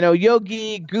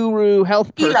 yogi guru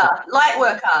health person. Healer, light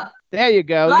worker. There you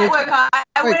go. Light worker.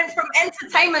 I went from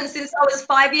entertainment since I was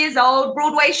 5 years old,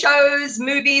 Broadway shows,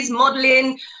 movies,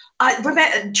 modeling.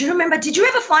 Do you remember? Did you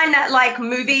ever find that like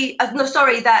movie?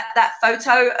 That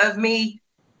photo of me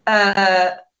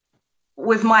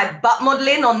with my butt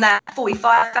modeling on that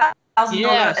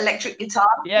 $45,000 electric guitar.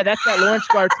 Yeah, that's that Lawrence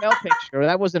Gartell picture.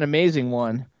 That was an amazing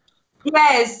one.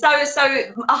 Yes, so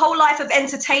a whole life of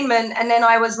entertainment, and then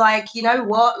I was like, you know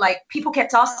what? Like people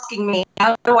kept asking me,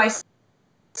 how do I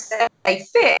stay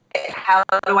fit? How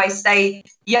do I stay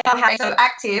young? How so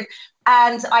active?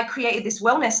 And I created this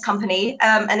wellness company,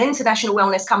 an international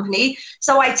wellness company.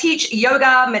 So I teach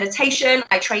yoga, meditation.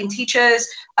 I train teachers.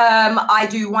 I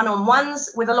do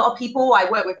one-on-ones with a lot of people. I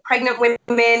work with pregnant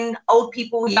women, old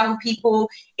people, young people,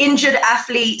 injured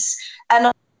athletes,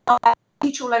 and I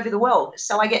teach all over the world.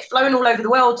 So I get flown all over the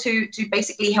world to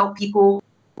basically help people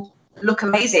look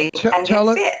amazing and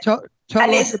get fit.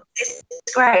 It's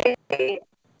great.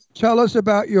 Tell us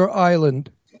about your island.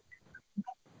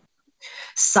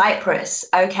 Cyprus.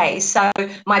 Okay, so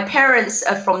my parents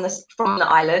are from the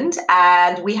island,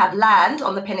 and we have land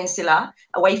on the peninsula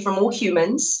away from all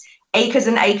humans, acres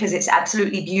and acres. It's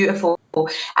absolutely beautiful,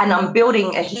 and I'm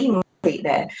building a healing retreat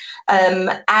there.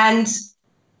 And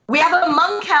we have a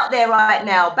monk out there right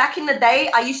now. Back in the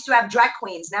day, I used to have drag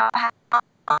queens. Now I have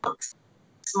monks.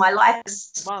 My life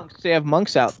is monks. They have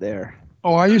monks out there.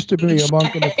 Oh, I used to be a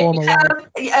monk in a former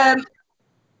life.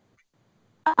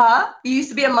 You used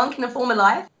to be a monk in a former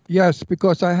life? Yes,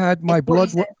 because I had my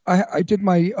blood. I did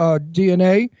my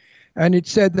DNA, and it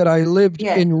said that I lived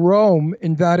in Rome,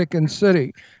 in Vatican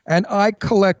City, and I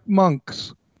collect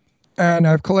monks, and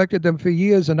I've collected them for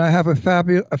years, and I have a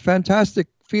fantastic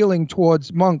feeling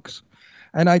towards monks,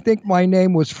 and I think my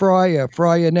name was Fry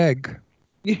an egg.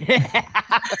 Yeah.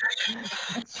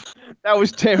 That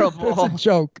was terrible. It's a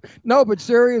joke. No, but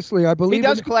seriously, I believe he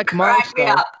does collect monks,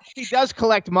 though. He does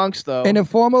collect monks, though. In a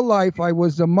former life, I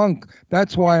was a monk.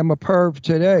 That's why I'm a perv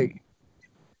today.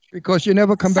 Because you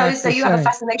never come back. So you have a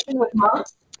fascination with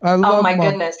monks? I love Oh my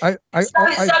monks. goodness.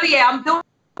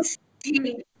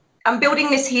 I'm building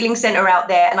this healing center out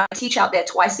there, and I teach out there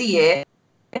twice a year.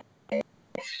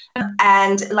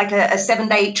 And like a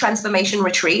 7-day transformation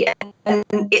retreat, and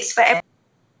it's for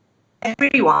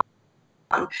everyone.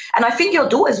 And I think your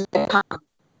daughters will come.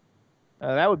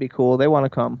 That would be cool. They want to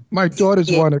come. My daughters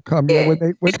want to come. Yeah,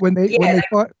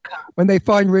 when they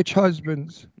find rich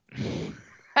husbands.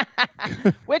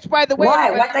 Which, by the way,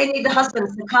 why they need the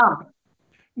husbands to come?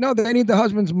 No, they need the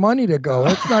husband's money to go.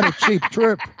 That's not a cheap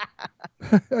trip.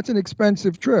 That's an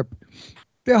expensive trip.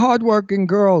 They're hardworking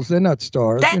girls. They're not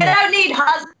stars. They don't need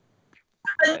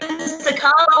husbands to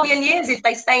come a million years if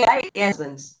they stay 8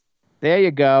 husbands. There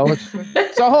you go.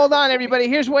 So hold on, everybody.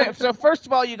 Here's what. So first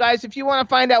of all, you guys, if you want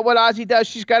to find out what Ozzie does,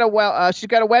 she's got a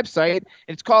website.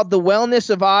 It's called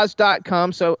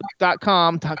thewellnessofoz.com. So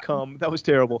 .com. That was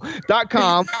terrible.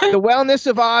 .com.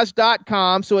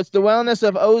 Thewellnessofoz.com. So it's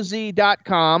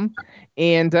thewellnessofoz.com.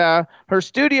 And her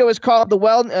studio is called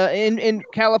in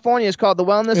California is called the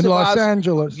Wellness in of Los Oz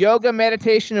Angeles Yoga,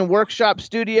 Meditation, and Workshop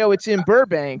Studio. It's in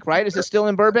Burbank, right? Is it still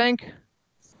in Burbank?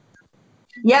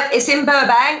 Yep, it's in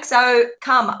Burbank. So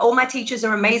come. All my teachers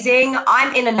are amazing.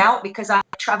 I'm in and out because I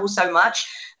travel so much.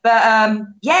 But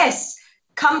yes,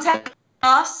 come take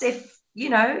us if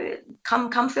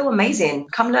come feel amazing.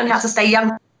 Come learn how to stay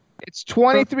young. It's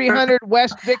 2300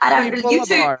 West Victory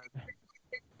Boulevard.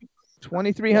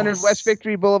 2300 West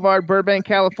Victory Boulevard, Burbank,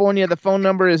 California. The phone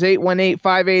number is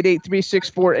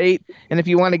 818-588-3648. And if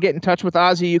you want to get in touch with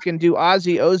Ozzie, you can do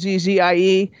Ozzie,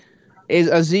 O-Z-Z-I-E,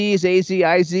 Aziz,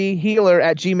 A-Z-I-Z, healer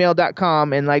at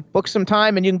gmail.com, and book some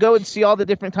time. And you can go and see all the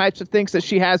different types of things that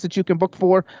she has that you can book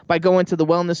for by going to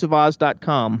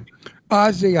thewellnessofoz.com.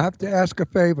 Ozzie, I have to ask a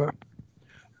favor.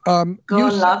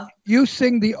 You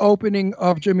sing the opening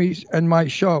of Jimmy's and my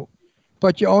show,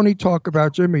 but you only talk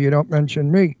about Jimmy. You don't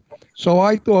mention me. So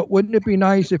I thought, wouldn't it be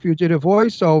nice if you did a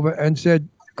voiceover and said,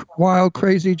 Wild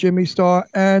Crazy Jimmy Star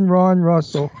and Ron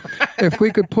Russell? If we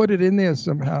could put it in there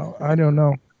somehow. I don't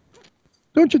know.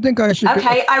 Don't you think I should?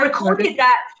 Okay, I recorded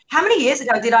that. How many years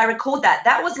ago did I record that?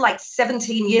 That was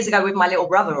 17 years ago with my little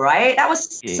brother, right? That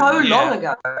was so long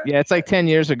ago. Yeah, it's 10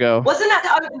 years ago. Wasn't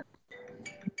that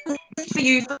for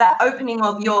you for that opening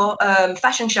of your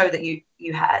fashion show that you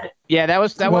had? Yeah, that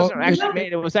wasn't actually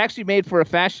made. It was actually made for a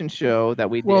fashion show that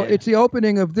we did. Well, it's the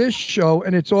opening of this show,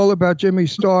 and it's all about Jimmy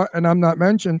Star, and I'm not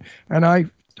mentioned, and I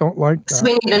don't like that. So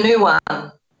we need a new one.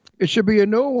 It should be a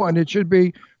new one. It should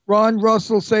be Ron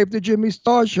Russell Save the Jimmy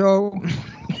Star Show.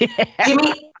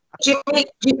 Jimmy,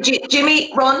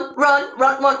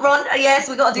 Ron. Yes,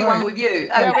 we got to do one with you. Okay.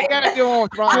 Yeah, we got to do one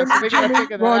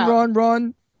with Ron.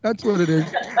 Ron. That's what it is.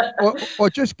 Or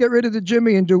just get rid of the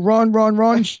Jimmy and do Ron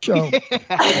show.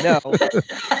 I know.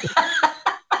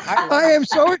 I am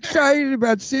so excited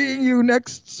about seeing you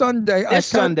next Sunday. This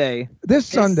Sunday. This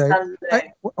Sunday.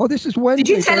 This is Wednesday.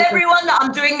 Did you tell everyone that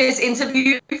I'm doing this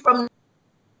interview from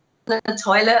the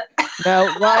toilet?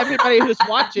 No, well, everybody who's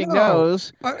watching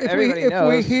knows. If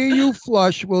we hear you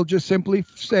flush, we'll just simply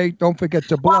say, "Don't forget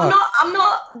to blush." Well, I'm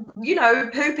not,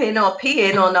 pooping or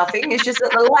peeing or nothing. It's just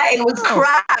that the lighting was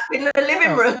crap in the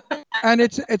living room. And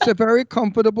it's a very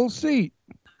comfortable seat.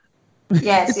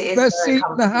 Yes, it is. Best seat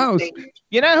in the house.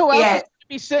 You know who else is going to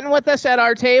be sitting with us at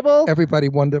our table? Everybody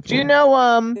wonderful. Do you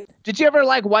know? Did you ever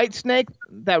like Whitesnake,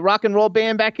 that rock and roll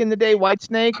band back in the day,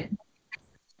 Whitesnake?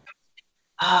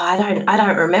 I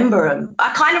don't remember him.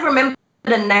 I kind of remember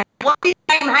the name. What's his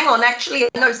name? Hang on, actually, I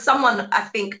know someone, I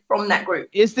think, from that group.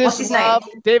 What's his name?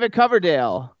 David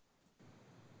Coverdale.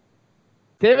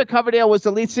 David Coverdale was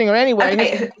the lead singer anyway.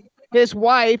 Okay. His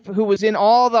wife, who was in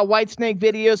all the Whitesnake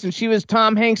videos, and she was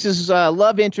Tom Hanks's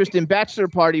love interest in Bachelor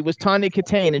Party, was Tanya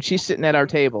Katane, and she's sitting at our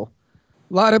table.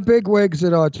 A lot of big wigs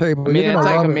at our table. I mean, it's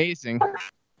like amazing.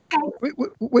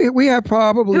 We have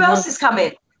probably... Who else is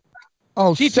coming?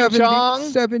 Oh,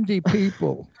 70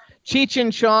 people. Cheech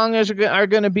and Chong are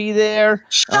going to be there.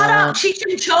 Shut up. Cheech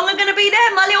and Chong are going to be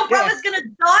there. My little brother's going to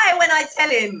die when I tell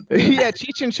him. Yeah,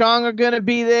 Cheech and Chong are going to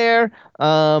be there.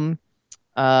 Ron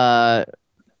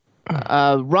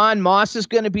Moss is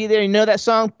going to be there. You know that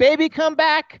song, Baby Come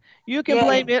Back? You can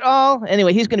blame it all.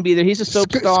 Anyway, he's going to be there. He's a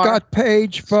soap star. Scott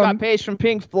Page from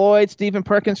Pink Floyd. Stephen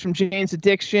Perkins from Jane's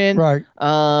Addiction. Right.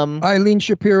 Eileen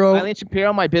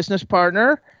Shapiro, my business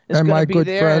partner, is going to be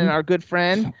there. Friend. And our good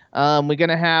friend. We're going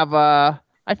to have, I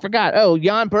forgot. Oh,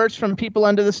 Jan Birch from People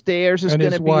Under the Stairs is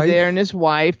going to be there, and his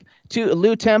wife.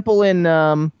 Lou Temple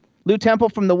and Lou Temple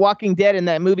from The Walking Dead in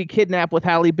that movie Kidnap with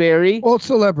Halle Berry. All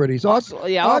celebrities. Our cool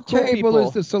table people.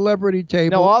 is the celebrity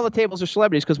table. No, all the tables are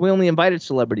celebrities because we only invited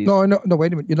celebrities. No,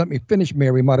 wait a minute. You let me finish,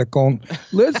 Mary Maricon.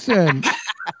 Listen,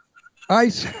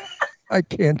 I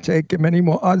can't take him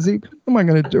anymore. Ozzie, what am I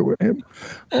going to do with him?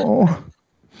 Oh.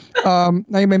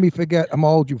 Now you made me forget. I'm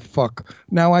old, you fuck.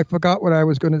 Now I forgot what I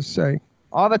was going to say.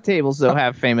 All the tables, though,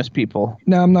 have famous people.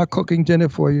 No, I'm not cooking dinner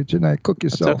for you tonight. Cook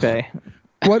yourself. It's okay.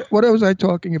 What was I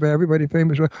talking about? Everybody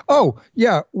famous. Oh,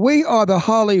 yeah. We are the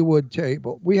Hollywood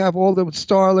table. We have all the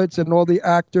starlets and all the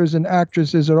actors and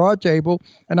actresses at our table.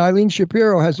 And Eileen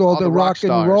Shapiro has all the rock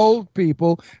and roll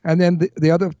people. And then the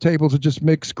other tables are just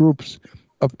mixed groups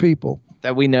of people.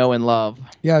 That we know and love.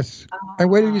 Yes.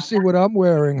 And wait till you see what I'm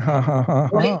wearing. Ha, ha, ha,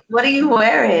 ha. What are you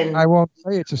wearing? I won't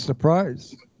say. It's a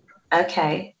surprise.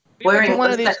 Okay. Wearing one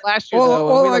of these last year, though.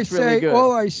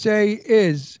 All I say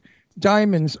is...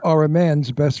 diamonds are a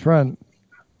man's best friend.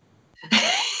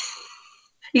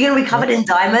 You're going to be covered in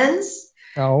diamonds?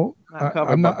 No,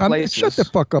 I'm not. Shut the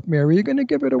fuck up, Mary. You're going to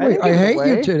give it away. I hate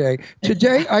you today.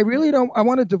 Today, I really don't. I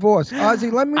want a divorce.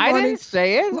 Ozzie, lend me money. I didn't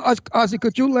say it. Ozzie,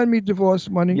 could you lend me divorce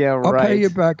money? Yeah, right. I'll pay you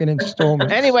back in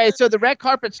installments. Anyway, so the red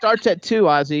carpet starts at 2,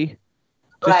 Ozzie.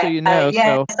 Just so you know.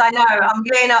 Yes, I know. I'm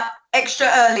getting up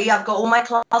extra early. I've got all my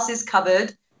classes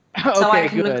covered. So I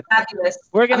can look fabulous.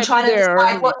 We're going I'm trying to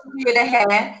decide what to do with the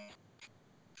hair.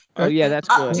 Oh, yeah, that's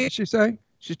good. What did she say?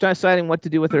 She's deciding what to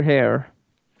do with her hair.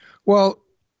 Well,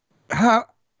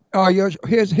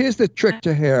 here's the trick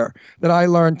to hair that I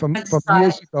learned from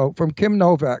years ago from Kim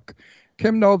Novak.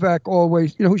 Kim Novak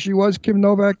always, you know who she was? Kim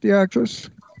Novak, the actress?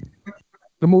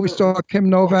 The movie star Kim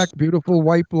Novak, beautiful,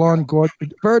 white, blonde, gorgeous.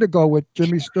 Vertigo with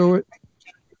Jimmy Stewart.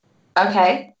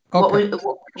 Okay. Okay.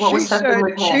 What was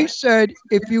she said,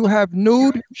 if you have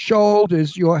nude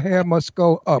shoulders, your hair must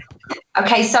go up.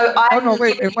 Okay, so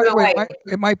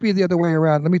it might be the other way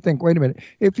around. Let me think. Wait a minute.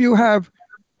 If you have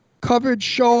covered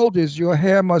shoulders, your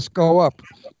hair must go up.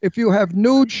 If you have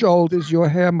nude shoulders, your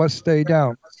hair must stay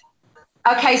down.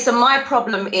 Okay, so my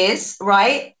problem is,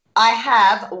 right, I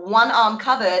have one arm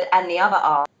covered and the other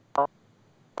arm.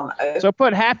 So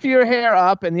put half of your hair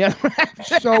up and the other half.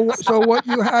 So what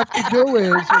you have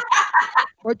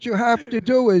to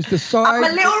do is decide. I'm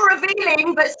a little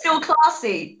revealing, but still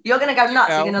classy. You're gonna go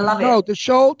nuts. You're gonna love it. No, the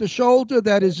shoulder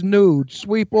that is nude.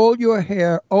 Sweep all your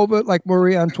hair over like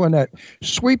Marie Antoinette.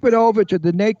 Sweep it over to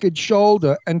the naked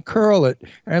shoulder and curl it,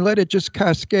 and let it just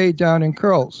cascade down in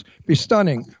curls. Be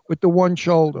stunning with the one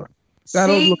shoulder.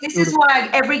 See, this is why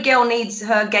every girl needs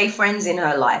her gay friends in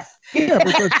her life. Yeah,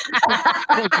 because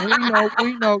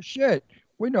we know shit.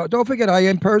 We know. Don't forget, I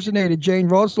impersonated Jane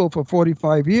Russell for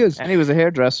 45 years. And he was a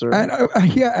hairdresser. And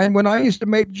and when I used to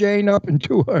make Jane up and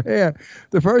do her hair,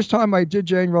 the first time I did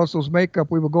Jane Russell's makeup,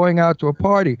 we were going out to a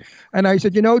party. And I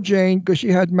said, Jane, because she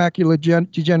had macular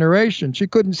degeneration. She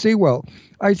couldn't see well.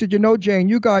 I said, Jane,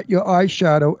 you got your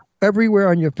eyeshadow everywhere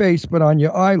on your face, but on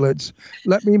your eyelids.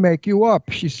 Let me make you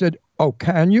up. She said, oh,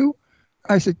 can you?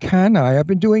 I said, can I? I've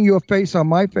been doing your face on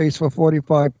my face for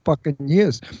 45 fucking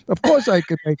years. Of course I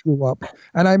could make you up.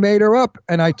 And I made her up,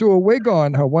 and I threw a wig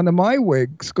on her, one of my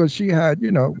wigs, because she had,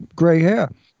 gray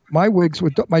hair. My wigs were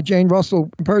my Jane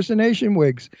Russell impersonation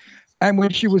wigs. And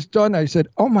when she was done, I said,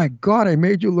 oh, my God, I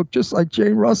made you look just like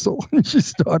Jane Russell. And she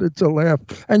started to laugh.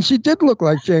 And she did look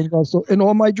like Jane Russell in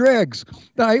all my drags.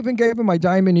 I even gave her my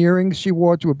diamond earrings she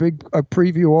wore to a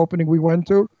preview opening we went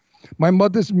to. My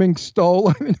mother's mink stole.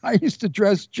 I mean, I used to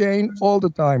dress Jane all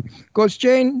the time. Because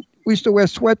Jane, we used to wear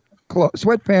sweatpants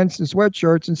and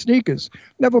sweatshirts and sneakers.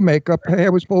 Never makeup. Her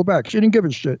hair was pulled back. She didn't give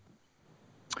a shit.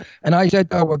 And I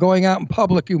said, we're going out in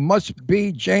public. You must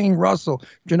be Jane Russell.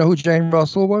 Do you know who Jane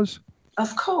Russell was?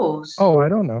 Of course. Oh, I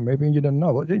don't know. Maybe you didn't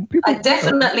know. I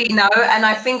definitely know. And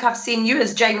I think I've seen you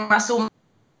as Jane Russell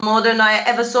more than I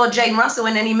ever saw Jane Russell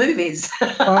in any movies.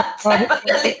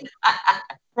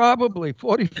 Probably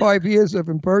 45 years of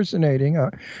impersonating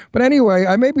her. But anyway,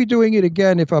 I may be doing it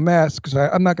again if I'm asked, because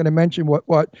I'm not going to mention what,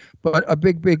 but a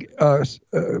big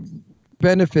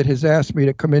benefit has asked me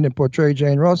to come in and portray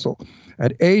Jane Russell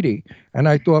at 80. And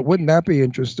I thought, wouldn't that be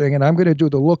interesting? And I'm going to do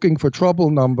the Looking for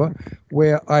Trouble number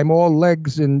where I'm all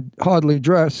legs and hardly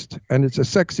dressed. And it's a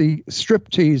sexy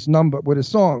striptease number with a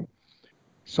song.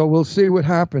 So we'll see what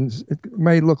happens. It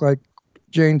may look like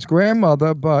Jane's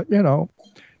grandmother, but, you know,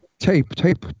 tape.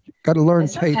 Got to learn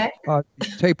tape. Okay.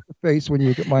 Tape the face when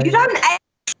you get my... You don't age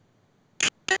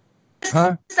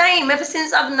the same ever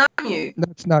since I've known you.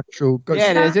 That's not true.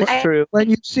 Yeah, it is. It's true. When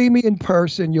you see me in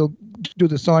person, you'll do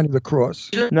the sign of the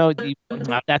cross. No,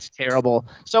 that's terrible.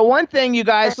 So one thing, you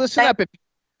guys, listen up.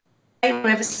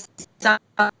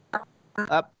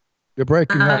 Up. You're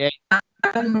breaking up.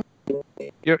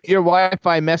 Your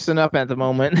Wi-Fi messing up at the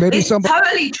moment. Maybe it's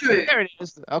totally true. There it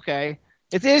is. Okay.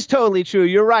 It is totally true.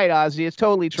 You're right, Ozzy. It's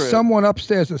totally true. Someone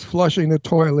upstairs is flushing the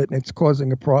toilet and it's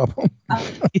causing a problem.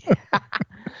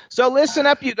 So listen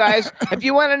up, you guys. If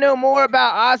you want to know more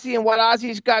about Ozzy and what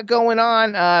Ozzy's got going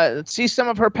on, see some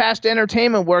of her past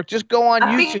entertainment work, just go on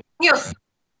YouTube.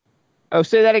 Oh,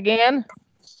 say that again?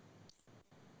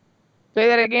 Say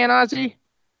that again, Ozzy?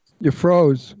 You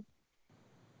froze.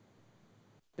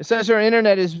 It says her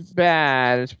internet is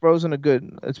bad. It's frozen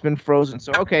it's been frozen.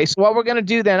 So, okay. So what we're going to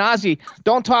do then, Ozzy,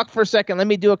 don't talk for a second. Let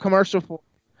me do a commercial for you.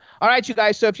 All right, you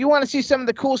guys. So if you want to see some of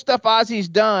the cool stuff Ozzy's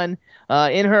done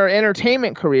in her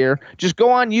entertainment career, just go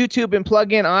on YouTube and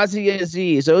plug in Ozzie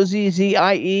Aziz, Ozzie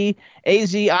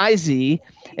Aziz.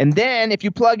 And then if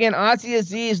you plug in Ozzie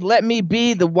Aziz, Let Me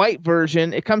Be, the white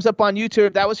version, it comes up on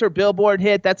YouTube. That was her Billboard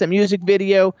hit. That's a music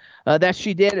video that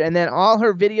she did. And then all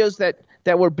her videos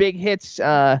that were big hits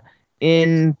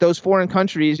in those foreign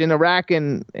countries, in Iraq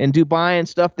and Dubai and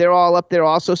stuff, they're all up there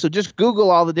also. So just Google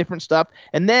all the different stuff.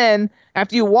 And then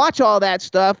after you watch all that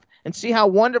stuff and see how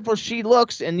wonderful she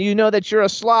looks and you know that you're a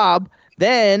slob,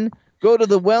 then go to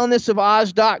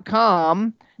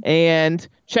thewellnessofoz.com and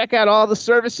check out all the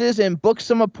services and book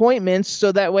some appointments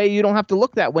so that way you don't have to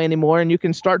look that way anymore and you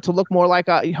can start to look more like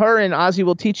her, and Ozzy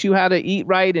will teach you how to eat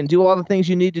right and do all the things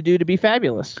you need to do to be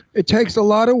fabulous. It takes a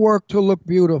lot of work to look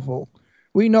beautiful.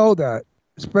 We know that,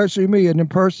 especially me, an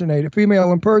impersonator,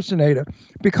 female impersonator.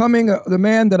 Becoming the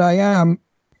man that I am,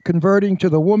 converting to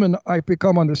the woman I've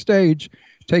become on the stage,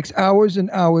 takes hours and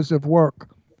hours of work.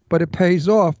 But it pays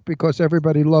off because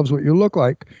everybody loves what you look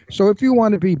like. So if you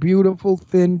want to be beautiful,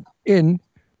 thin,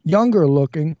 younger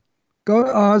looking, go to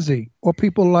Ozzy or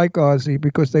people like Ozzy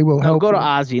because they will help. Go to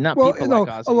Ozzy, not people like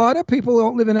Ozzy. A lot of people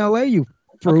don't live in LA, you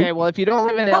fruit. Okay, well, if you don't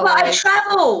live in LA. But I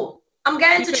travel. I'm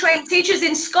going to train teachers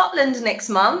in Scotland next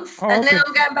month, and then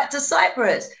I'm going back to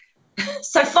Cyprus.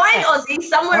 So find Ozzy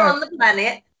somewhere on the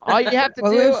planet. All you have to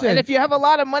do, and if you have a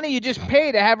lot of money, you just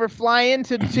pay to have her fly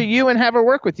into you and have her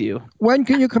work with you. When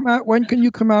can you come out? When can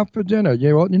you come out for dinner?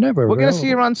 You never. We're gonna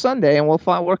see her on Sunday, and we'll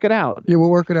work it out. Yeah,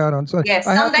 we'll work it out on Sunday. Yeah,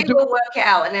 Sunday we'll work it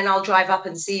out, and then I'll drive up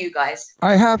and see you guys.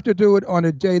 I have to do it on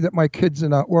a day that my kids are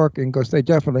not working because they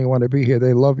definitely want to be here.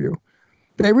 They love you.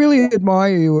 They really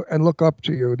admire you and look up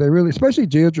to you. They really, especially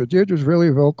Deirdre. Deirdre's really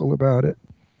vocal about it.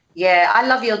 Yeah, I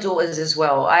love your daughters as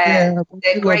well. They're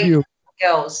great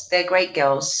girls. They're great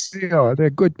girls. Yeah, they're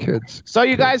good kids. So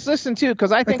you guys listen too,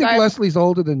 because I think Leslie's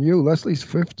older than you. Leslie's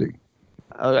 50.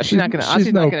 She's not gonna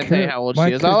tell you how old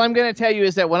she is. All I'm gonna tell you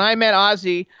is that when I met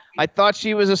Ozzy, I thought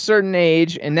she was a certain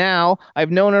age, and now I've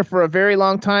known her for a very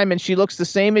long time, and she looks the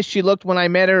same as she looked when I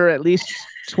met her at least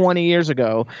 20 years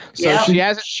ago. So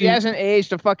she hasn't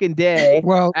aged a fucking day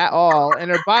at all,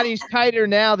 and her body's tighter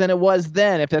now than it was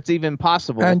then, if that's even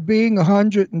possible. And being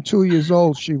 102 years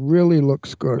old, she really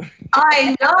looks good.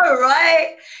 I know,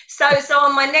 right? So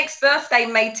on my next birthday,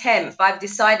 May 10th, I've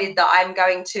decided that I'm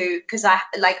going to, because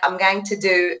I'm going to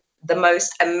do the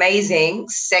most amazing,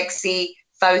 sexy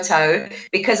photo,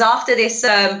 because after this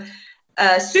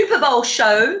Super Bowl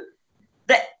show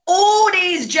that all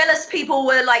these jealous people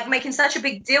were like making such a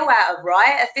big deal out of,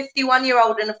 right? A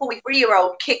 51-year-old and a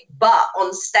 43-year-old kicked butt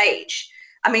on stage.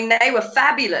 I mean, they were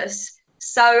fabulous.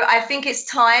 So I think it's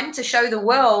time to show the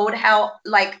world how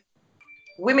like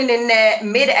women in their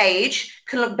mid-age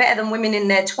can look better than women in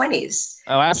their 20s.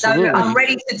 Oh, absolutely. So I'm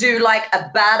ready to do like a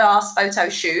badass photo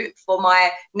shoot for my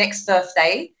next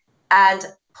birthday and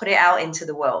put it out into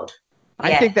the world.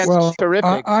 I think that's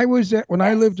terrific. I was when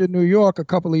I lived in New York a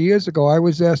couple of years ago, I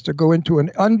was asked to go into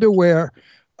an underwear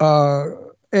ad.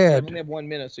 I only have 1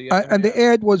 minute, so and the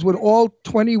ad was with all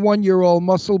 21-year-old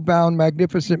muscle-bound,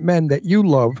 magnificent men that you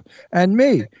love and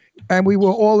me. and we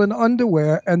were all in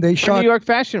underwear, and they shot New York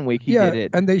Fashion Week. He did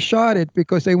it, and they shot it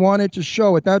because they wanted to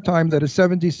show at that time that a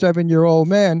 77-year-old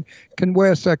man can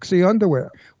wear sexy underwear,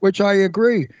 which I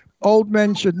agree. Old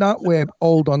men should not wear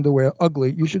old underwear,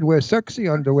 ugly. You should wear sexy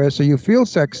underwear so you feel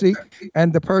sexy,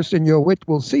 and the person you're with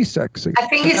will see sexy. I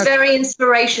think it's very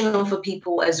inspirational for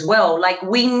people as well. Like,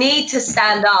 we need to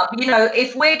stand up. You know,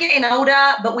 if we're getting older,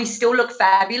 but we still look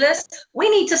fabulous, we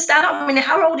need to stand up. I mean,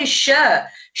 how old is Cher?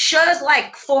 Cher's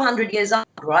like 400 years old,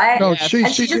 right? No, she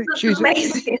just looks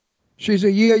amazing. She's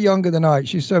a year younger than I.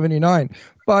 She's 79.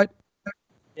 But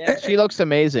yeah, she looks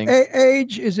amazing.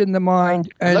 Age is in the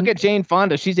mind. And look at Jane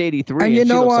Fonda. She's 83. And you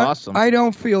know she looks what? Awesome. I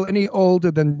don't feel any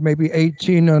older than maybe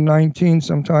 18 or 19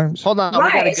 sometimes. Hold on.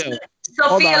 Right. We gotta go.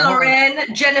 Sophia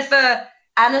Loren, Jennifer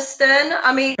Aniston.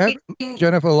 I mean,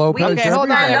 Jennifer Lopez. Okay, hold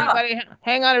on, everybody.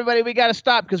 Hang on, everybody. We got to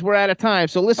stop because we're out of time.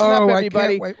 So listen up,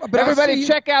 everybody. Everybody,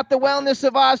 check out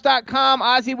thewellnessofoz.com.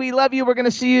 Ozzy, we love you. We're going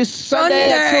to see you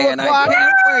Sunday at 2 o'clock.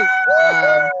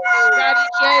 Scotty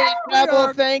J,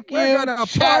 Rebel, thank you.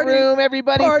 Chat room,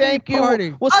 everybody, thank you.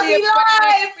 We'll see you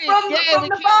live from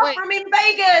the bathroom in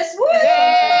Vegas. Woo!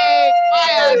 Yay!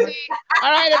 Bye, Ozzy.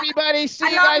 All right, everybody. See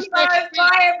you guys next week.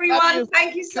 Bye, everyone.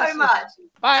 Thank you so much.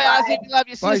 Bye, Ozzy. We love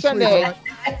you. See you Sunday.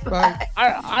 Bye.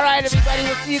 All right, everybody.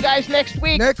 We'll see you guys next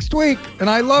week. Next week. And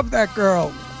I love that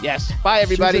girl. Yes. Bye,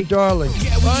 everybody. She's a darling.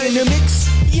 Yeah, we in the mix.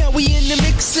 Yeah, we in the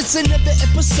mix. It's another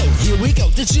episode. Here we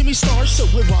go. The Jimmy Star Show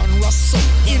with Ron Russell.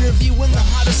 Interviewing the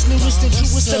hottest, newest, and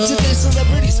truest of today's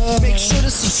celebrities. Make sure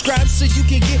to subscribe so you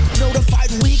can get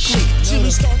notified weekly.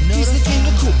 Jimmy Star, he's the king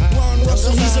of cool. Ron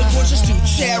Russell, he's a gorgeous dude.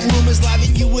 Chat room is live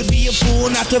and you would be a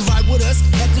fool not to vibe with us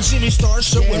at the Jimmy Star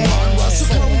Show with Ron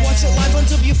Russell. So come watch it live on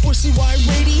W4CY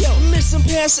Radio. Miss some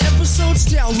past episodes?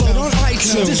 Download on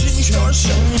iTunes. The Jimmy Star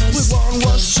Show with Ron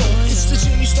Russell. It's the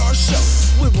Jimmy Star Show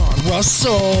with Ron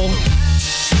Russell.